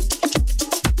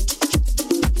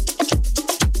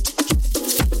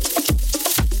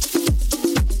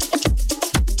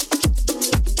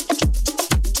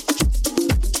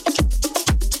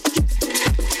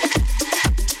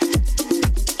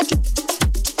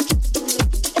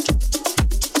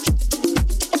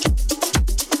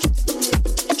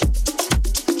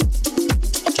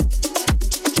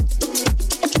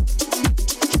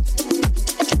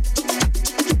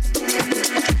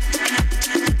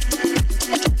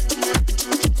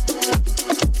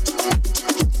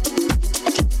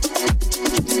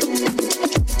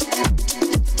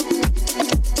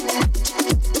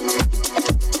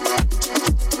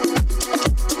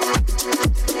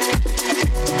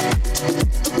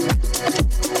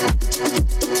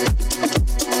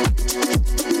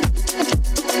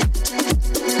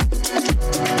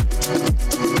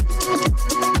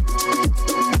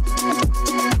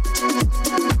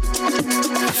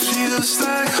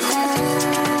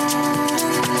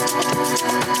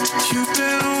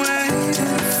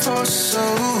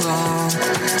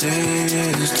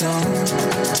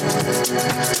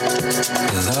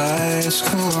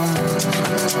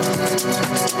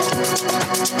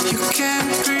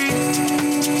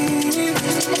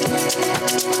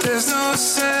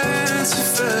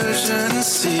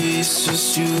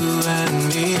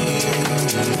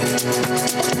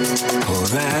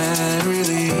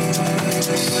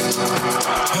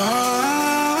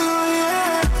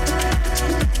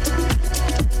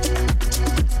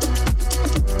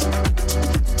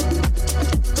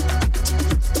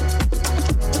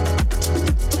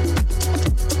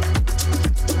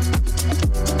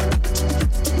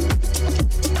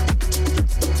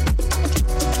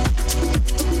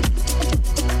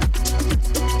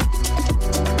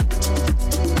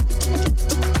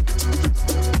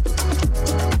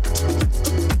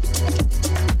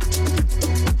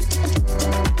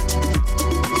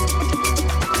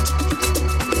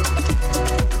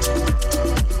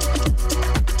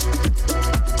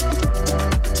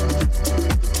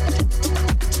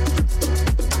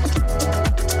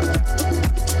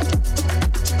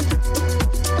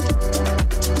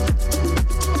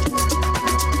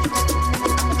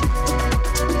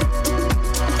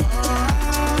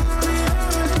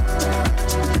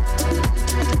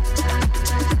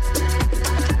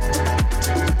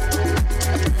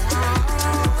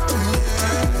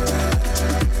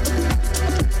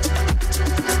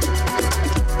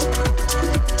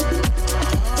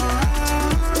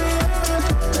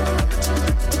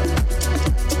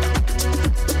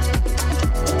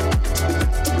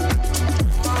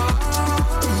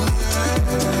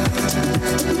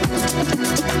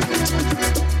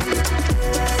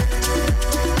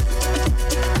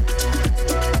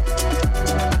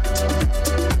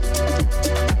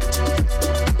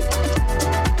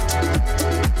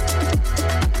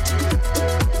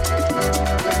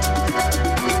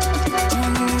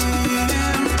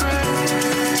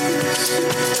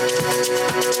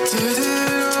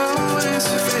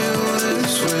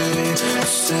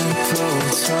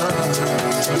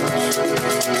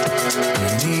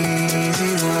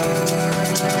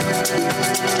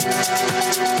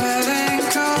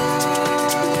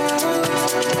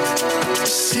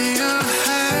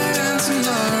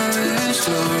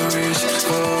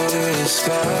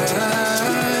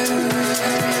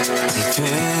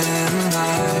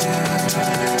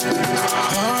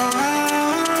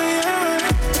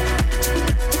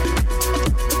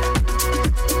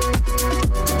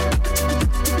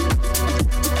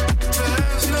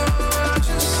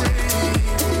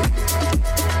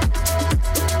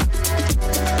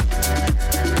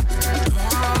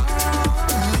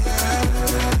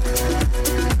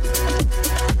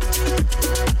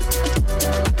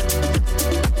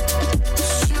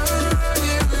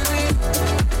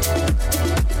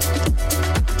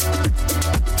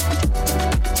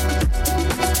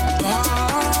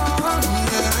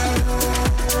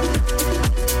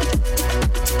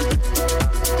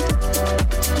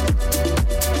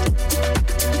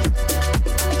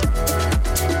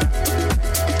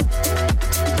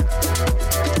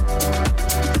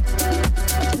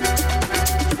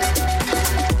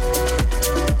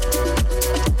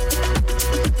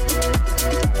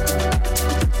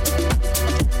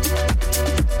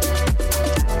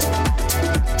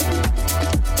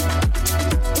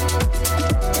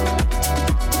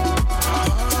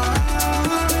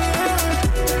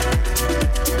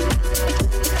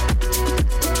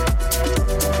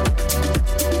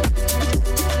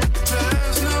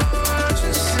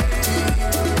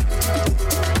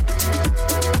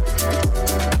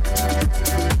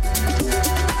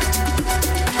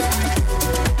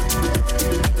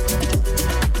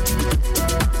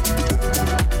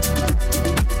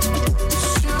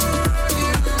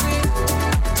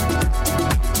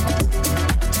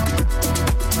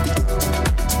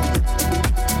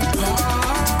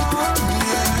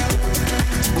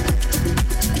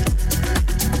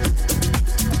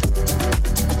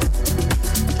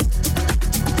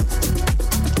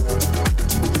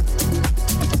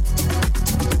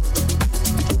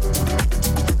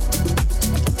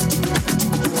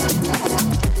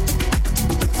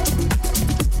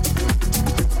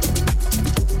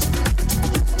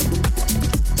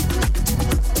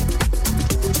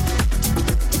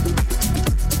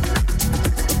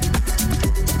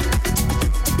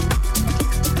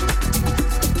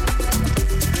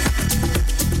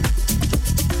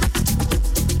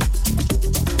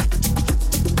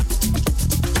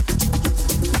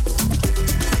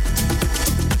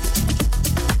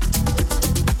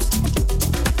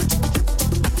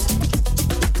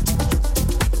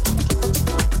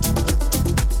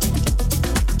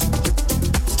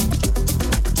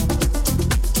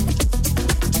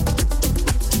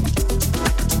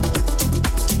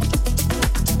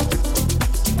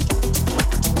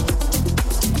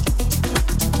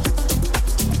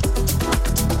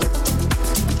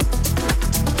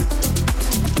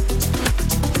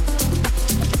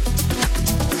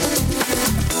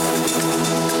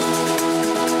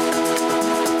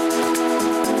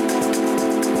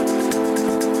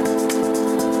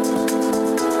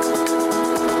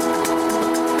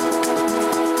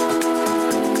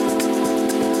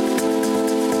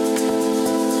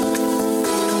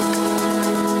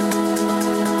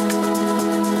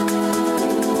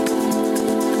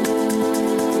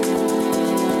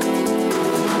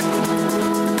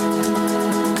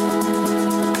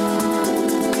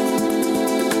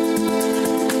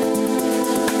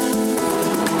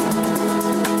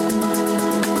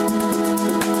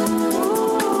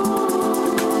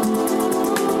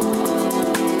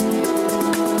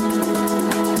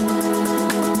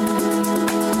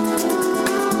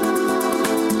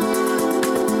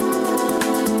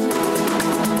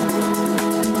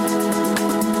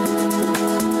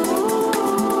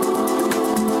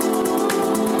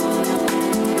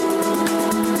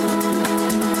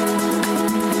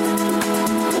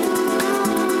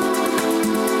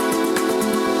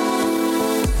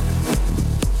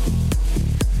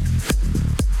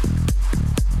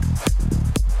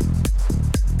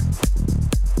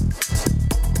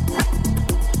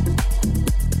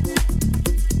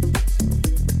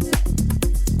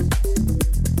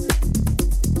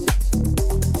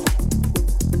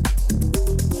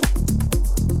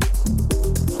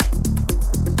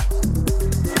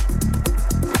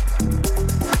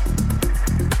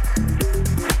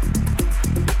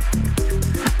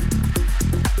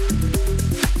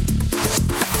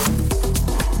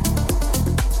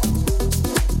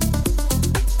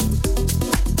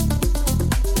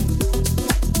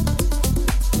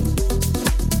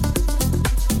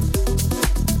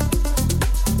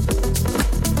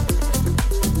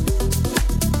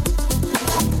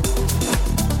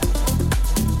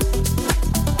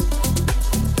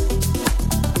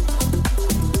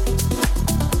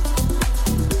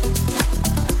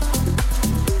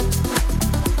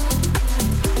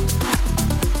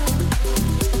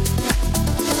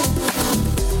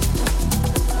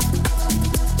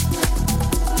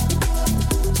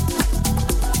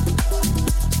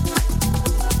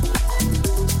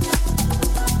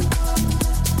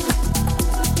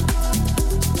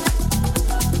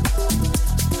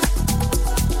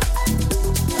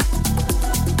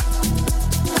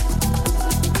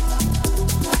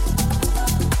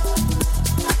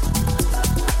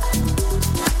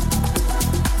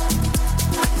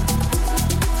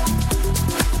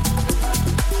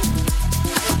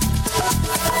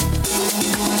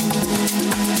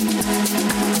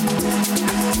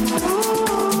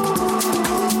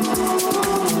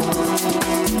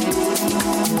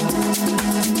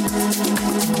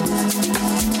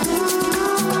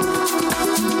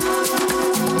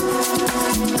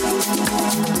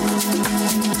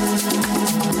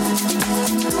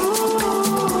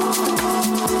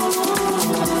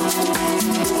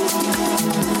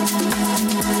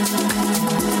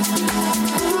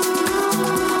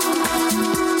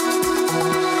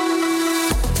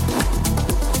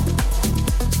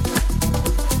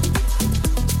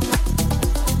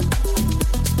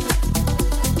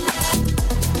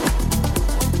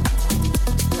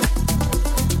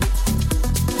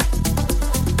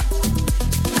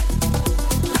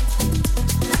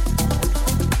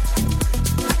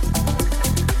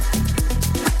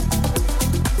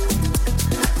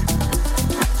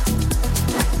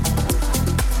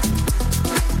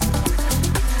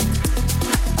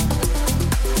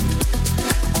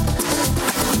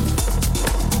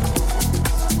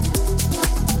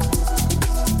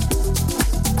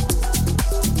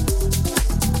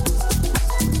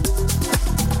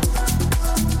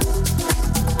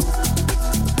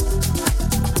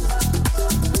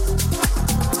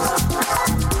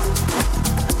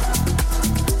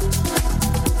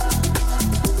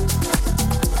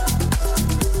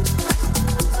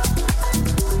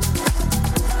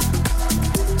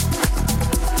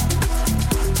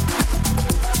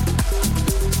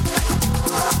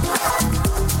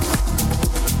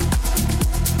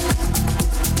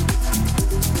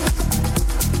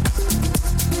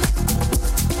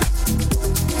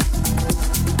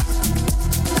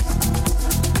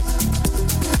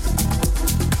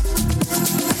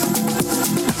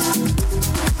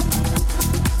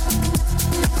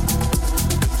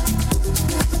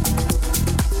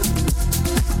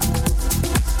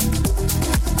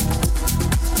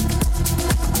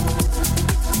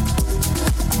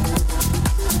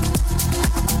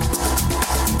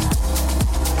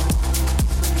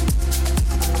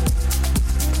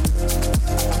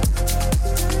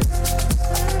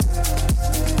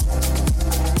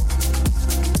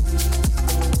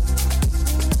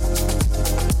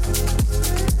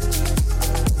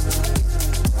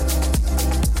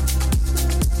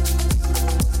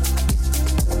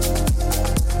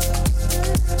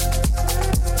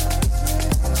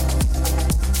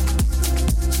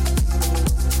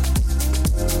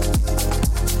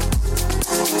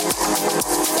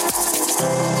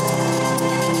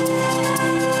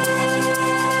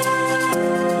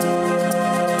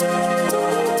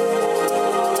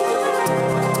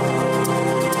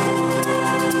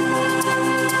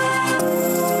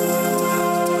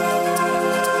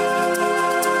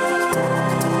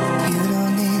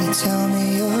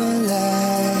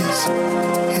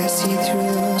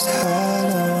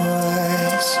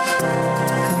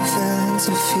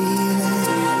 sense of feeling.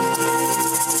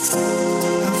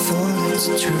 I fall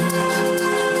into truth.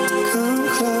 Come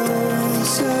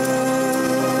closer.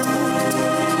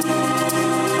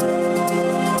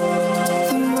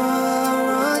 The more I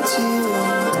run to you,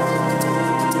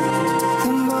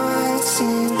 the more I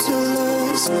seem to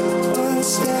lose. One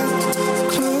step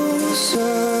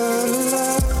closer to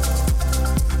love.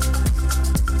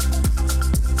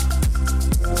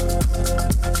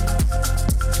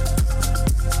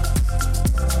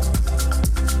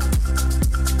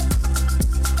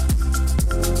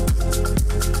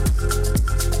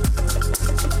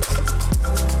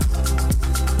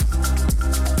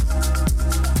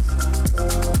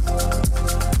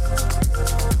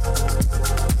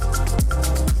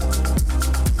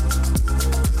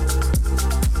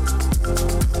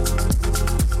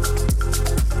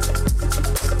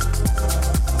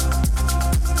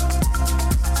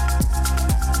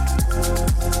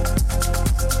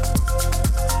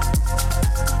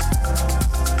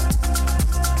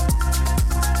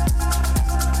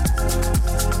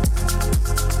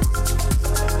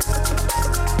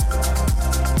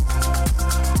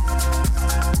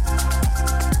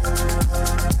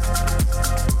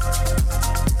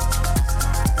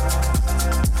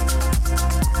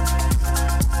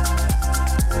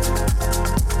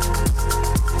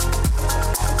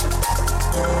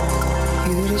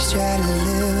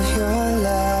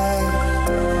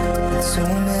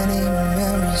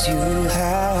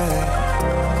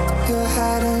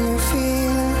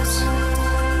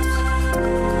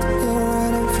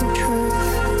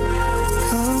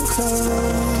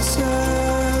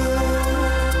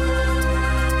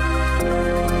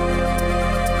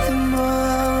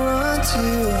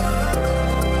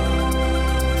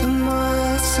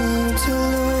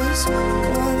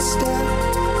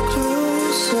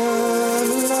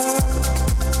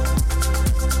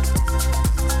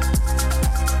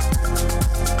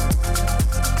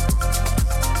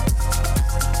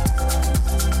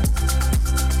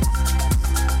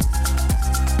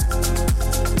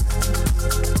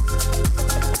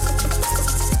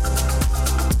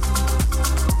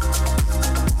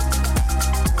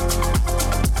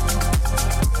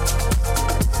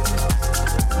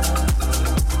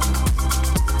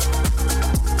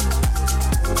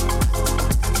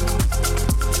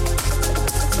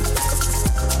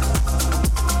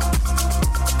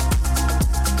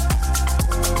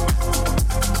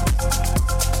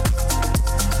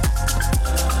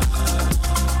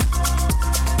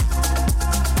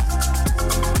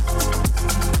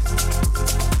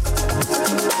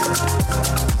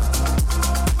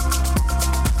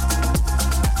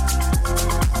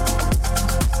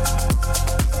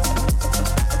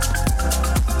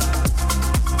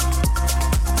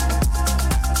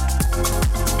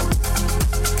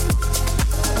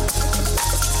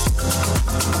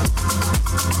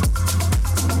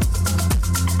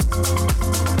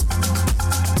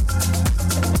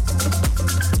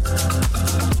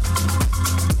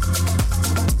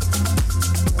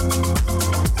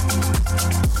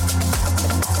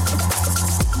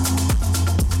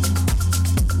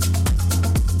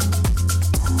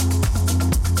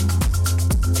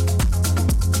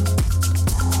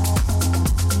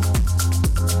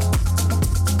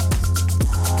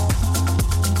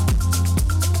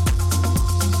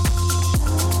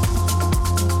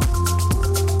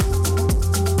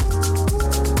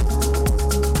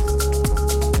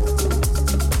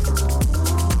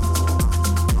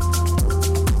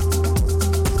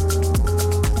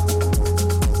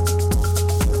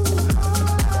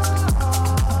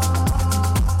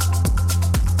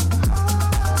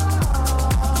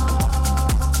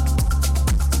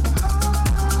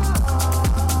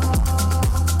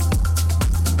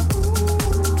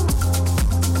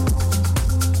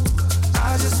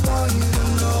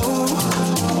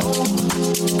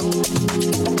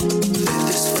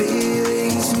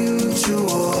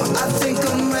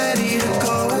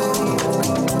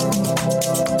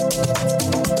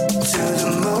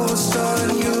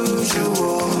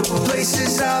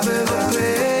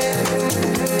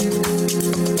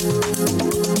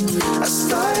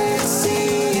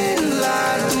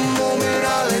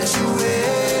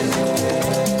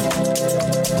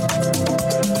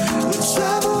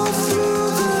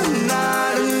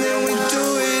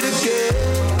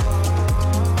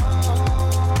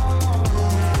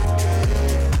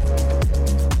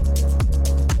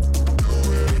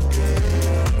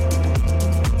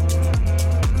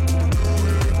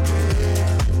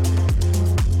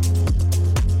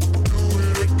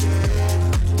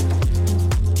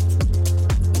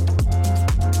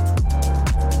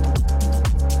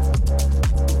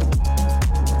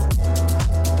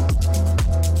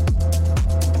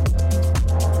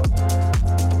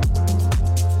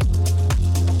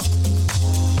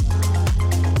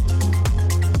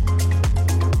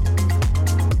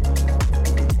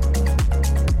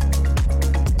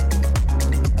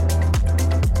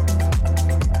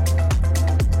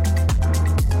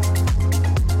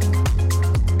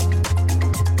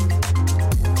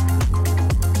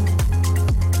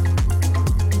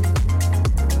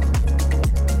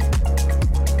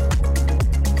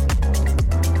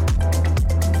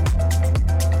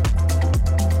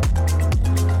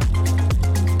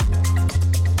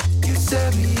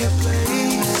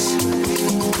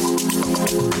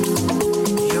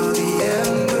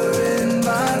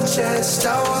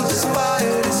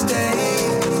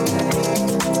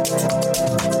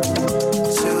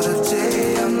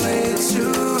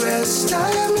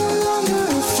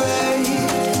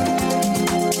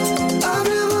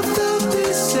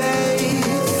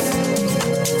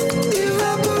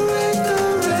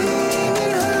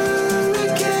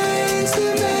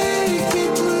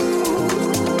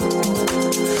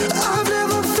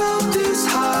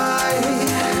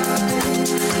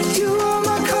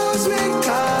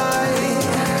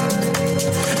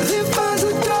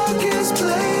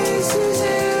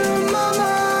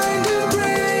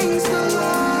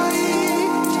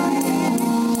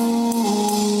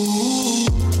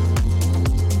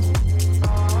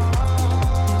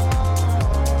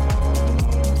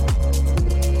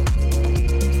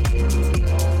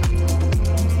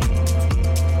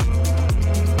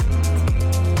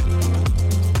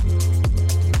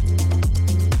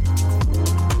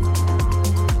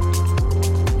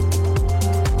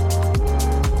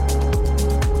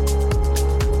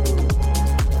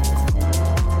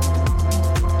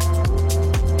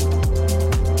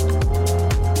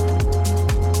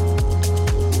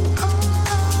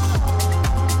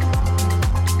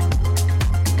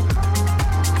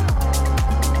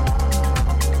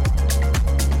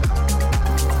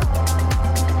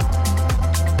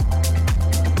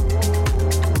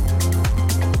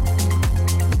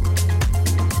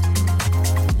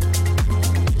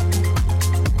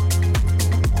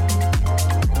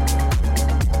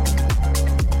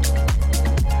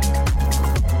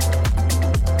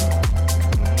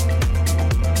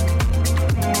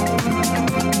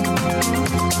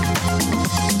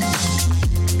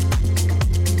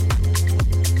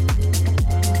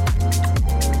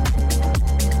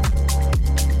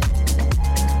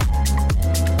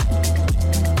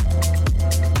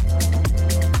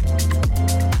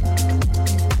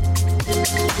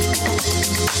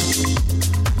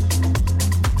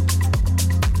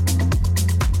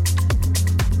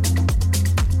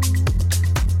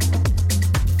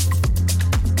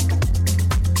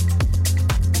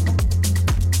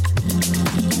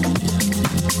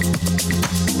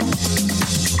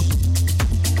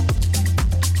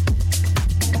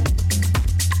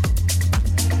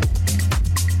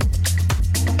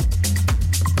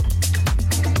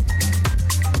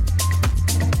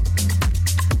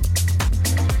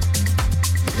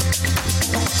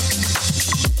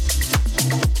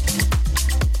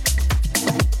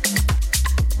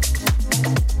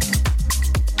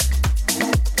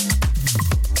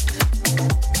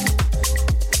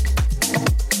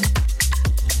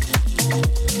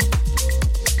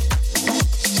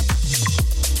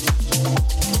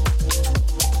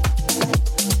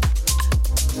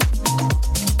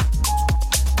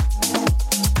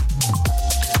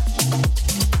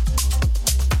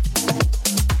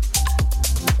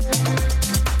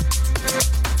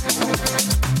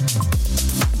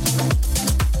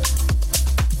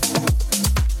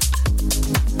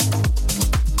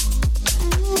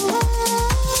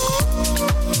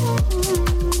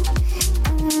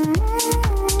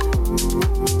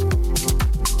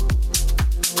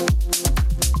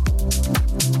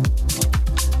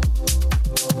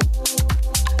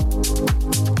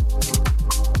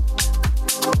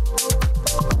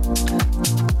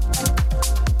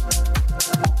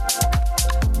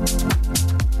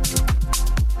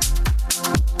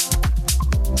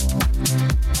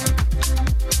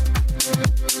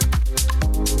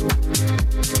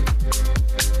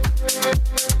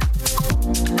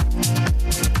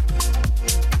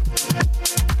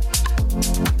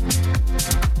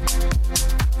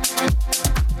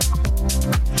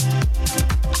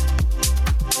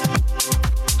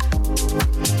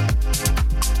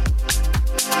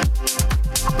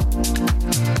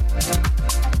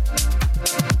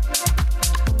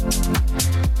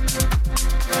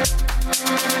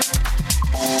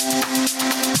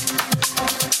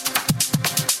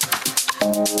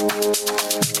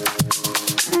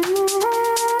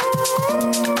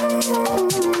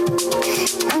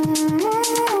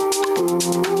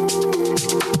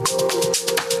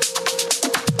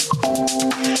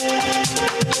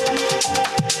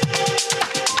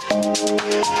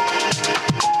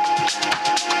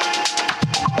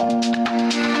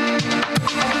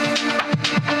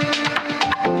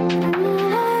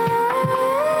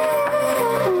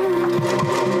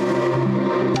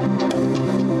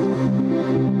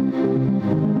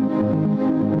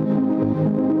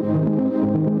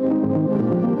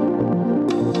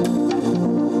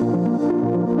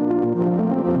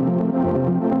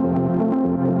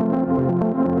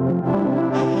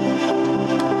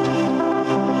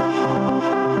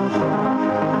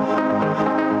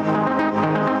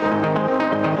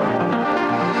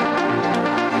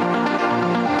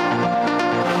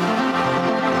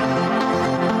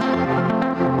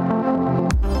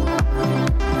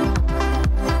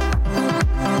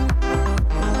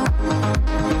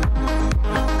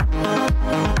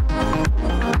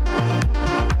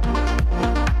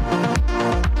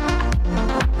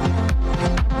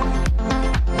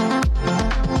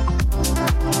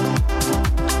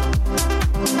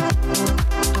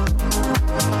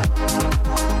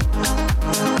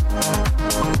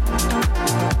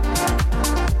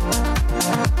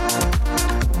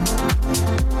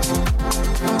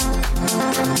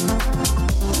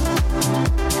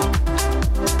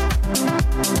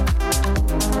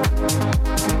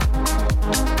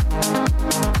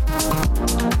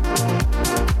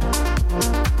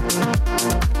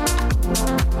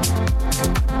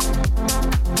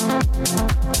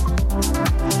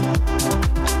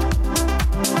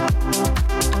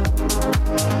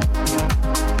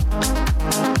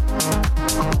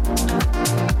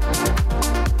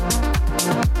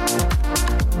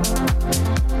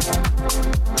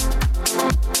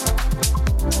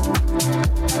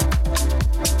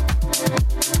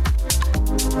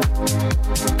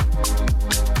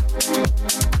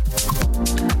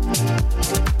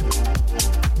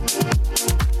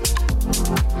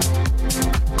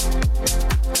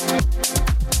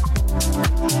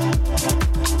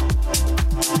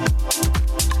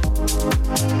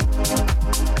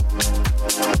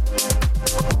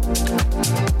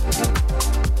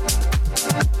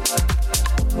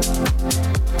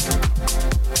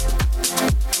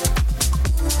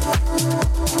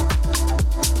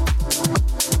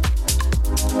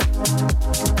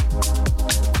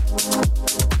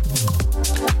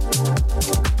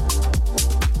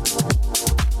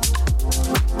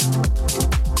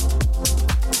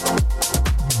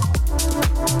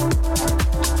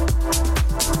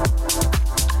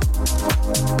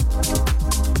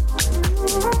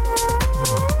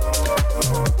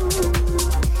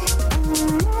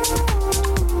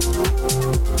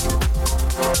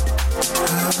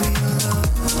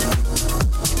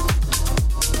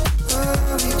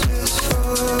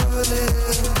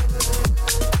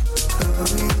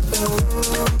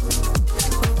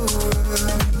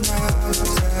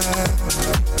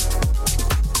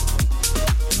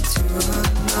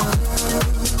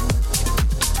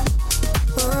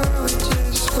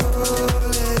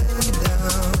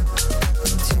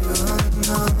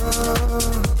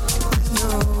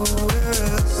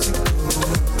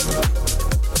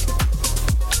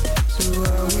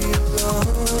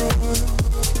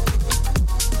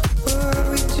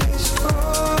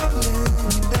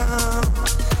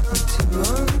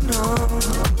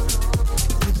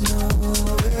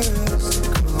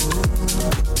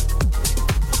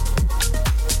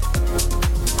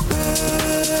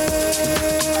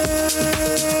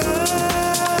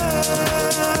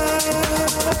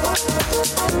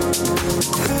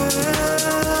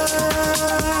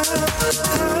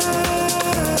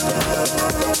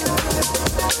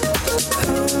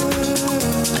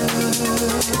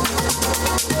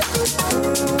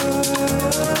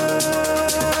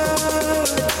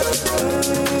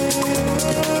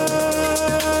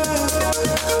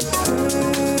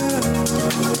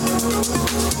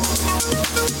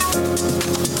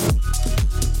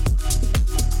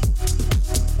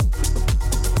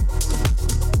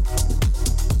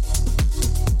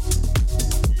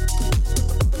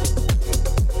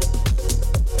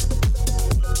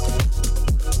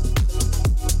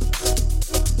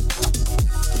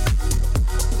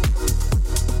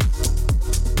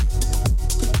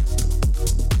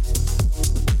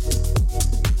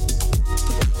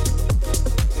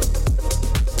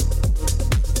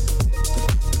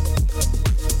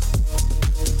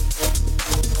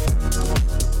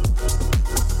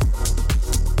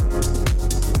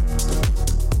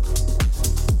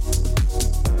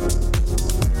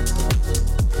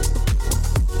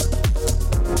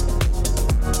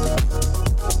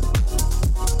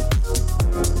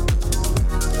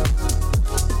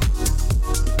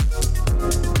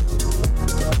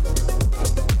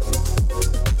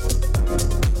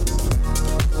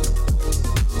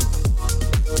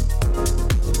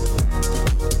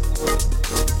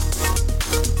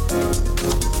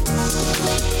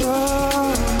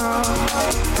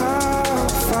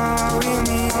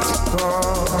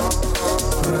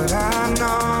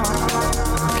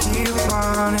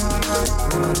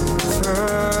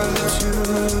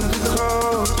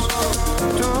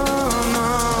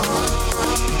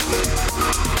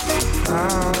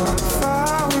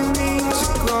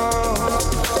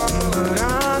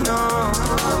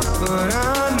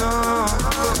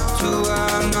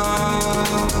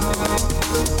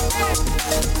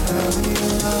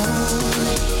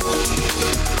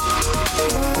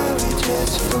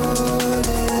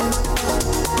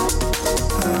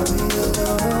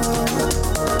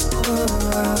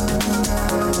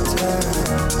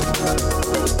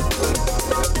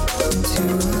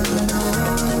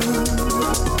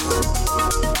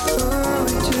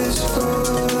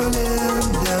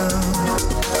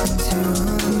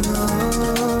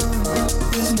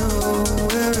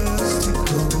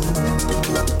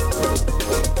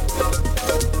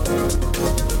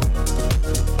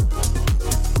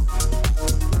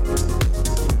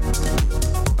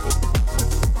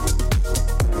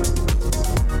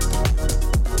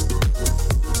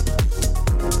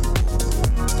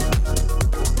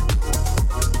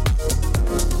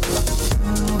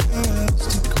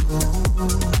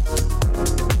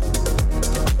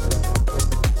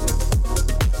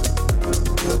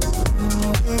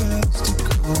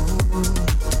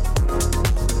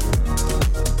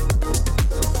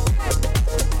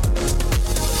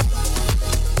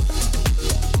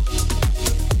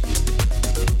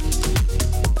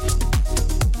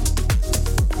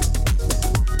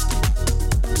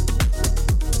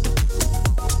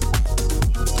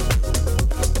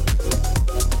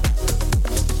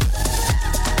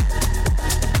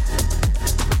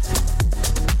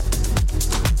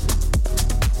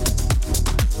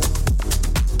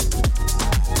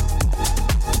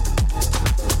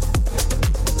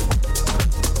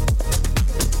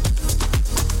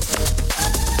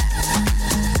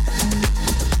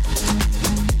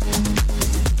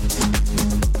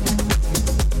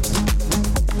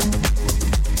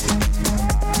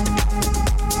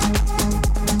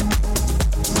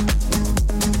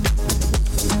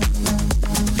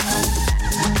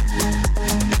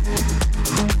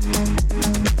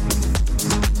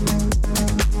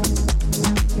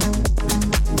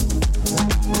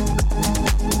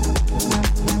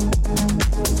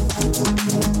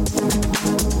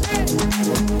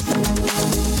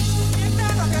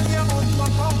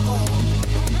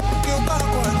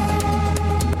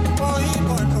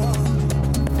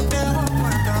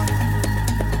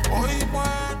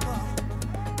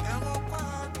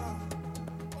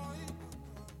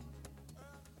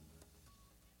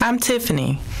 I'm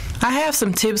Tiffany. I have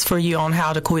some tips for you on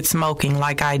how to quit smoking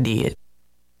like I did.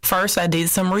 First, I did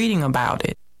some reading about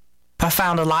it. I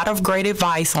found a lot of great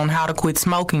advice on how to quit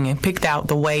smoking and picked out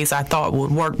the ways I thought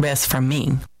would work best for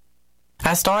me.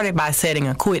 I started by setting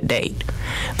a quit date.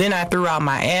 Then I threw out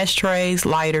my ashtrays,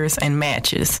 lighters, and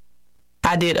matches.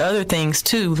 I did other things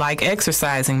too, like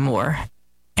exercising more,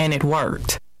 and it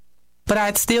worked. But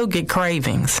I'd still get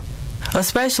cravings,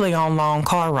 especially on long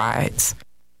car rides.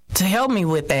 To help me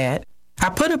with that, I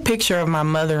put a picture of my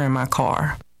mother in my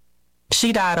car.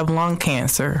 She died of lung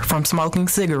cancer from smoking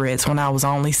cigarettes when I was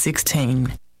only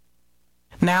 16.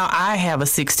 Now I have a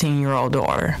 16-year-old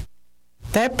daughter.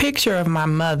 That picture of my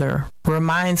mother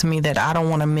reminds me that I don't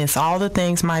want to miss all the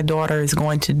things my daughter is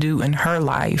going to do in her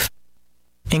life,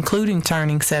 including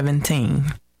turning 17.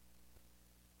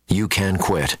 You can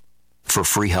quit. For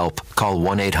free help, call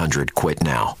 1-800-QUIT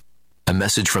NOW. A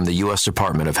message from the U.S.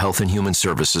 Department of Health and Human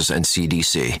Services and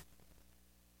CDC.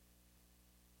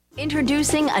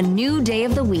 Introducing a new day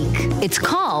of the week. It's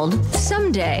called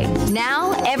Someday.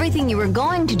 Now, everything you were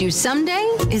going to do someday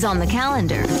is on the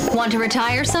calendar. Want to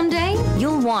retire someday?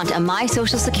 You'll want a My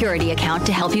Social Security account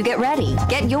to help you get ready.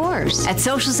 Get yours at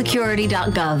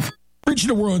socialsecurity.gov.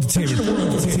 Regional World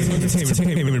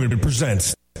Entertainment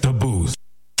presents The Booth.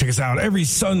 Check us out every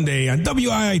Sunday on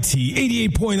WIIT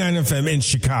 88.9 FM in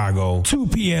Chicago, 2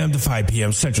 p.m. to 5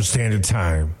 p.m. Central Standard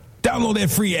Time. Download that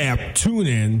free app, tune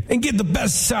in, and get the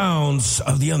best sounds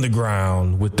of the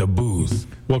underground with The Booth.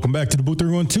 Welcome back to the Booth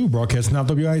 312, broadcasting out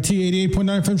WIIT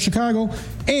 88.9 FM Chicago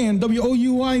and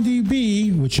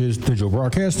WOUIDB, which is digital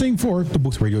broadcasting for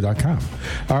DaBooth312.com.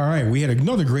 All right, we had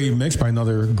another great mix by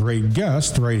another great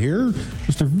guest right here,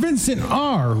 Mr. Vincent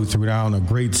R, who threw down a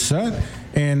great set.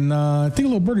 And I think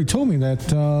Little Birdie told me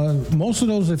that most of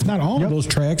those, if not all of those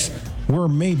tracks, were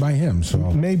made by him. So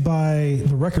made by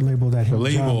the record label that he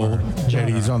that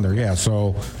he's under. Yeah,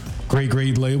 so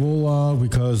great label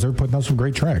because they're putting out some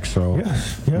great tracks. So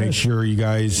make sure you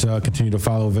guys continue to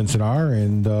follow Vincent R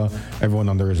and everyone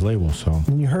under his label. So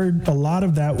and you heard a lot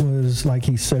of that was, like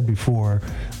he said before,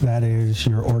 that is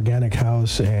your organic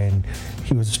house, and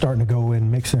he was starting to go and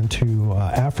mix into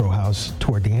Afro house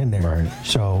toward the end there. Right.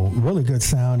 So really good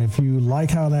sound. If you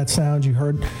like how that sounds, you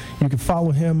can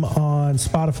follow him on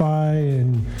Spotify,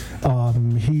 and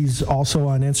he's also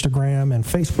on Instagram and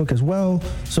Facebook as well.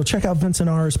 So check out Vincent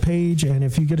R's page, and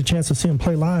if you get a chance to see him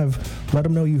play live, let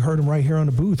him know you heard him right here on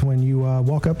the booth when you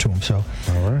walk up to him. So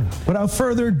all right. Without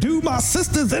further ado, my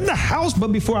sister's in the house.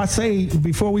 But before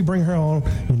we bring her on,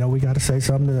 we got to say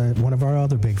something to one of our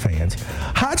other big fans.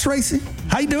 Hi, Tracy.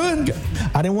 How you doing?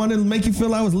 I didn't want to make you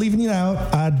feel I was leaving you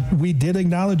out. We did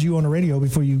acknowledge you on the radio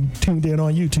before you tuned in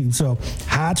on YouTube. So,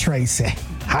 hi, Tracy.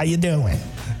 How you doing?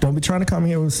 Don't be trying to come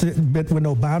here with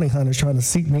no bounty hunters trying to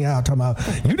seek me out, talking about,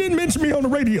 you didn't mention me on the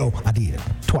radio. I did,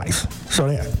 twice. So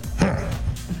there.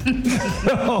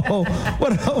 So,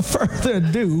 without further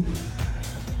ado,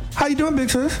 how you doing, big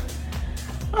sis?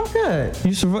 I'm good.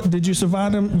 Did you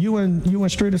survive them? You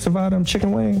and Streeter survived them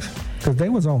chicken wings? Because they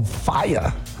was on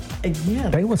fire. Yeah,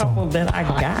 they was a couple that I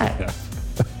got.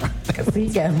 Because he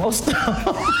got most of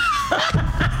them.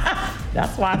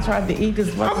 That's why I tried to eat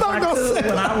as much as I could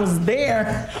when I was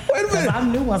there. Wait a minute. I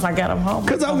knew once I got them home.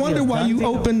 Because I wondered why you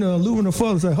opened the aluminum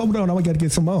foil and said, hold on, I got to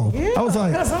get some more. Yeah, I was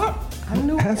like, I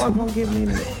knew I wasn't going to get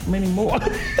many more. So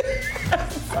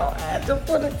I had to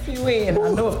put a few in.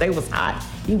 I knew if they was hot,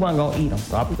 he wasn't going to eat them.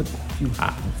 So I put a few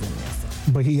hot ones in there. So.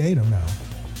 But he ate them now.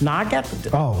 No, I got put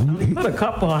a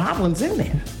couple of hot ones in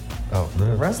there. Oh,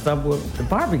 the rest of them were the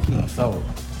barbecue. So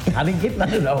I didn't get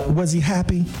none of those. Was he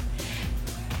happy?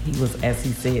 He was, as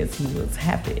he says, he was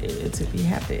happy to be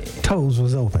happy. Toes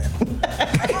was open.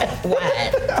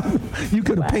 Wide. You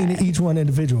could have painted each one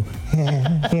individual.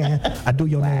 Yeah. I do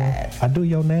your nail. I do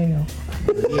your nail.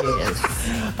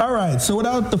 Yes. All right. So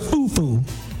without the foo-foo,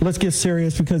 let's get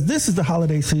serious because this is the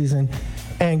holiday season.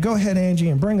 And go ahead, Angie,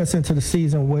 and bring us into the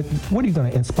season. What are you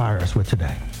going to inspire us with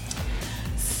today?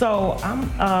 So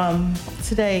I'm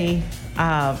today.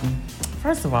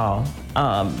 First of all,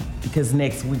 because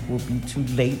next week will be too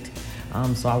late,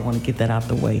 so I want to get that out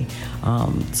the way.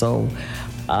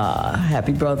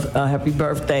 Happy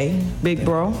birthday, big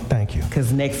bro. Thank you.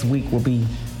 Because next week will be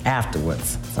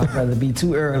afterwards, so I'd rather be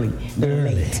too early than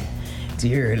late.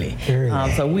 Too early.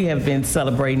 So we have been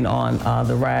celebrating on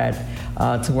the ride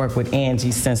to work with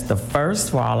Angie since the 1st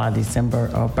for all our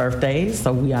December birthdays.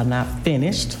 So we are not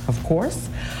finished, of course.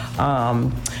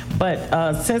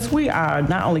 But since we are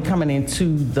not only coming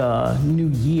into the new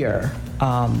year,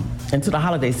 into the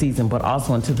holiday season, but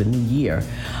also into the new year,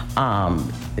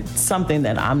 it's something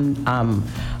that I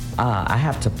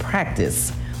have to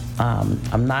practice. I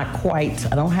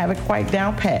don't have it quite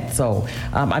down pat. So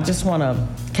I just want to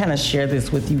kind of share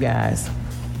this with you guys.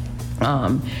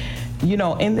 In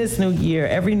this new year,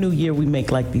 every new year we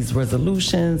make like these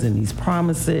resolutions and these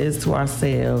promises to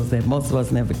ourselves that most of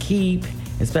us never keep,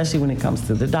 especially when it comes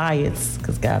to the diets,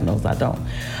 because God knows I don't.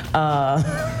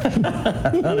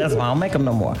 That's why I don't make them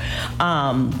no more.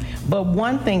 But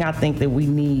one thing I think that we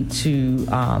need to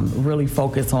really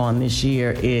focus on this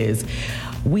year is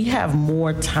we have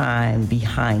more time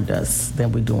behind us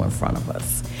than we do in front of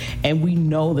us. And we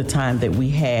know the time that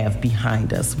we have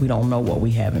behind us. We don't know what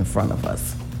we have in front of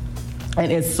us.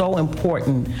 And it's so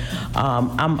important.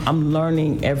 I'm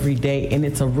learning every day, and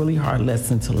it's a really hard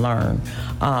lesson to learn,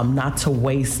 not to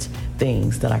waste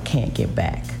things that I can't get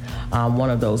back. One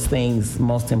of those things,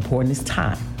 most important, is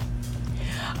time.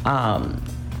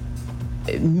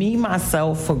 Me,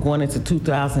 myself, for going into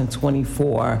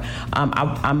 2024,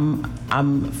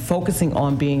 I'm focusing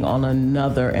on being on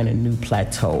another and a new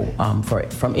plateau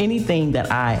from anything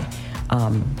that I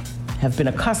have been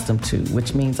accustomed to,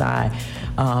 which means I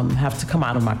have to come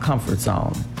out of my comfort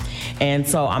zone. And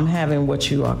so I'm having what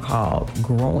you are called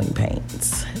growing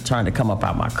pains, trying to come up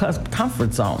out of my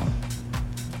comfort zone.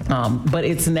 But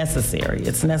it's necessary.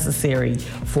 It's necessary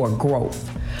for growth.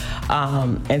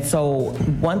 And so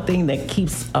one thing that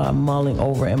keeps mulling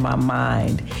over in my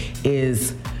mind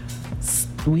is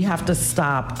we have to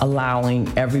stop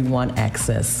allowing everyone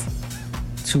access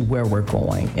to where we're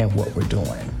going and what we're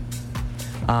doing.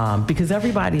 Because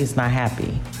everybody is not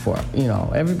happy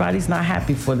everybody's not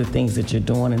happy for the things that you're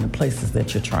doing and the places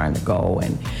that you're trying to go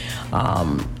and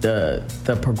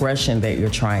the progression that you're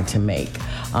trying to make.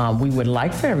 We would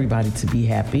like for everybody to be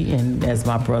happy, and as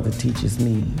my brother teaches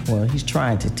me, well, he's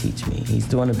trying to teach me. He's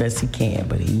doing the best he can,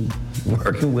 but he's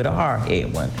working with a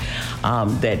hard-headed one. Who are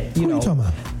you talking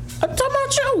about? I'm talking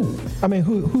about you. I mean,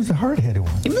 who's the hard-headed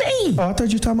one? Me. Oh, I thought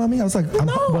you were talking about me. I was like,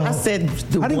 I said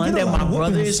the one that my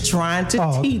brother is trying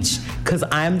to teach, because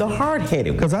I'm the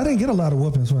hard-headed one. Because I didn't get a lot of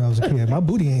whoopings when I was a kid. My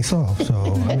booty ain't soft, so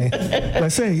I mean,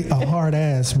 let's say a hard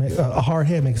head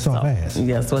makes a soft ass.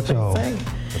 That's what they say.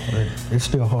 It's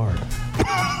still hard.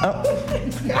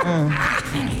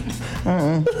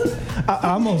 I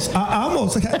almost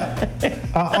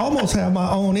have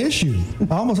my own issue.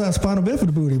 I almost have spinal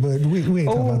bifida booty, but we ain't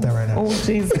talking about that right now. Oh,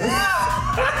 Jesus.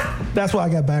 That's why I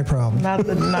got back problems. Not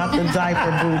the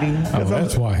diaper booty. Oh,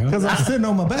 that's why, huh? Because I'm sitting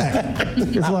on my back.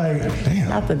 It's like, damn.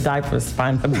 Not the diaper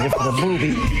spinal bifida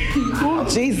booty. Oh,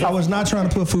 Jesus. I was not trying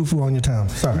to put foo-foo on your tongue.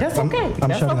 Sorry. That's okay.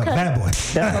 I'm shutting up. Bad boy.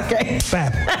 That's okay.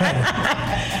 Bad boy.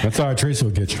 That's all right, Tracy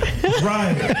will get you.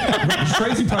 Right.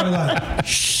 Tracy probably like,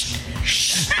 shh.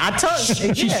 I told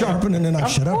you. She's sharpening and I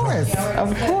shut up.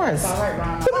 Of course.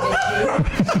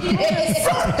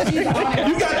 You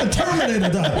got the Terminator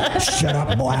done. Shut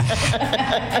up, boy.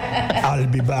 I'll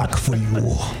be back for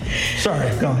you. Sorry,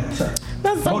 go ahead. Sorry.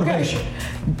 That's motivation.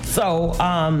 Okay. So,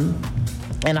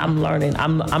 and I'm learning.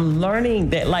 I'm learning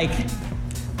that, like,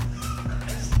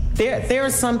 there are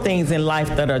some things in life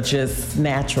that are just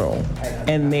natural,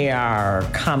 and they are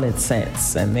common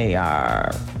sense, and they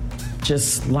are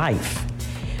just life.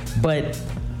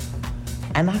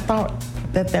 And I thought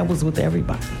that was with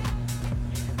everybody.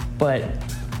 But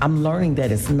I'm learning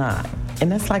that it's not.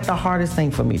 And that's like the hardest thing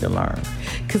for me to learn.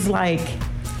 Because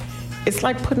it's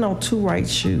like putting on two right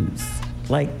shoes.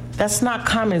 Like, that's not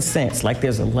common sense. Like,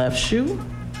 there's a left shoe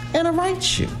and a right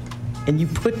shoe. And you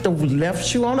put the left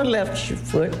shoe on the left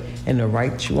foot and the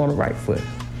right shoe on the right foot.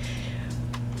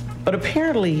 But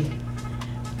apparently,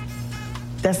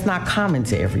 that's not common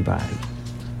to everybody.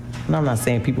 And I'm not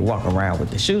saying people walk around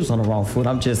with the shoes on the wrong foot.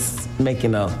 I'm just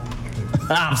making a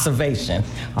observation,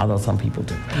 although some people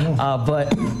do.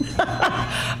 But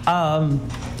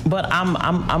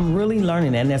I'm really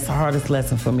learning, and that's the hardest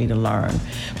lesson for me to learn.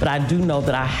 But I do know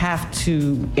that I have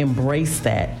to embrace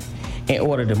that in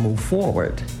order to move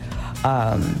forward.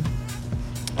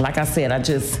 Like I said, I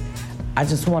just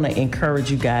want to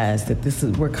encourage you guys that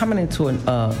we're coming into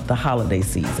the holiday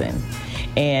season.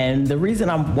 And the reason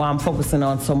why I'm focusing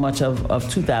on so much of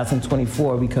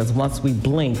 2024, because once we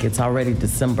blink, it's already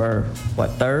December,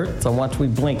 3rd? So once we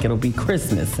blink, it'll be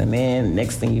Christmas. And then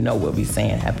next thing you know, we'll be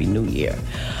saying Happy New Year.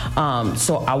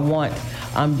 So I want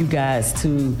you guys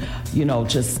to,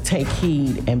 just take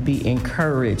heed and be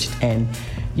encouraged and,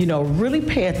 really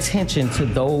pay attention to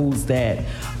those that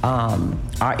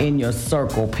are in your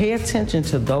circle. Pay attention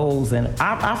to those. And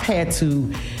I've had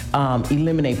to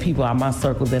eliminate people out of my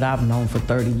circle that I've known for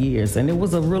 30 years. And it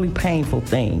was a really painful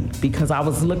thing because I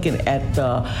was looking at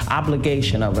the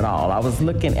obligation of it all. I was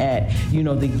looking at,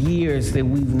 the years that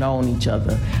we've known each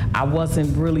other. I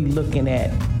wasn't really looking at,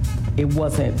 it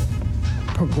wasn't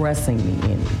progressing me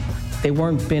any. They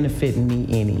weren't benefiting me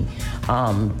any.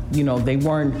 They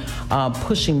weren't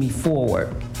pushing me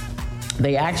forward.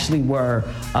 They actually were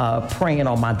preying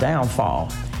on my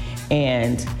downfall.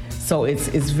 And so it's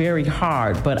very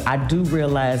hard, but I do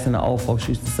realize, and the old folks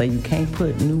used to say, you can't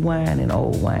put new wine in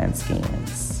old wine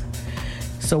skins.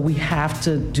 So we have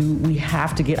to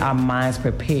get our minds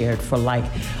prepared for like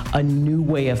a new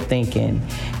way of thinking.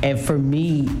 And for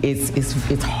me,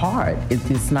 it's hard.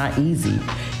 It's not easy,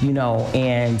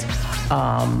 and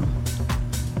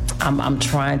I'm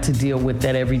trying to deal with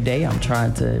that every day. I'm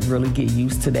trying to really get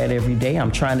used to that every day.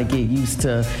 I'm trying to get used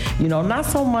to, not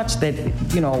so much that,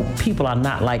 people are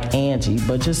not like Angie,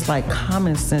 but just like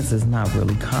common sense is not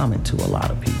really common to a lot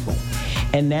of people.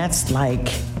 And that's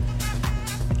like,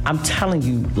 I'm telling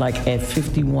you, like at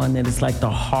 51, that is like the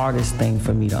hardest thing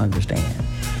for me to understand.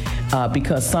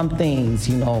 Because some things,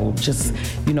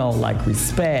 like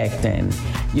respect and,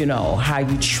 how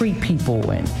you treat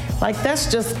people and like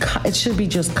that's just, it should be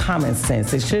just common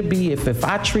sense. It should be if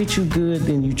I treat you good,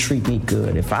 then you treat me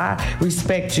good. If I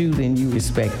respect you, then you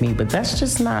respect me. But that's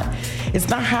just not, it's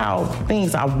not how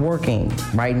things are working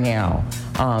right now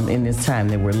in this time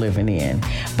that we're living in.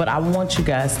 But I want you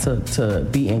guys to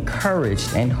be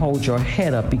encouraged and hold your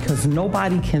head up because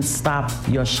nobody can stop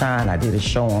your shine. I did a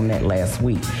show on that last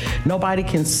week. Nobody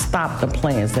can stop the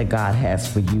plans that God has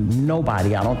for you.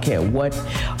 Nobody. I don't care what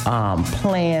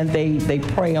plan they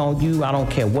pray on you. I don't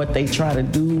care what they try to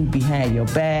do behind your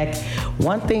back.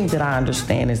 One thing that I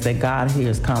understand is that God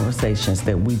hears conversations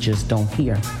that we just don't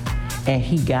hear. And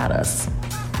he got us.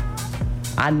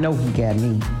 I know he got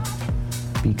me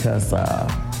because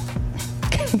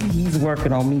he's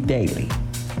working on me daily.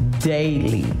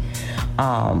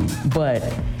 But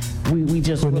we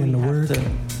just putting really in the have work. to.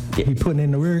 He putting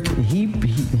in the work. He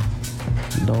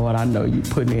Lord, I know you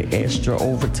putting in extra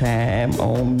overtime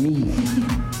on me.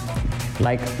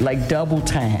 Like double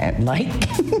time, like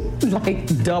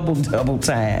double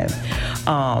time.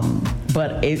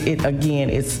 But it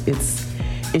again, it's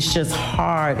just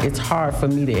hard. It's hard for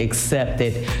me to accept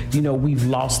that, we've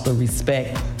lost the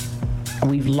respect.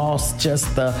 We've lost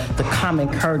just the common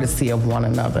courtesy of one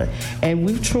another. And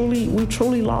we've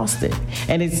truly lost it.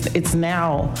 And it's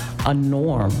now a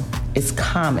norm. It's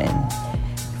common.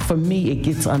 For me, it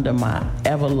gets under my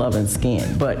ever-loving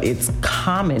skin, but it's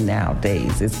common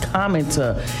nowadays. It's common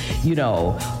to,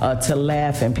 to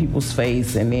laugh in people's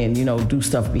face and then, do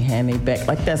stuff behind their back.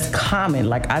 Like, that's common.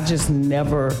 Like, I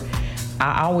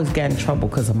always got in trouble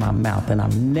because of my mouth, and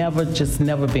I've never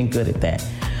been good at that.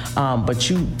 I'm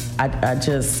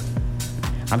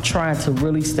trying to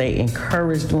really stay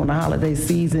encouraged during the holiday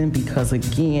season because,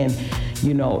 again,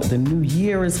 the new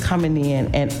year is coming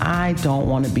in and I don't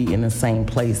want to be in the same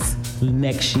place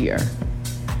next year.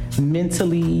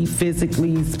 Mentally,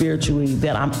 physically, spiritually,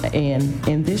 that I'm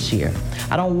in this year.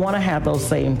 I don't want to have those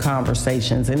same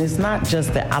conversations. And it's not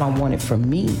just that I don't want it for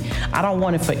me. I don't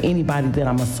want it for anybody that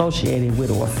I'm associated with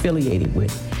or affiliated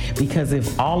with. Because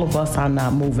if all of us are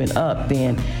not moving up,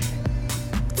 then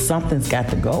something's got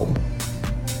to go.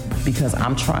 Because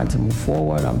I'm trying to move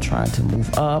forward, I'm trying to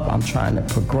move up, I'm trying to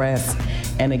progress.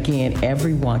 And again,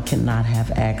 everyone cannot have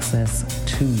access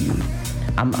to you.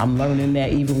 I'm learning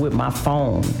that even with my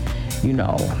phone.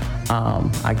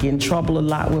 I get in trouble a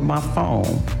lot with my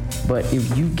phone. But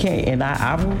if you can't, and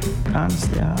I will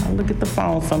honestly, I'll look at the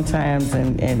phone sometimes,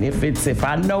 and if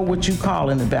I know what you're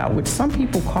calling about, which some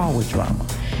people call with drama,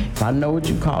 if I know what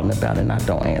you're calling about and I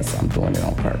don't answer, I'm doing it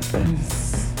on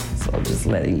purpose. So just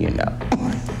letting you know.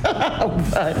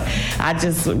 But I'm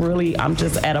just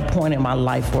at a point in my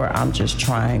life where I'm just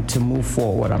trying to move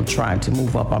forward. I'm trying to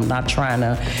move up. I'm not trying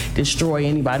to destroy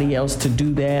anybody else to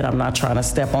do that. I'm not trying to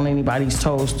step on anybody's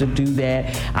toes to do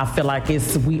that. I feel like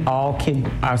we all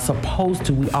are supposed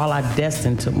to. We all are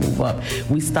destined to move up.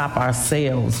 We stop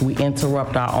ourselves. We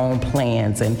interrupt our own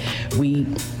plans, and we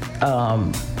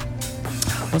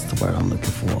what's the word I'm looking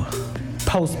for?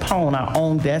 Postpone our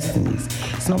own destinies.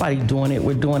 It's nobody doing it.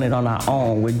 We're doing it on our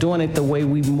own. We're doing it the way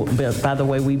we by the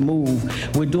way we move.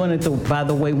 We're doing it by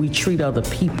the way we treat other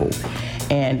people.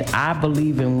 And I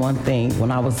believe in one thing.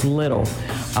 When I was little,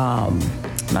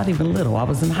 not even little, I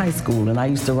was in high school and I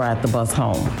used to ride the bus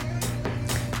home.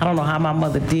 I don't know how my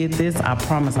mother did this. I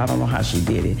promise I don't know how she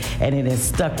did it. And it has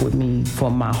stuck with me for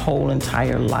my whole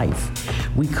entire life.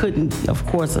 We couldn't, of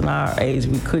course, in our age,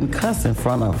 we couldn't cuss in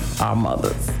front of our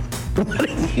mothers. What are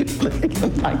you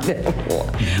looking like that for?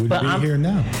 Wouldn't be here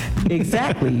now.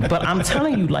 Exactly. But I'm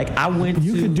telling you, like,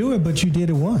 You could do it, but you did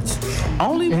it once.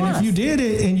 Only once. And if you did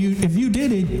it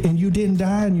and you didn't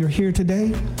die and you're here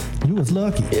today, you was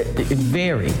lucky.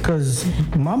 Very. Because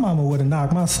my mama would have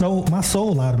knocked my soul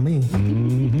out of me.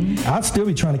 Mm-hmm. I'd still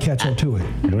be trying to catch up to it.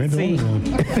 See,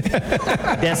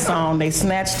 that song, They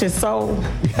Snatched His Soul.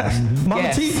 Yes.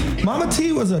 Mm-hmm. Mama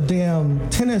T was a damn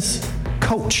tennis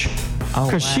coach. Oh,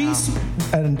 because she's,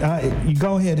 and you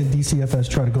go ahead and DCFS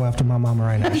try to go after my mama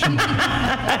right now.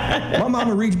 My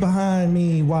mama reached behind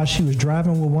me while she was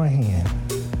driving with one hand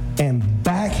and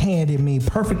backhanded me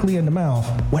perfectly in the mouth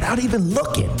without even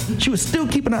looking. She was still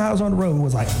keeping her eyes on the road. It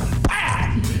was like,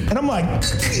 bah! And I'm like,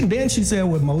 then she said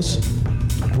what most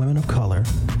women of color,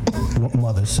 what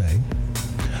mothers say,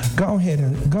 Go ahead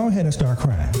and start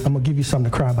crying. I'm gonna give you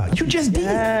something to cry about. You just did.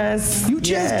 Yes. You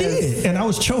just did. And I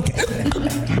was choking.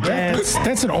 Yes.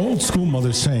 That's an old school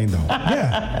mother saying, though.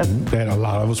 Yeah. That a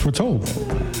lot of us were told.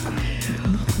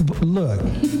 Look,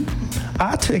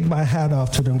 I take my hat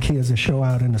off to them kids that show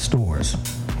out in the stores.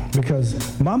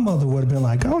 Because my mother would have been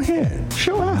like, go ahead,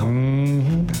 show out.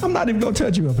 Mm-hmm. I'm not even going to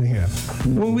touch you up in here.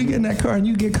 When we get in that car and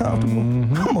you get comfortable,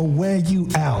 I'm going to wear you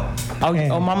out.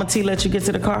 Oh, Mama T let you get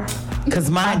to the car? Because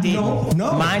mine didn't.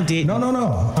 No. Mine didn't.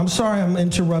 No. I'm sorry I'm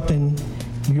interrupting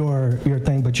your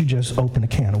thing, but you just opened a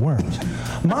can of worms.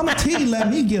 Mama T let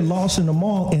me get lost in the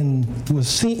mall and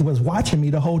was watching me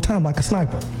the whole time like a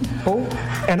sniper. Oh.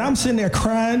 And I'm sitting there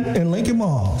crying in Lincoln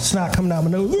Mall, snot coming out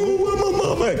my nose,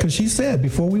 because she said,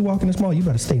 before we walk in this mall, you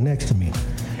better stay next to me.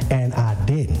 And I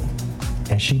didn't.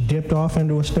 And she dipped off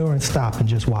into a store and stopped and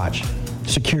just watched.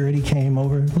 Security came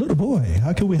over, little boy,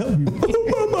 how can we help you?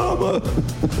 Oh, my mama.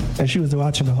 And she was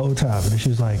watching the whole time, and she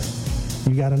was like,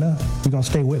 you got enough? You gonna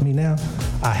stay with me now?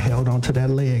 I held onto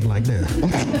that leg like this.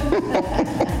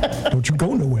 Don't you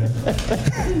go nowhere.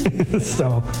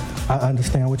 So I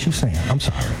understand what you're saying. I'm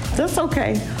sorry. That's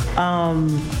okay.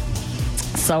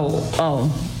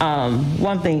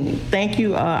 One thing, thank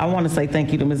you. I want to say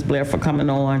thank you to Ms. Blair for coming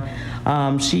on.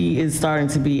 She is starting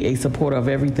to be a supporter of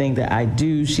everything that I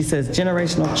do. She says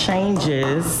generational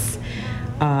changes.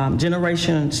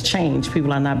 Generations change.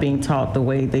 People are not being taught the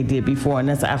way they did before, and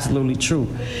that's absolutely true.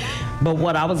 But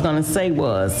what I was going to say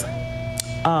was,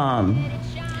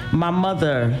 my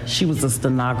mother, she was a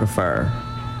stenographer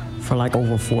for like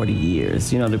over 40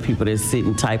 years. You know, the people that sit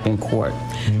and type in court.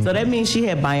 Mm-hmm. So that means she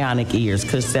had bionic ears,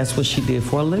 because that's what she did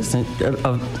for a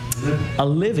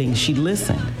living. She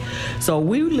listened. So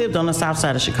we lived on the south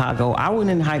side of Chicago. I went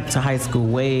to high school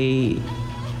way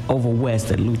over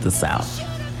west at Luther South.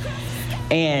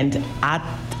 And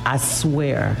I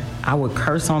swear, I would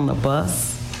curse on the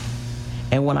bus,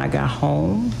 and when I got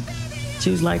home, she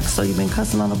was like, so you've been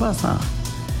cussing on the bus, huh?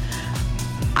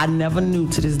 I never knew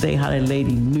to this day how that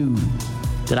lady knew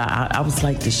that I was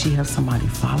like, did she have somebody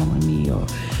following me? Or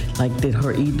like, do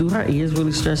her ears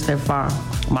really stretch that far?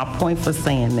 My point for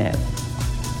saying that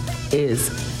is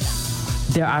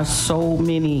there are so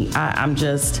many, I'm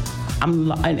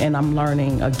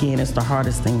learning, again, it's the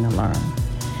hardest thing to learn.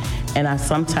 And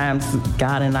sometimes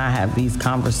God and I have these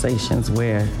conversations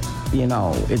where, you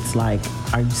know, it's like,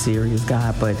 are you serious,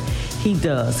 God? But he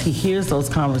does. He hears those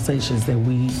conversations that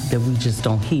we just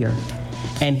don't hear.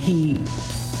 And he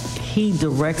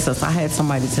directs us. I had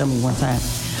somebody tell me one time,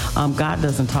 God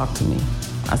doesn't talk to me.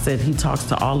 I said, he talks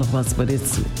to all of us, but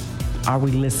are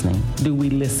we listening? Do we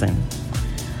listen?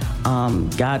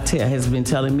 God has been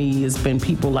telling me, it's been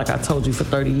people, like I told you, for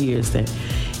 30 years that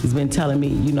he's been telling me,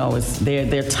 you know, it's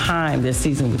their time, their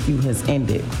season with you has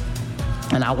ended.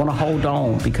 And I want to hold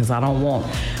on, because I don't want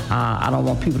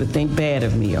people to think bad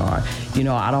of me, or, you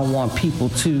know, I don't want people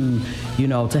to, you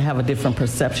know, to have a different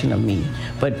perception of me.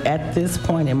 But at this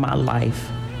point in my life,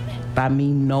 by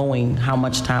me knowing how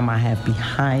much time I have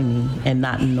behind me and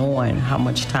not knowing how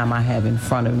much time I have in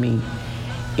front of me,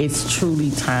 it's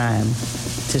truly time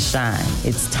to shine.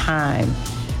 It's time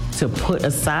to put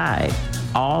aside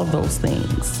all those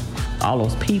things, all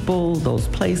those people, those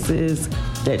places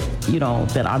that, you know,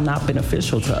 that are not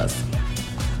beneficial to us.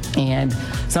 And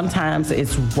sometimes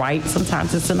it's right,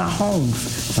 sometimes it's in our homes,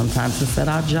 sometimes it's at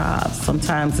our jobs,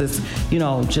 sometimes it's, you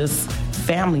know, just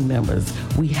family members.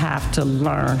 We have to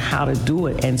learn how to do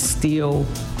it and still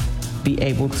be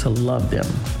able to love them.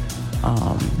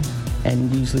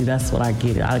 And usually that's what I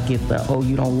get. I get the, oh,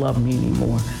 you don't love me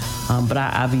anymore. But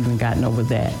I've even gotten over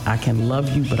that. I can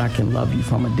love you, but I can love you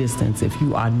from a distance if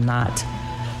you are not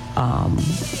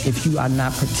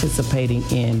participating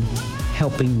in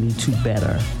helping me to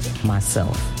better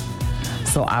myself.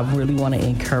 So I really want to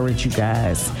encourage you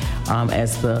guys,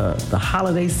 as the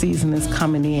holiday season is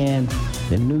coming in,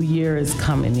 the new year is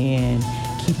coming in,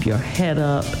 keep your head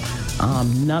up.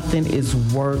 Nothing is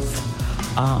worth,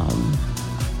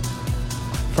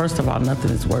 first of all,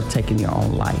 nothing is worth taking your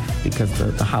own life, because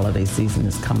the holiday season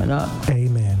is coming up.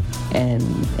 Amen. And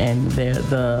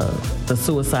the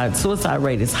suicide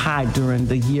rate is high during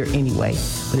the year anyway,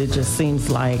 but it just seems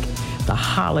like the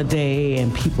holiday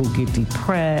and people get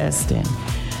depressed, and,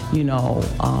 you know,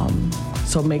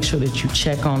 so make sure that you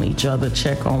check on each other,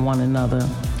 check on one another.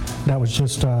 That was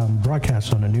just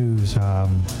broadcast on the news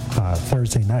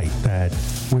Thursday night that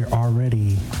we're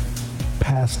already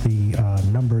past the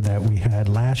number that we had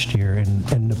last year,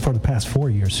 and for the past 4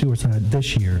 years, suicide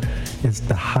this year is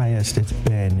the highest it's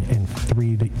been in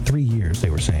three years,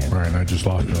 they were saying. Right, and I just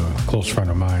lost a close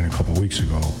friend of mine a couple of weeks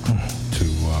ago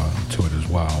to it as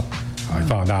well. I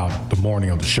found out the morning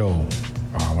of the show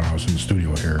when I was in the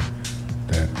studio here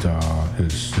that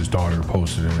his daughter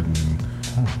posted it and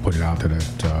put it out there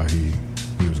that he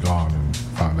was gone, and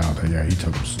found out that he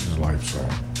took his life. So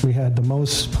we had the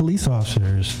most police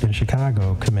officers in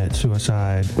Chicago commit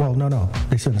suicide. Well, no,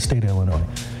 they said in the state of Illinois.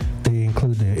 They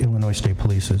include the Illinois State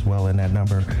Police as well in that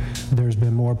number. There's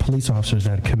been more police officers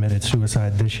that committed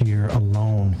suicide this year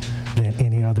alone than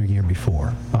any other year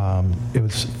before. It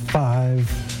was 5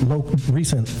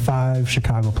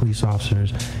 Chicago police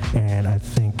officers, and I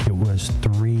think it was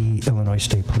 3 Illinois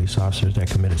State Police officers that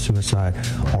committed suicide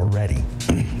already.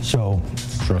 So,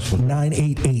 stressful.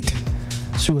 988.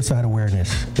 Suicide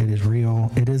awareness. It is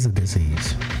real. It is a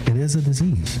disease. It is a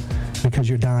disease because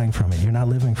you're dying from it. You're not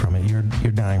living from it. You're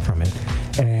dying from it.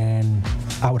 And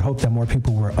I would hope that more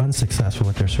people were unsuccessful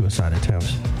with their suicide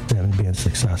attempts than being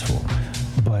successful.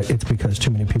 But it's because too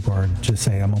many people are just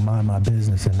saying, I'm gonna mind my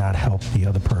business and not help the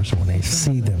other person when they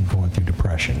see them going through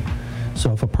depression.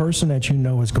 So if a person that you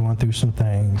know is going through some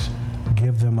things,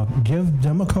 give them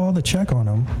a call to check on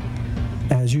them,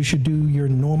 as you should do your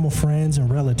normal friends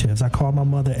and relatives. I call my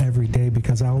mother every day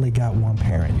because I only got one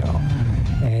parent, y'all.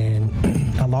 And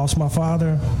I lost my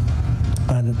father.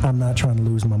 I'm not trying to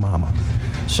lose my mama.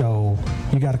 So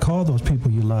you got to call those people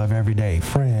you love every day,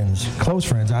 friends, close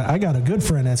friends. I got a good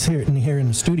friend that's here in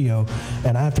the studio,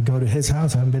 and I have to go to his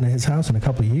house. I haven't been to his house in a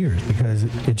couple of years because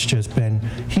it's just been,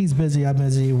 he's busy, I'm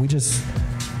busy.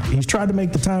 He's tried to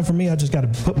make the time for me. I just got to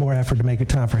put more effort to make it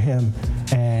time for him.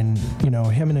 And,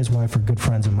 him and his wife are good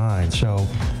friends of mine. So,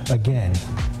 again,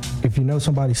 if you know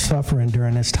somebody's suffering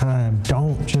during this time,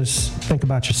 don't just think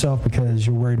about yourself because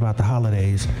you're worried about the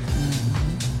holidays.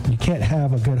 You can't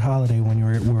have a good holiday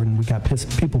when we got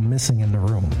people missing in the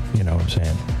room. You know what I'm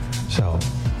saying? So.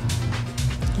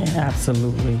 Yeah,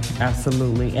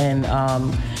 absolutely. And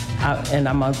I'm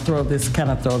gonna throw this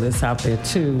out there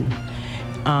too.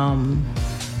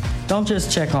 Don't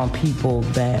just check on people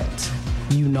that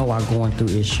you know are going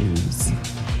through issues.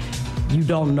 You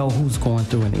don't know who's going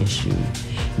through an issue.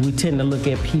 We tend to look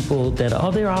at people that,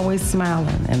 they're always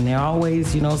smiling and they're always,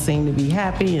 seem to be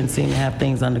happy and seem to have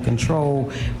things under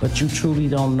control, but you truly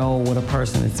don't know what a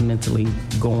person is mentally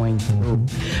going through.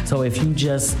 So if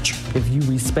you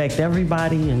respect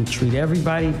everybody and treat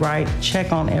everybody right,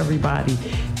 check on everybody,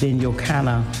 then you'll kind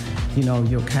of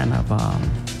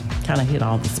hit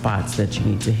all the spots that you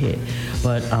need to hit.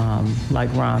 But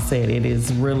like Ron said, it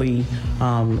is really,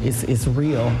 it's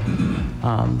real.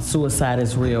 Suicide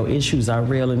is real. Issues are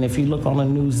real. And if you look on the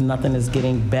news, nothing is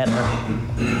getting better.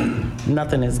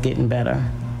 Nothing is getting better.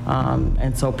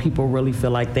 And so people really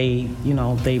feel like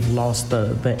they've lost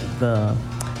the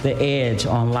edge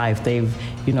on life.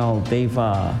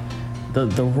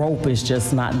 The rope is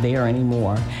just not there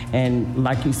anymore. And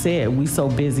like you said, we so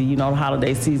busy, the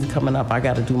holiday season coming up, I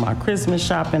gotta do my Christmas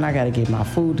shopping, I gotta get my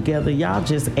food together. Y'all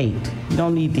just ate. You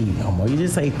don't need to eat no more. You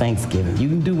just ate Thanksgiving. You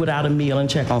can do without a meal and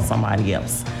check on somebody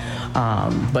else.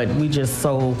 But we're just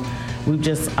in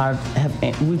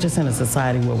a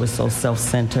society where we're so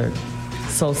self-centered,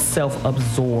 so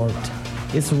self-absorbed.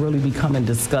 It's really becoming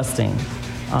disgusting.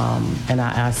 And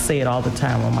I say it all the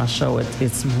time on my show.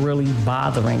 It's really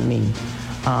bothering me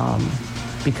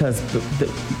because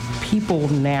the people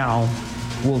now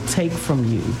will take from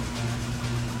you.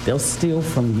 They'll steal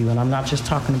from you. And I'm not just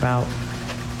talking about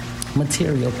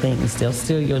material things. They'll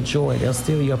steal your joy. They'll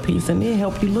steal your peace and then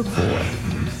help you look for it.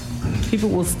 People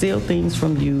will steal things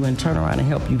from you and turn around and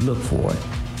help you look for it.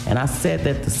 And I said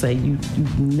that to say you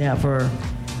never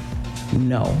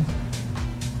know.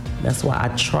 That's why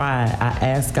I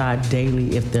ask God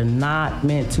daily, if they're not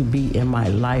meant to be in my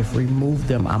life, remove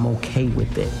them. I'm okay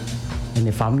with it. And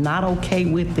if I'm not okay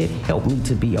with it, help me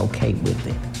to be okay with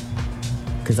it.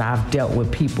 Because I've dealt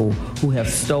with people who have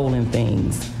stolen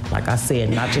things, like I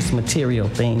said, not just material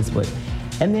things,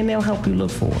 and then they'll help you look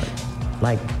for it.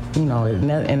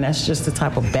 And that's just the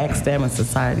type of backstabbing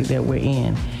society that we're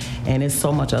in. And there's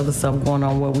so much other stuff going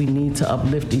on where we need to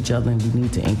uplift each other and we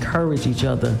need to encourage each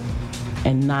other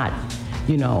and not,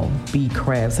 be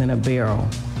crabs in a barrel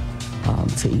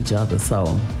to each other.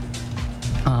 So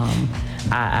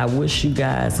I wish you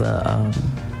guys a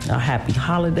happy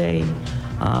holiday.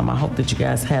 I hope that you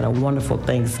guys had a wonderful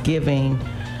Thanksgiving.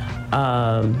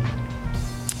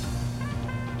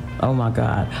 Oh my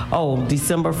God.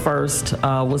 December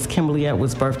 1st was Kimberly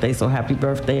Edwards' birthday, so happy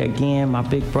birthday again. My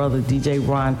big brother, DJ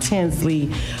Ron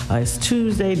Tinsley. It's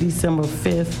Tuesday, December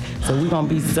 5th, so we're going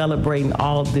to be celebrating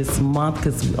all this month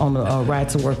because on the Ride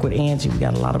to Work with Angie, we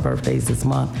got a lot of birthdays this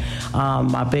month.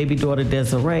 My baby daughter,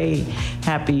 Desiree,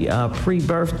 happy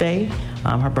pre-birthday.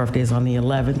 Her birthday is on the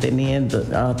 11th. And then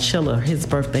the Chiller, his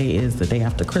birthday is the day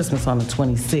after Christmas on the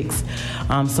 26th.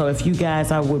 So if you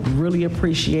guys, I would really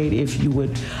appreciate if you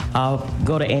would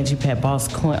go to Angie Pat Boss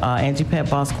Queen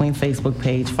Facebook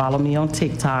page. Follow me on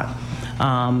TikTok.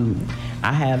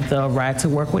 I have the Ride to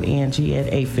Work with Angie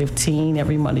at 8:15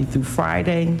 every Monday through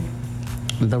Friday.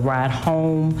 The Ride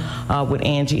Home with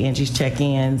Angie's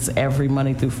check-ins every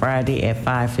Monday through Friday at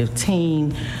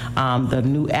 5:15. The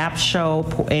new app show,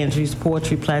 Angie's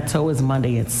Poetry Plateau, is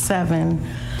Monday at 7.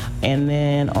 And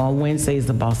then on Wednesdays,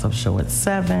 the Boss Up Show at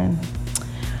 7.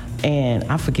 And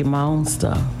I forget my own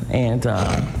stuff. And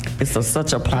it's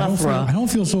such a plethora. I don't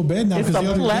feel so bad now. It's a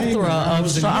plethora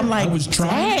of shows. I'm like,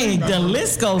 dang, the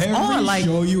list goes on. Like,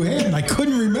 show you had, and I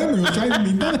couldn't remember. It was driving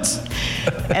me nuts.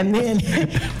 and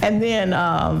then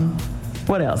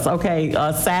what else? Okay,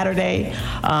 Saturday,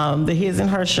 the His and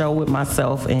Her show with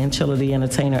myself and Chilla the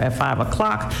Entertainer at 5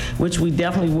 o'clock, which we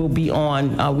definitely will be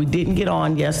on. We didn't get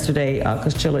on yesterday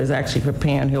because Chilla is actually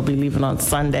preparing. He'll be leaving on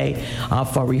Sunday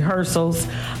for rehearsals.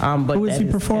 But who is he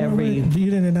performing with? You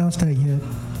didn't announce that yet.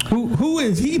 Who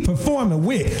is he performing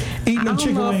with? Eating them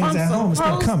chicken wings at home is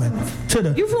not coming to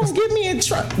the. You gonna get me in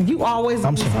trouble? You always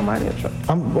get somebody in trouble.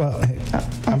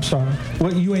 I'm sorry.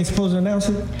 What, you ain't supposed to announce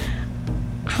it?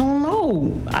 I don't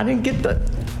know. I didn't get the.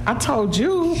 I told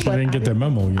you. She didn't get the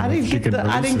memo. I didn't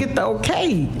get the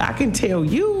okay. I can tell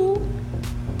you.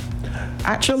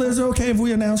 Chilla, is it okay if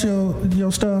we announce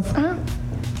your stuff?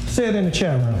 Say it in the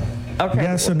chat room. Okay.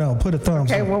 Yes or no? Put a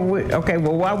thumbs up. Well,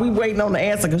 while we waiting on the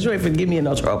answer, because you ain't finna get me in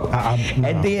no trouble.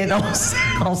 And then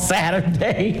on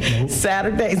Saturday,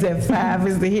 Saturdays at 5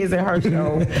 is the His and Her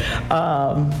show.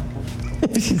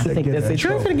 She said, "You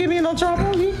finna get me in no trouble?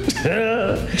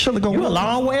 Chilla go. You a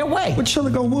long way away. What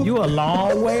Chilla go whoop? You a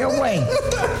long way away.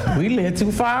 We live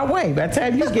too far away. By the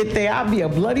time you get there, I'll be a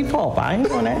bloody pulp. I ain't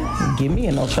gonna get me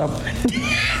in no trouble.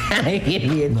 Get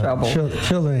me in trouble.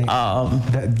 Chilla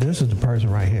ain't. This is the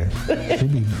person right here. She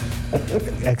be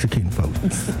executing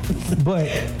folks.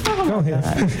 But go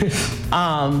ahead.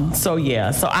 So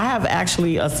I have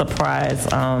actually a surprise.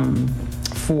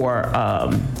 For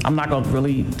I'm not gonna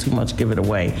really too much give it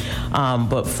away,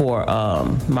 but for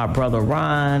my brother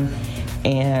Ron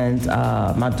and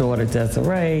my daughter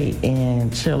Desiree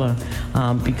and Chilla,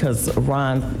 because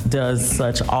Ron does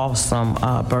such awesome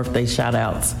birthday shout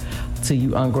outs to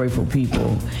you ungrateful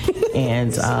people.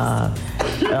 And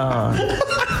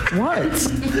what?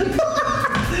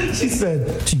 She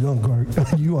said to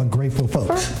you ungrateful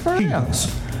folks.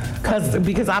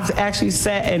 Because I've actually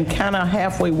sat and kind of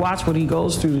halfway watched what he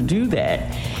goes through to do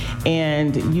that.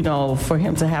 And, for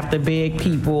him to have to beg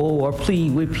people or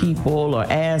plead with people or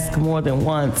ask more than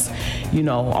once,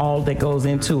 all that goes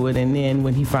into it. And then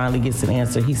when he finally gets an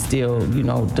answer, he still,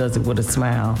 does it with a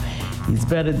smile. He's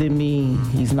better than me.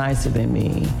 He's nicer than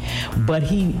me. But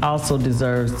he also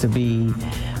deserves to be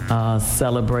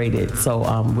celebrated. So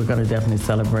we're going to definitely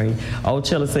celebrate. Oh,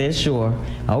 Chilla says sure.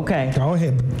 Okay. Go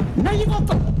ahead. Now you're going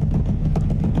to...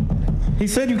 He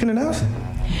said you can announce it.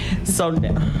 So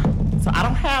I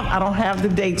don't have the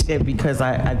dates yet because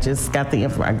I just got the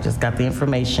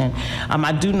information.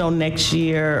 I do know next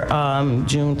year,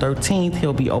 June 13th,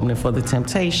 he'll be opening for the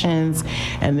Temptations,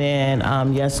 and then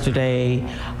yesterday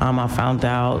I found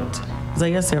out. Was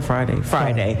that yesterday or Friday?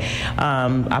 Friday.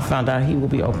 I found out he will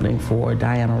be opening for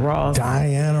Diana Ross.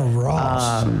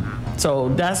 So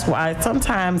that's why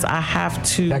sometimes I have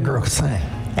to. That girl can sing.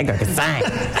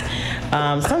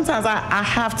 Sometimes I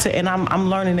have to, and I'm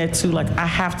learning that too. Like, I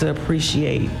have to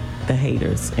appreciate the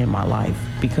haters in my life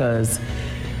because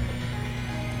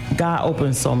God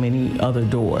opens so many other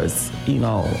doors,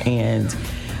 and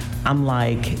I'm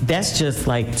like, that's just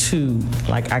like too,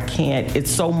 like I can't,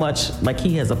 it's so much, like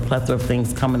he has a plethora of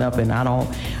things coming up and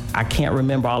I can't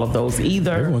remember all of those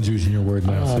either. Everyone's using your word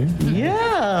now, see?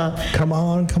 Yeah. Come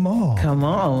on.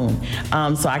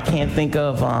 So I can't think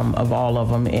of all of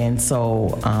them. And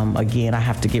so, again, I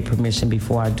have to get permission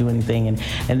before I do anything.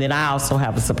 And then I also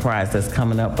have a surprise that's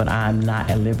coming up, but I'm not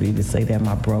at liberty to say that.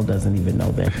 My bro doesn't even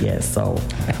know that yet. So,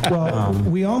 well,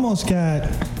 we almost got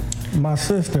my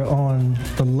sister on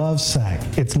the love sack.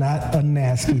 It's not a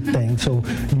nasty thing. So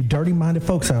you dirty-minded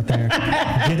folks out there,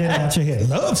 get it out your head.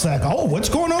 Love sack. Oh, what's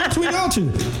going on between y'all two?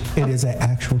 It is an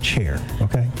actual chair.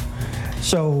 Okay.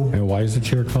 So. And why is the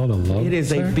chair called a love? It is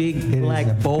sack? a big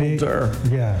black boulder.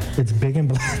 It's big and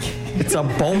black. It's a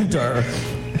boulder.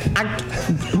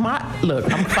 Look,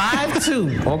 I'm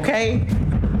 5'2", okay?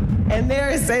 And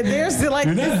there's like.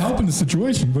 You're not helping the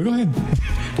situation, but go ahead.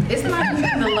 It's not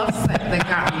even the love sack that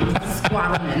got me. The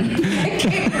squatterman.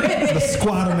 The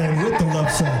squatterman with the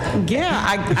love sack. Yeah,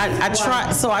 I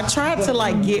tried. So I tried to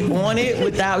like get on it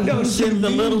without using the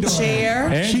little chair.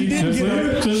 Angie, She didn't get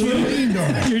it. She leaned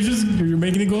on it. You're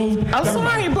making it go. I'm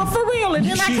sorry, but for real. And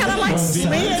then I kind of like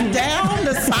slid down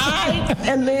the side,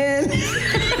 and then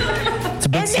It's a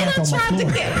big sack on my tried to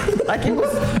floor. get like it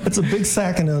was. It's a big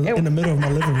sack in the middle of my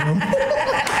living room.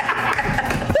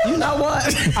 You know what?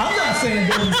 I'm not saying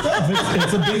dirty stuff.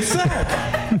 It's a big sack.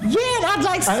 Yeah, and I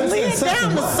like slid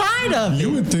down the side of it.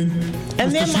 You would think.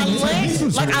 And then my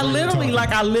legs, I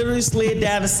literally slid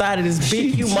down the side of this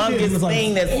big, humongous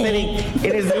thing that's sitting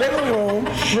in his living room.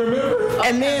 Remember?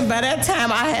 And then by that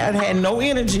time, I had no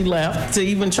energy left to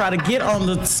even try to get on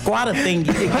the squatter thing.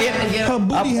 Her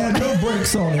booty had no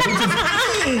brakes on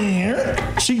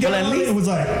it. She got on it and was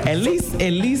like, at least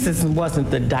it wasn't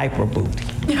the diaper booty,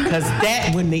 because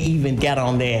that wouldn't have even got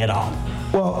on there at all.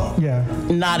 well, yeah.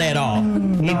 Not at all.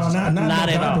 No, not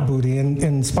at all. Booty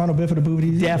and spinal bifida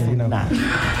booty. Definitely not.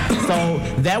 So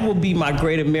that will be my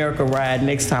Great America ride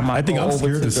next time I think go I'm over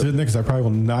scared to sit in it because I probably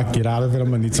will not get out of it.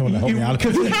 I'm gonna need someone to help me out.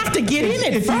 Because you have to get in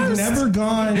it if first. You've never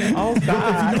gone, oh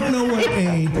God!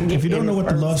 If you don't know what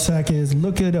the love sack is,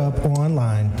 look it up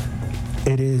online.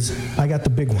 It is. I got the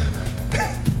big one.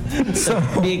 So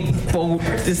big boat.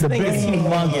 This thing is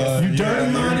humongous. You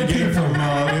dirty mind people.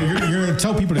 You're going to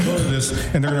tell people to go to this,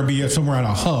 and they're going to be somewhere on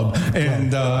a hub,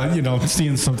 and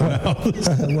seeing something else.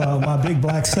 Well, my big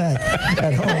black sack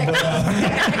at home. But,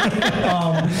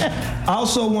 I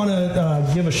also want to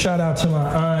give a shout out to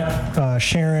my aunt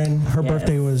Sharon. Her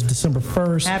birthday was December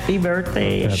 1st. Happy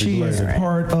birthday! She is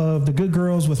part of the Good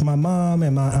Girls with my mom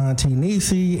and my auntie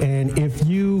Nisi. And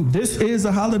this is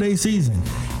the holiday season.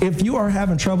 If you are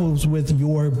having troubles with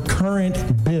your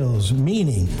current bills,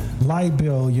 meaning light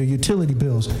bill, your utility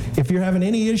bills, if you're having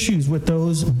any issues with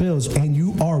those bills and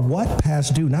you are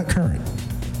past due, not current.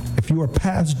 If you are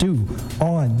past due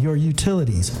on your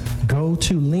utilities, go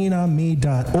to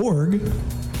leanonme.org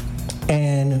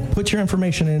and put your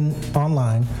information in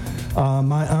online.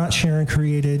 My aunt Sharon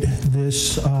created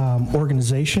this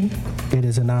organization. It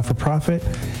is a not-for-profit.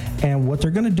 And what they're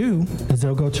going to do is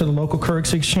they'll go to the local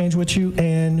currency exchange with you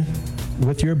and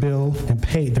with your bill and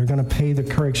pay. They're going to pay the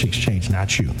currency exchange,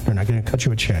 not you. They're not going to cut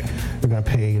you a check. They're going to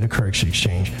pay the currency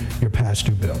exchange, your past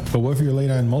due bill. But what if you're late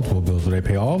on multiple bills? Do they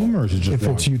pay all of them, or is it just if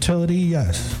one? It's utility,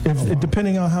 yes.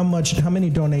 Depending on how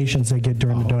many donations they get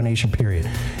during the donation period.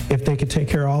 If they could take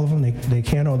care of all of them, they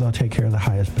can, or they'll take care of the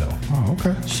highest bill. Oh,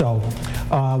 okay. So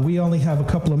we only have a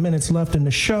couple of minutes left in the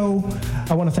show.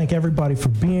 I want to thank everybody for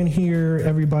being here,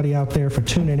 everybody out there for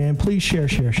tuning in. Please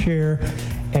share.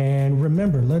 And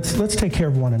remember, let's take care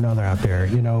of one another out there.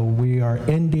 We are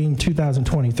ending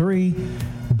 2023,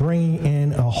 bringing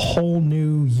in a whole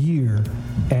new year,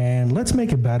 and let's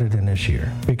make it better than this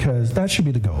year, because that should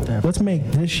be the goal. Definitely. Let's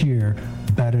make this year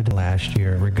better than last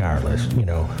year, regardless,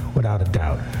 without a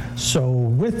doubt. So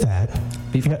with that,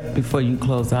 before you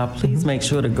close out, please make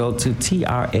sure to go to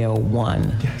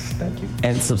TRL1. Yes, thank you.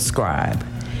 And subscribe.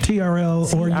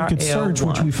 TRL, or you could search,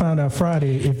 which we found out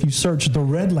Friday. If you search the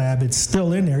Red Lab, it's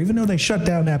still in there. Even though they shut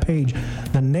down that page,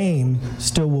 the name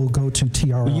still will go to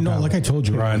TRL. Well, like I told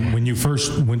you, Ron, when you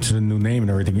first went to the new name and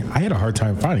everything, I had a hard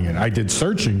time finding it. I did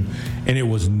searching, and it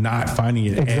was not finding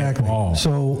it exactly. at all.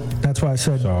 So that's why I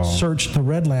said search the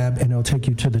Red Lab, and it'll take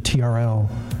you to the TRL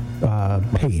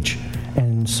page,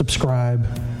 and subscribe.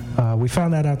 We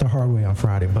found that out the hard way on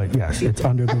Friday, but yes, it's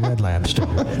under the Red Lab still.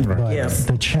 Right. But yes.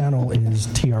 The channel is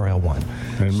TRL1.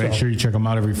 And make sure you check them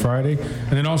out every Friday.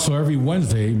 And then also every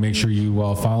Wednesday, make sure you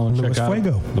follow and check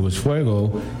out Luis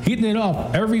Fuego. Heating it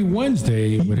up every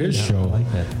Wednesday with his show. I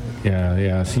like that.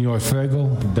 Yeah. Senor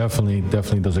Fuego definitely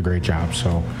does a great job. So,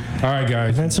 all right,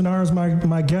 guys. Vincent R is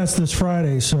my guest this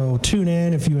Friday, so tune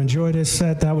in. If you enjoy this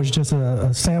set, that was just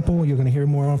a sample. You're going to hear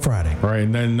more on Friday. All right,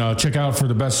 and then check out for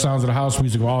the best sounds of the house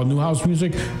music, all new house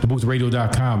music,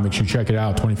 DaBooth312.com. Make sure you check it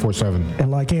out 24/7.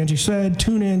 And like Angie said,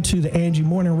 tune in to the Angie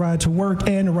Morning Ride to Work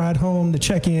and the Ride Home, the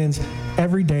check-ins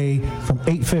every day from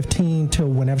 8:15 till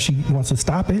whenever she wants to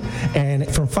stop it, and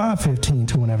from 5:15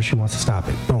 to whenever she wants to stop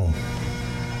it. Boom.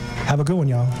 Have a good one,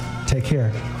 y'all. Take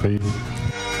care. Peace.